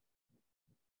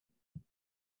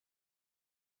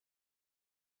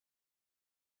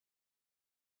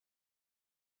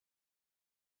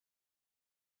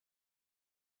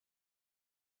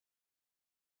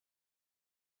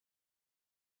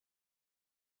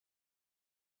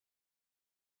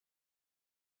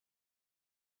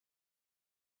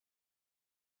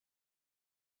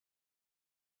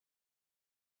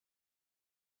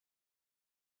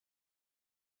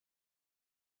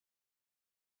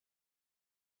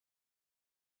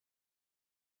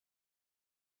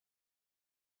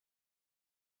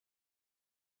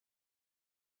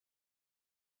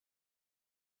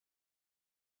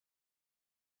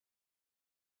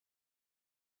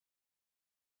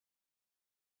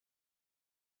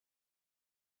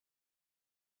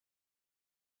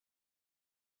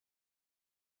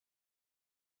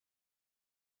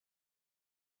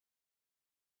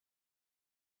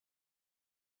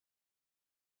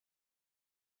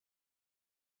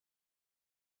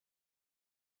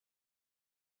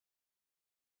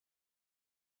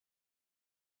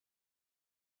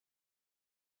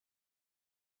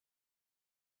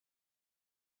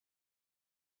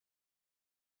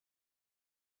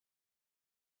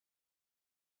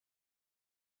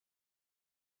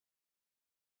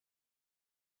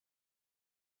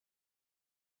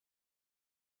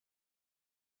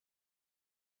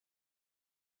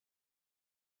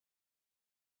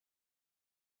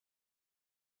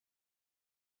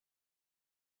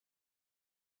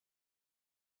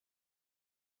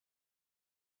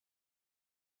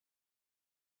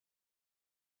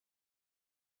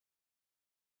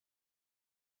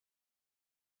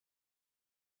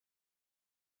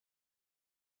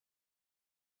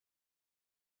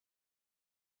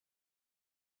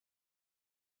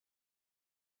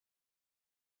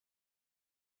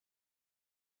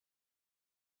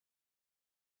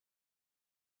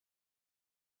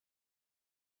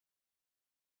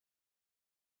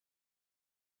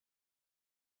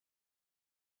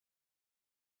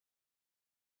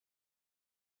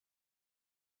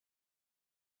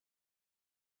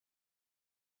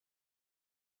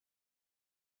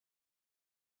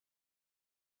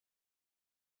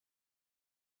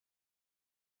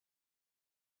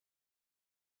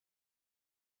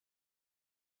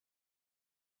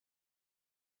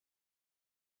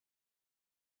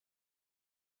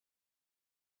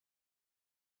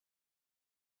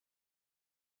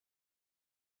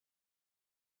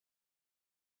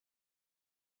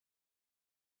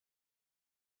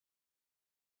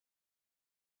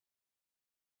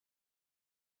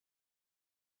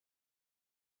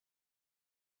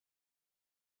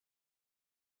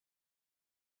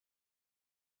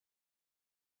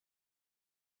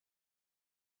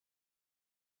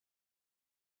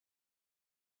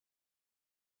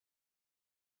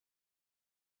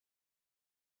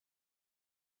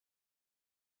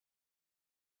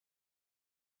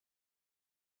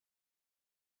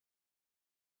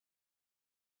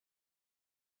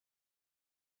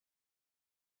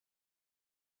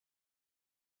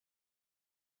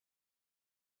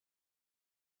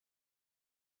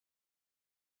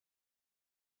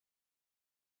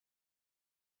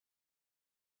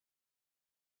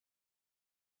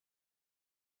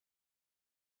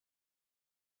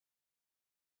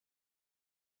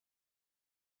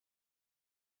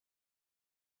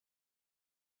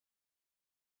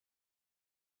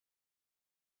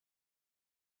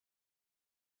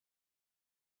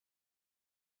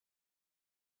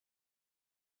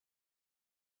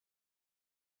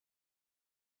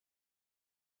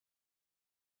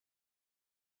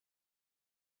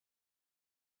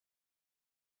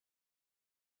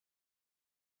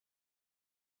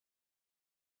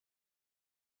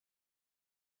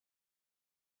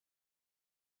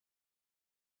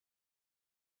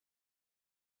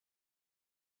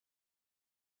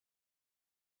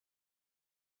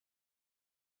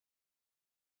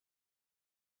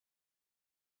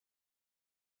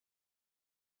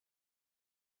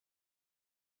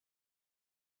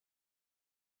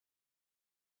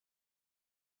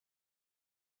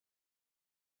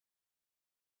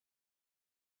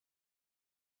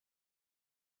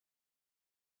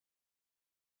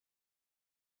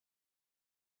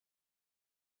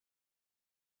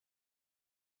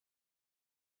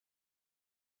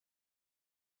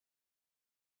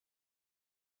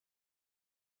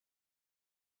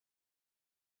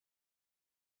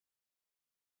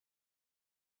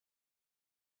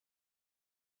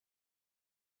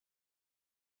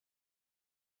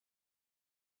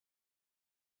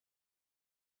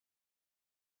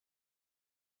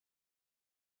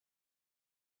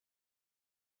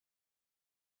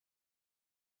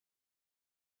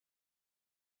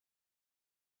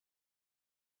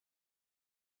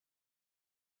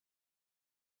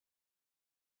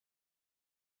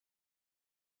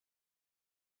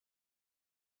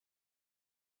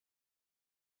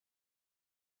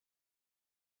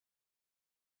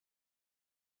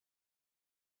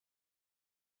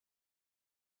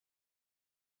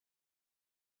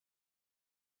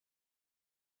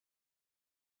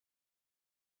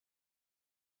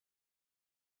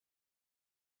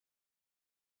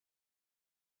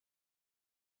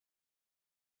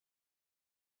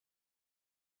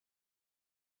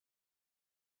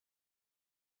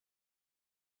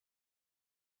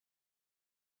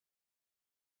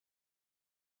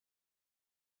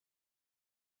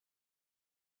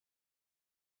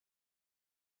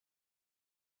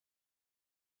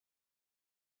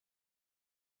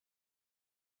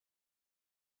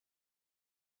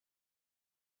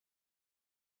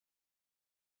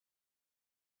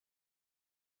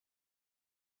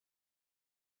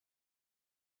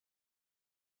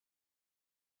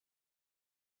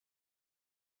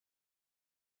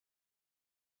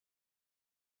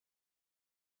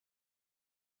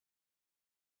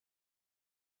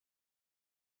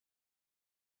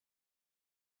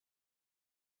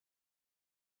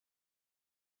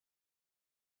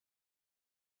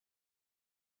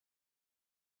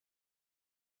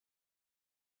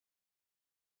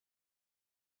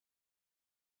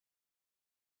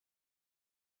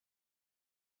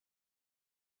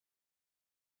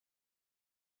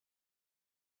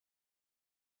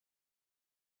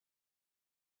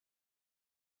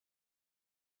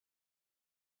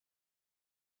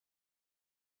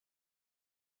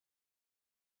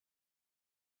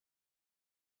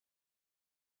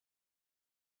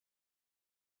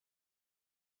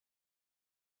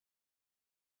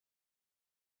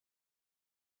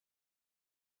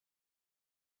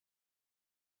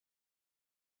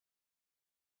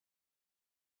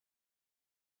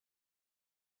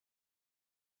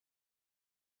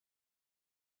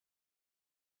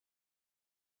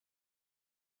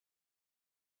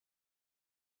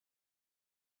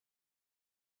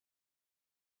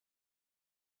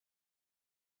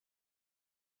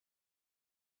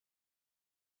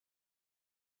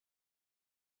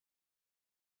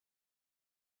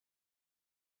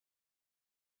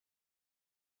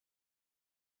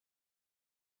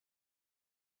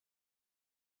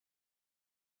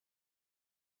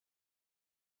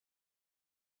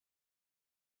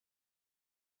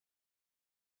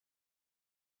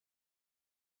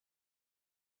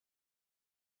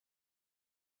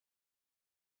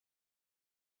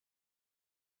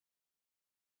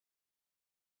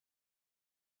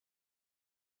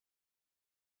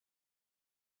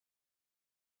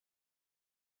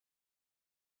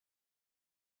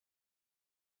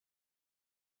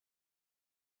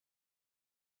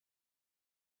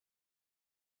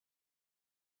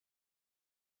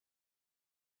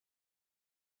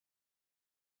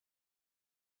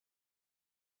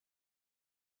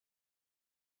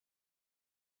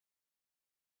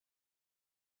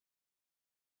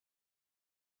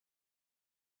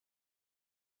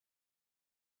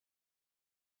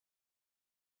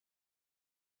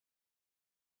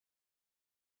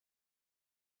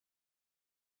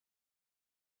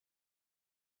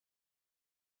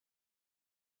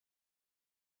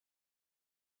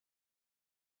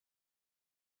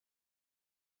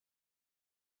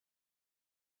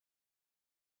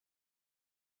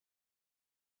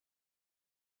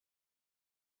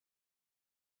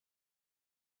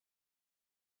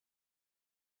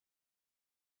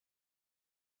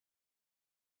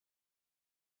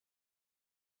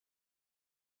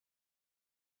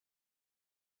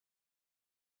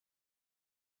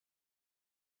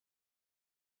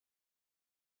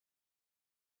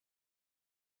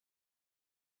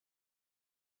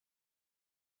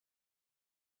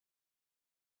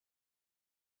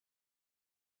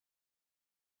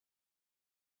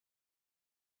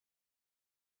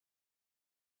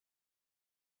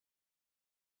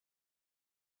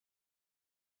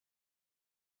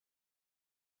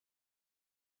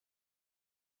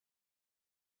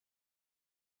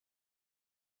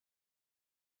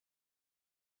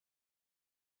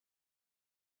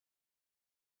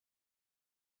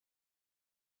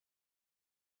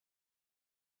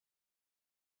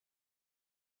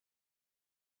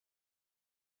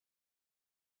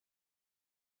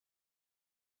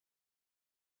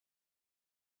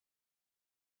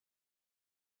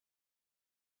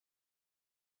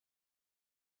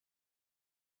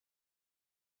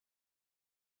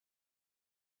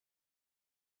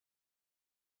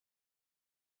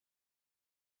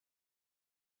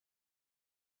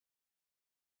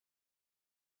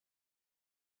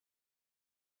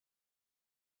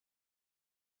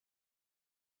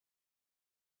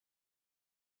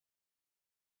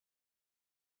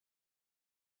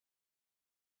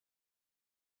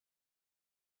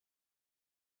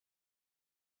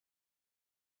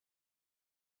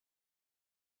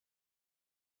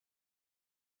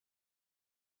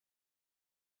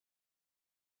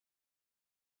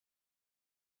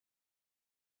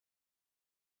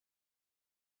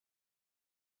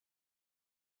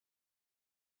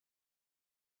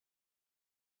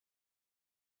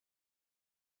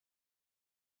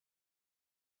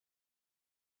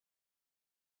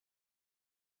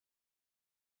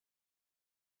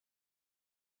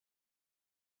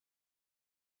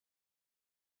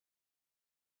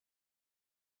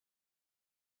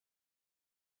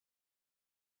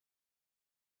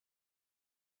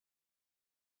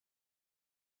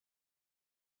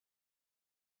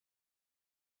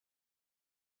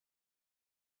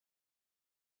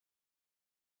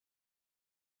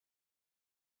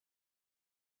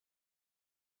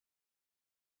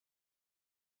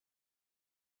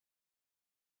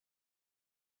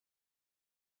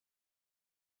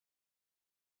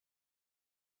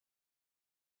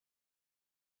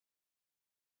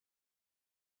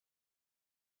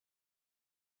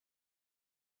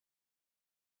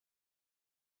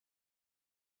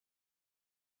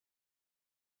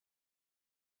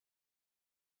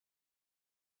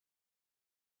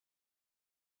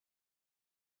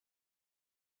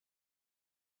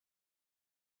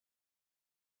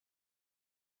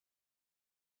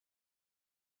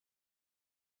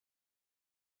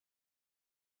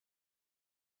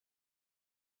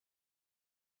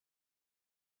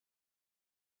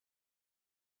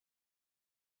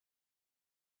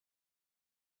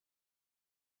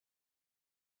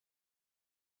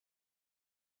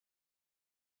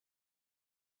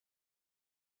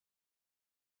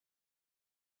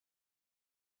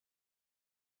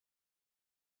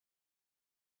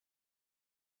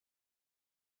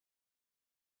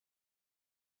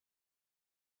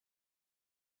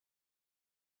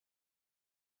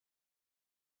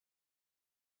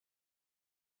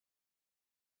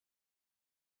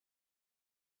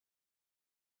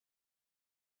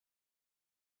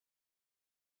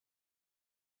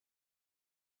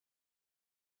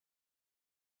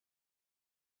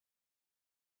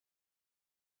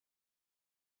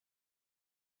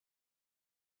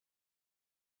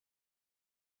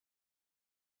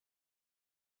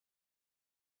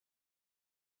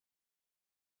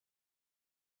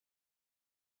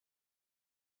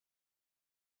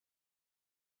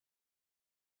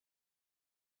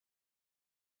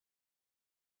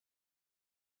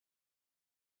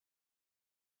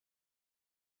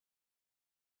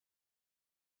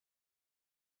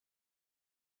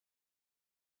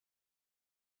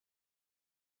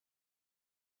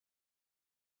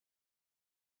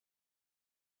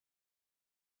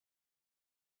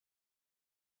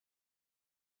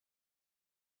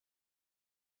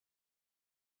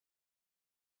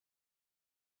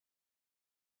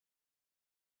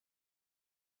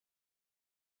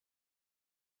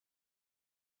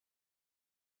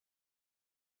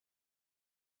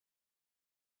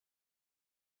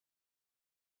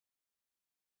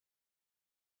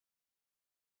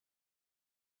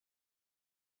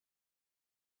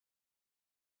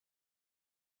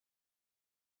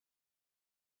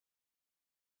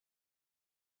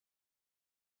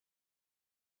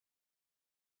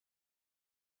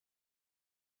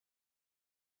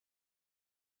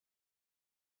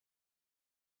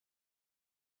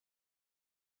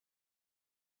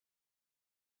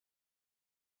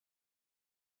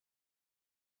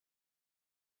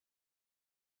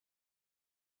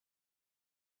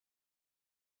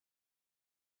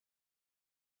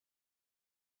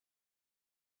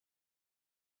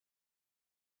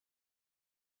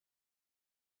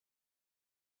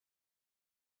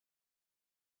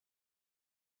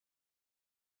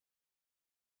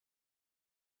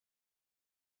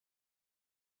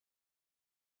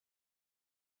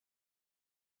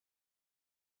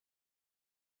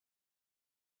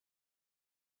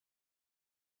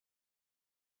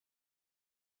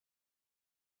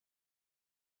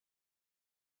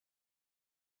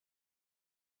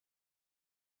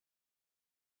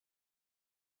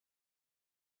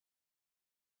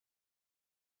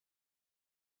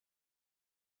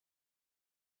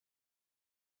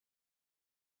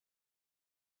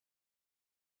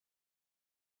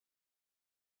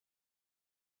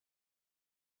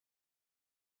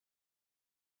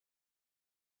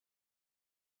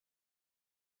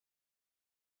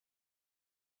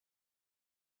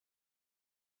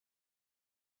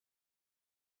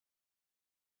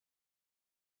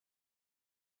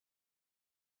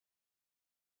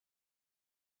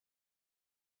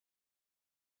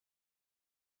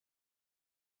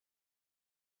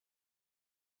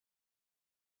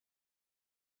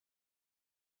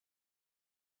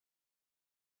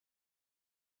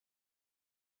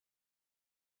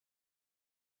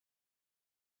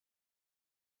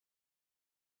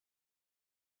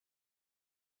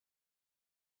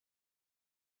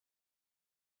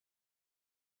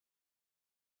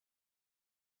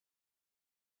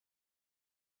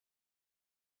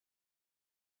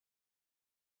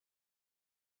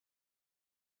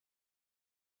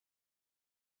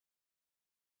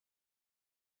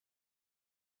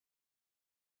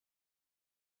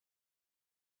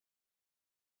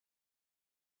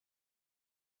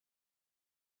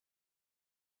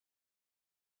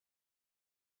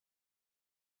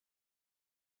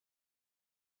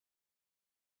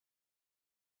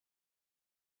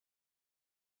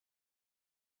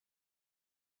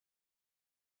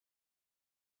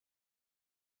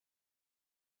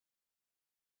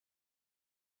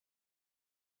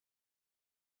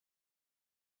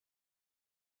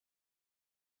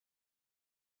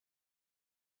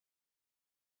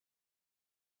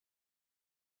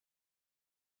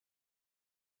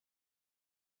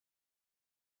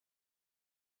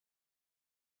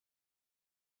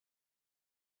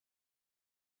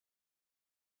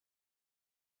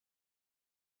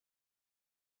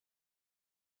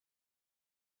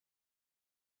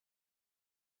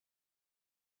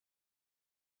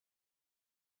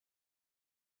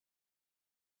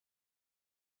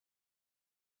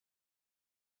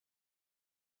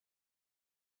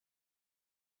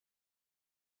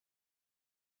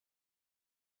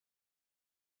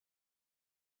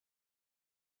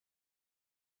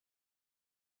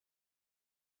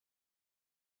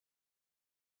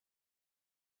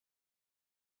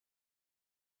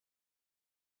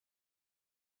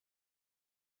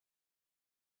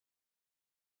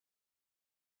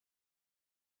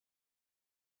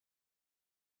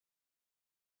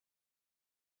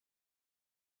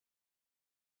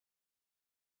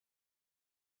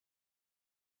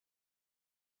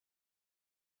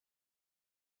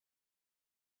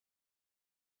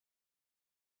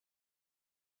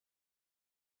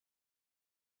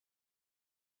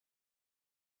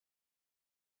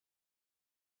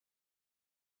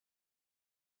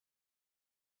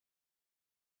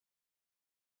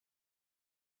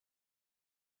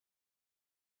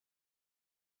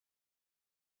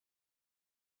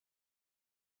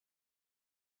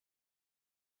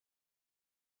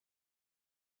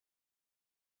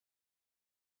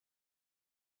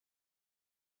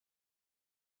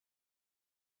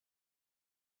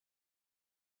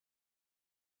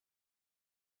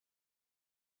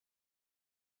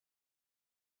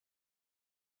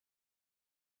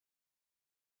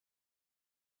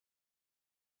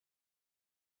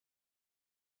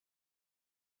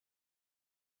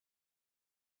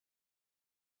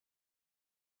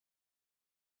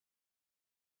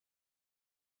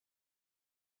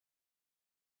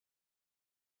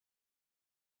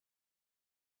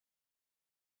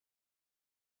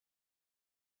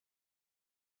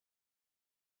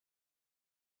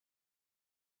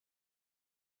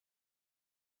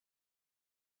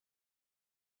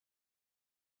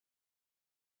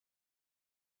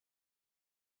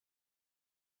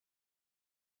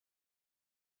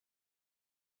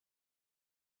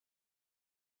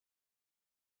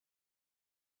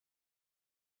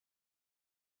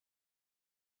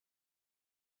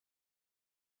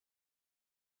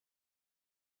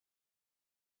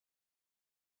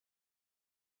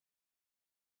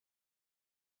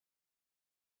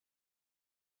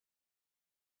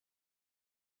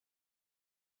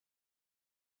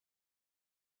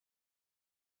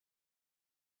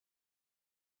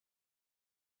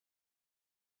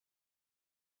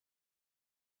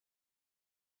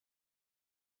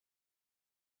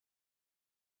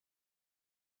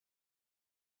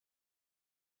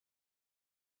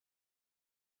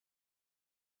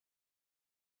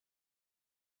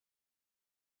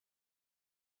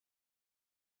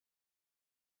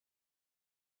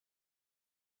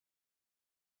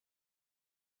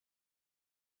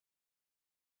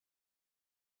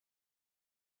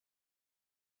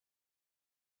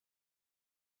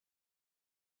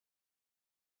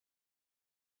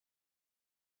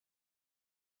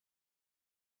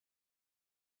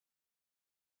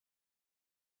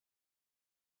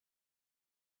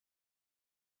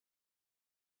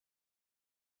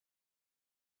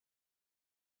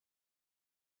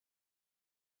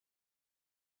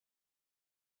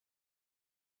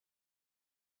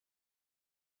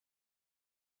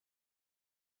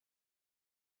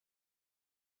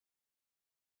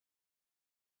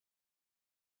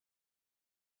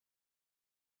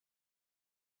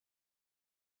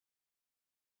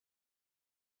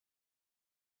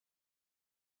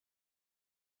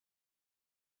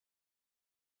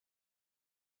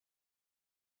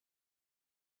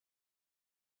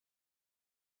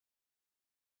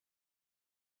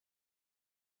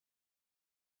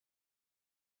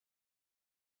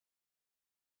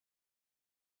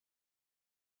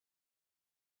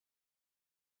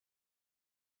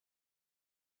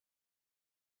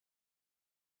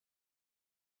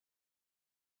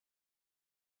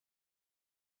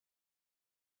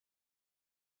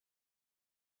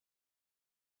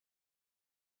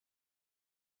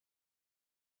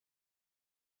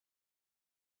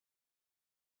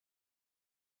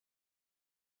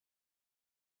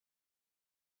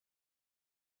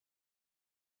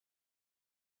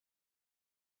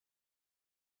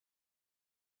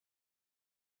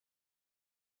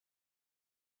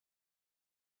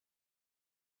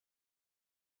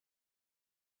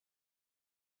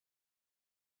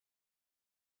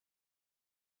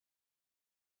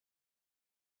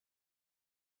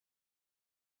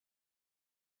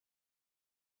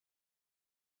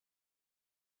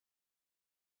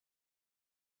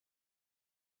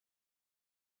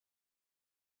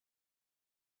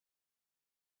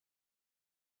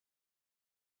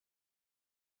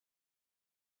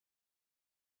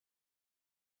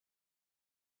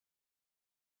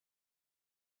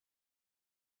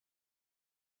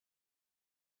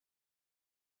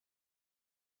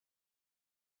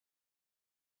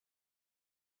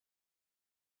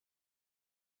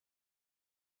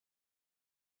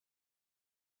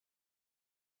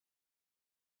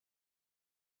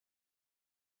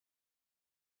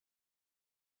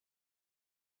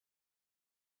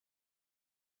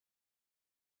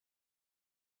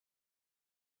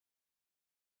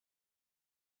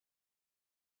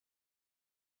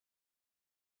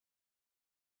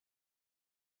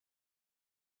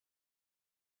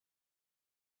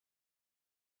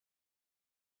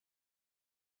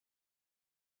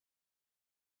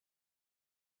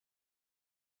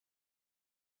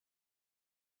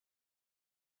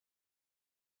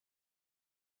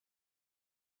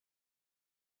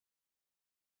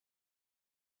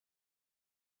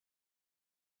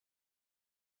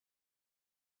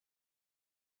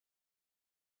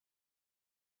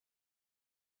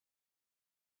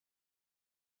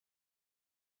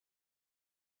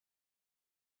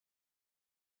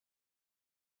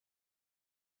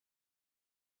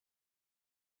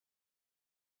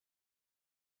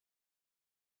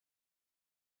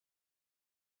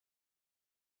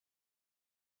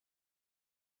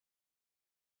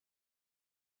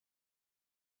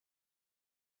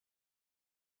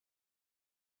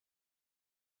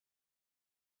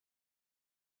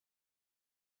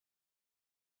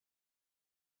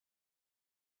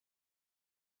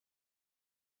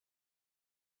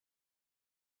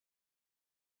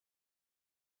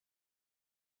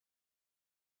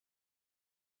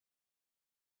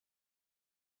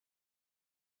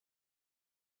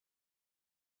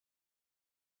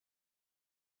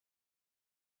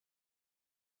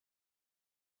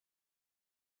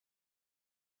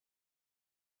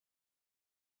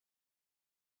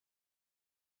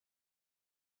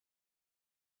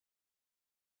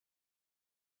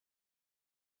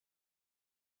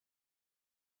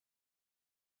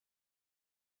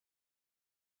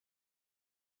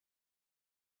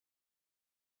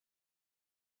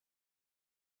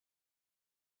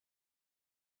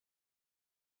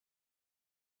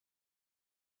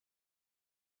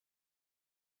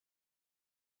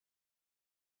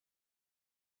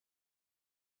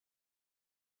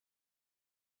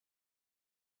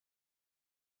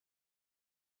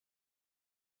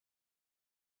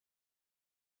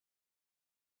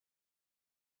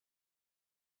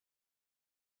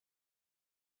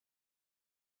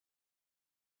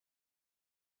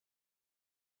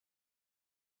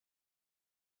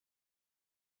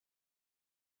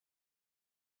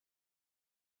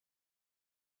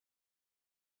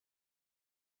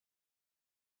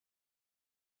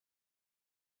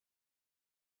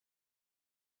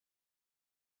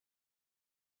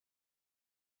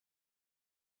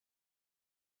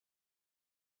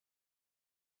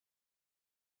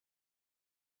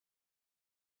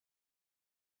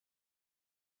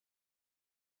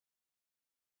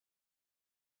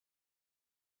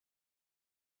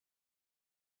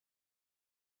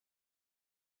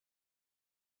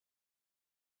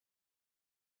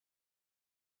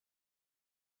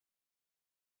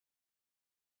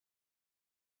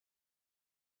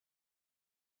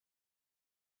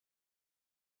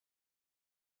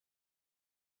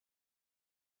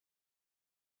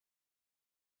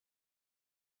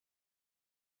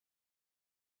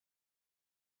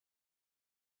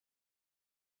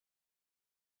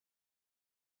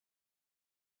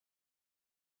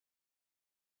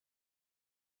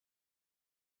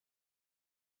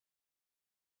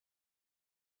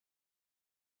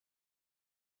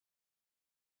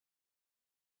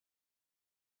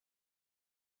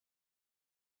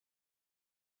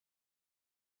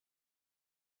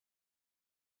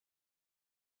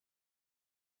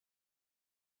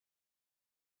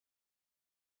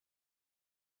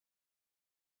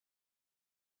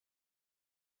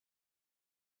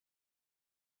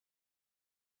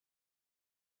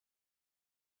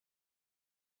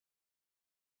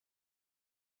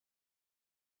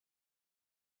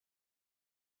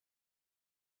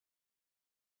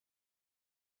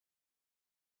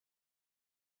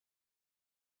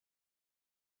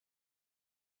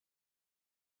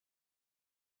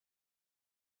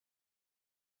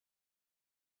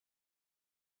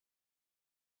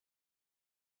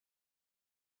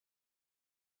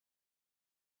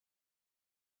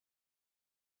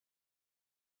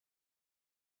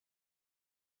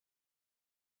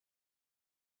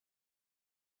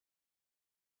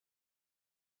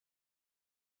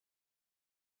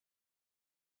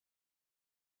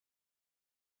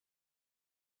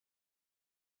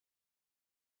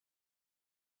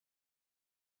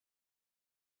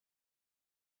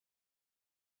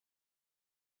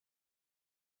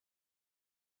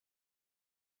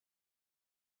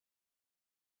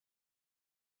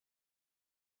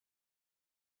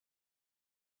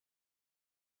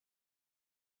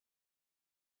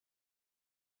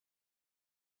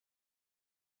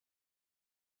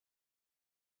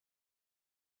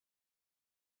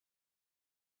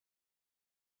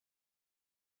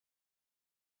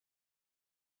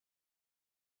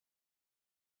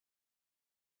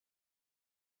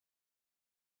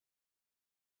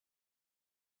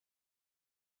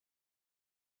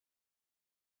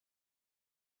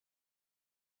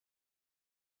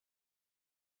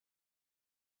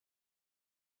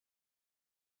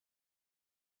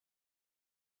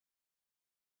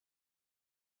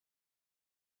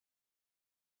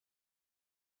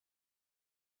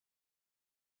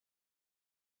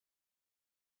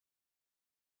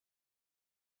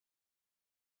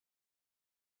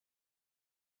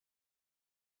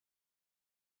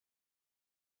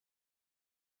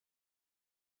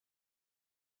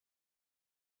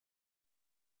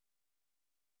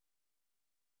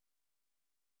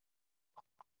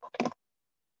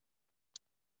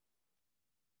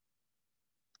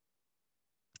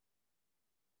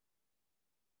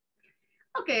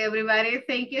 Okay, everybody,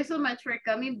 thank you so much for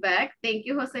coming back. Thank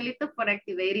you, Joselito, for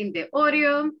activating the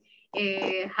audio.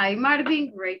 Hi,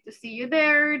 Marvin, great to see you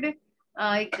there. Yeah,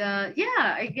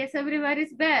 I guess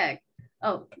everybody's back.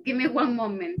 Oh, give me one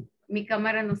moment. Mi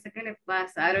cámara no sé qué le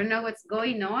pasa. I don't know what's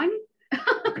going on.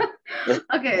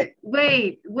 Okay,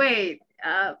 wait.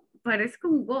 Parezco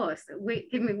un ghost.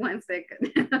 Wait, give me 1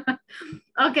 second.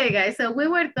 Okay, guys, so we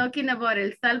were talking about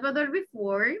El Salvador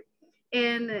before.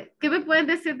 And, ¿qué me pueden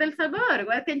decir del Salvador?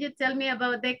 What can you tell me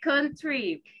about the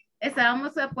country?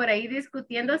 Estábamos por ahí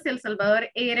discutiendo si El Salvador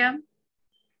era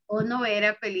o no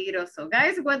era peligroso.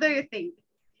 Guys, what do you think?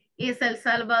 Is El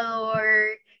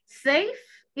Salvador safe?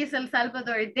 Is El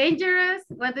Salvador dangerous?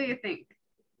 What do you think?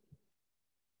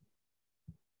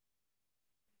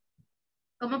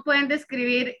 ¿Cómo pueden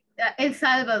describir El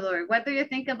Salvador? What do you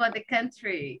think about the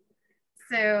country?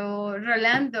 So,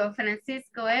 Rolando,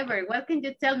 Francisco, Ever, what can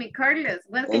you tell me? Carlos,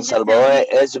 what can El you tell Salvador me?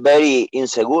 is very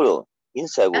inseguro.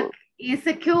 Inseguro.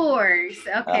 Insecure.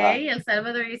 Okay, El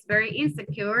Salvador is very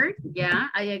insecure. Yeah,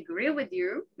 I agree with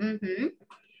you.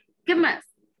 ¿Qué más?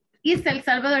 Is El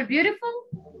Salvador beautiful?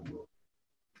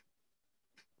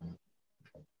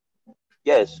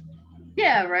 Yes.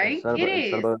 Yeah, right? It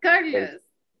is. Carlos.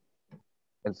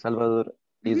 El Salvador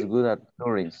is good at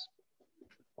tourism.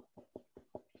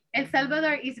 El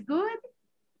Salvador is good?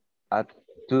 At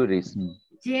tourism.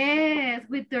 Yes,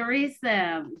 with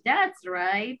tourism. That's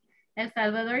right. El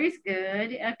Salvador is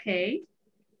good. Okay.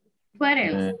 What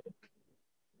else?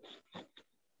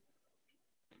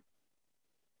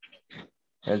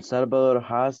 El Salvador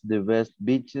has the best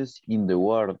beaches in the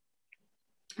world.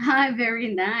 Ah,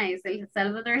 very nice. El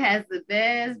Salvador has the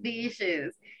best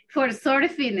beaches for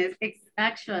surfing,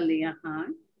 actually.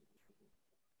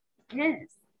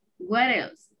 Yes. What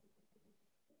else?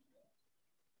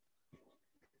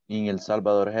 In El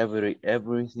Salvador,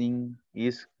 everything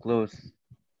is closed.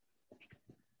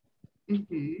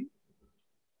 Okay,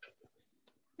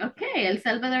 El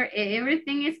Salvador,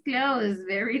 everything is closed.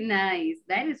 Very nice.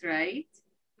 That is right.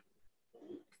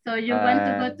 So you want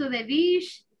to go to the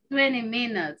beach? 20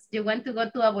 minutes. You want to go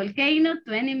to a volcano?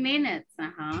 20 minutes.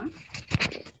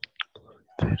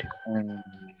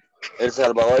 El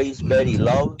Salvador is very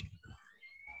low.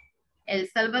 El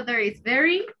Salvador is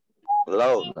very?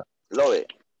 Low.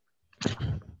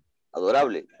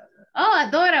 Adorable. Oh,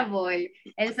 adorable.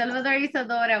 El Salvador is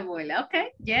adorable.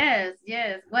 Okay, yes.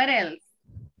 What else?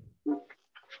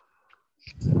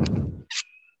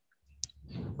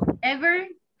 Ever?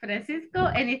 Francisco,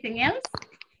 anything else?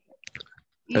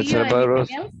 El Salvador,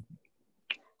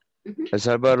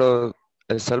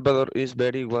 El Salvador is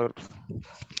very warm.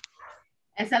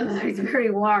 El Salvador is very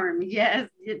warm. Yes,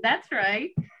 that's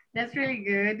right. That's really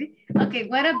good. Okay,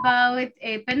 what about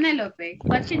Penelope?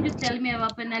 What can you tell me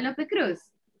about Penelope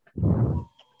Cruz?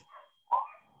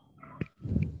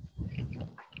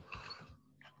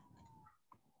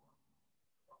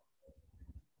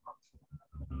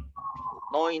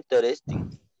 No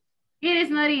interesting. It is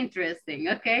not interesting,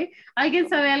 okay. ¿Alguien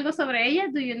sabe algo sobre ella?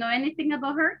 Do you know anything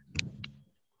about her?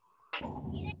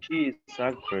 She is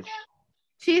an actress.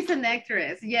 She's an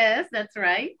actress. Yes, that's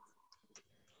right.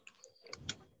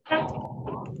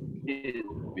 She is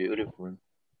beautiful.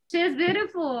 She's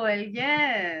beautiful.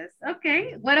 Yes.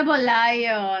 Okay. What about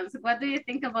lions? What do you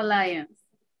think about lions?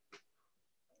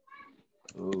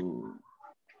 Ooh.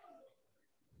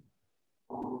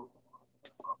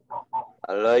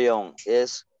 A lion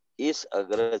is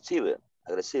aggressive.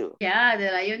 Yeah,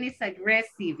 the lion is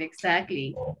aggressive.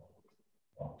 Exactly.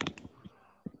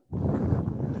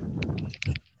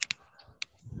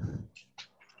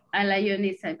 A lion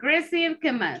is aggressive.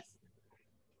 ¿Qué más?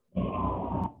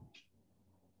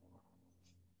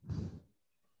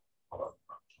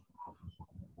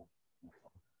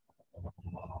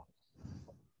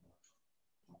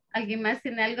 ¿Alguien más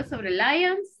tiene algo sobre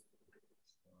lions?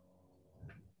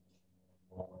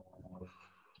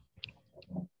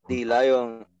 The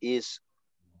lion is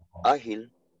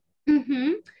ágil.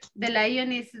 The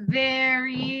lion is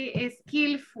very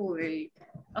skillful.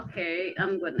 Okay,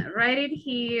 I'm gonna write it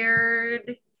here.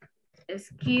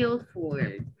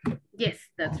 Skillful. Yes,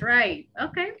 that's right.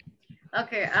 Okay.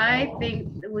 Okay, I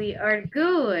think we are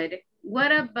good.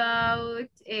 What about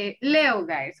Leo,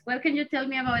 guys? What can you tell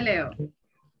me about Leo?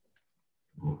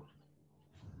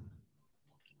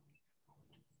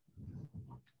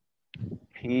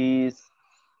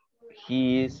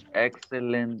 He is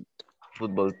excellent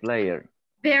football player.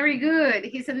 Very good.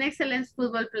 He's an excellent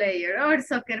football player or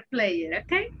soccer player.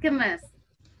 Okay, ¿qué más?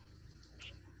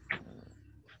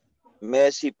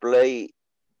 Messi play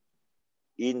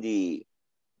in the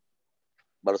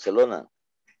Barcelona.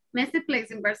 Messi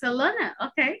plays in Barcelona.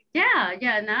 Okay. Yeah,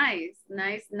 nice.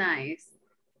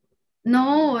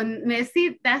 No,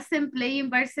 Messi doesn't play in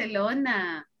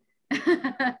Barcelona.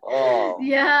 Oh,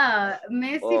 Yeah,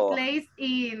 Messi oh, plays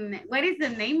in, what is the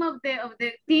name of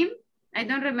the team? I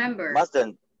don't remember.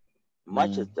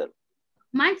 Manchester.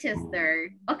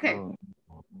 Manchester. Okay. Oh,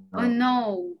 Oh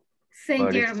no.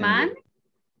 Saint Paris Germain?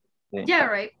 Saint-Germain. Yeah,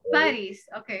 right. Paris.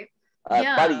 Okay.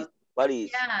 Paris.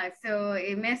 Yeah, so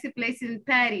Messi plays in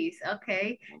Paris.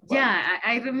 Okay. Yeah,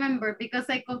 I remember because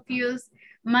I confused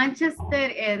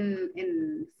Manchester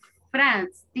and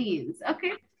France teams.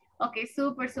 Okay. Okay,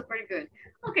 super good.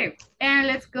 Okay, and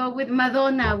let's go with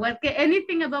Madonna.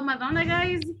 Anything about Madonna,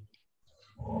 guys?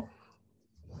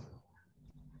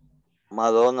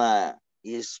 Madonna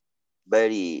is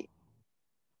very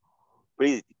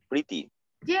pretty.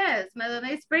 Yes, Madonna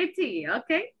is pretty.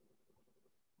 Okay.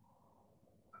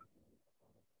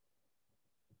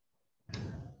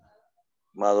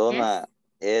 Madonna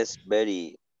is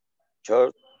very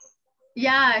short.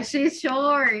 Yeah, she's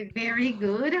short. Very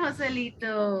good,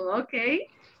 Joselito. Okay.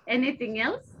 Anything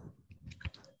else?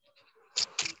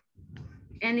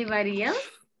 Anybody else?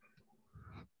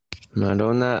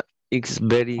 Madonna is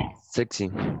very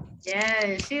sexy.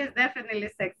 Yeah, she is definitely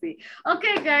sexy.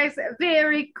 Okay, guys,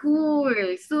 very cool.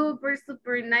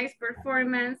 Super nice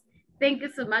performance. Thank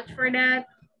you so much for that.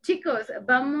 Chicos,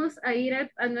 vamos a ir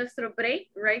a nuestro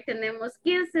break, right? Tenemos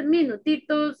 15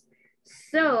 minutitos.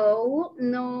 So,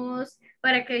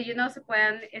 para que se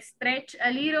puedan stretch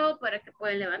a little, para que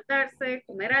puedan levantarse,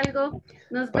 comer algo.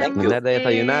 Nos vemos Terminar de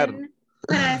desayunar.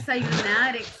 Para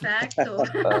desayunar, exacto.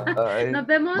 Nos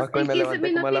vemos Más cuando en me 15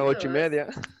 levanté como a las 8:30.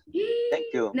 Thank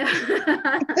you.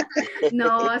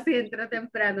 No, así entró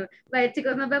temprano. Vale,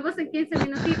 chicos, nos vemos en 15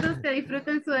 minutitos. Que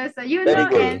disfruten su desayuno. Very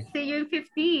good. And see you in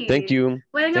 15. Thank you.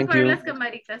 Pueden Thank apagar you. las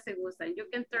camaritas si gustan. You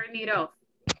can turn it off.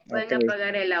 Pueden Okay.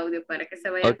 apagar el audio para que se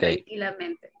vayan Okay.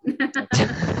 tranquilamente.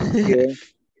 Bien.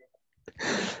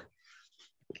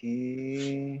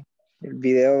 Aquí el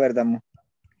video, ¿verdad, amor?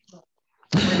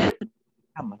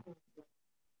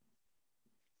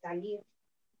 Salir.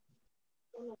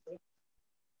 No sé.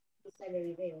 Y sale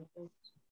video, entonces.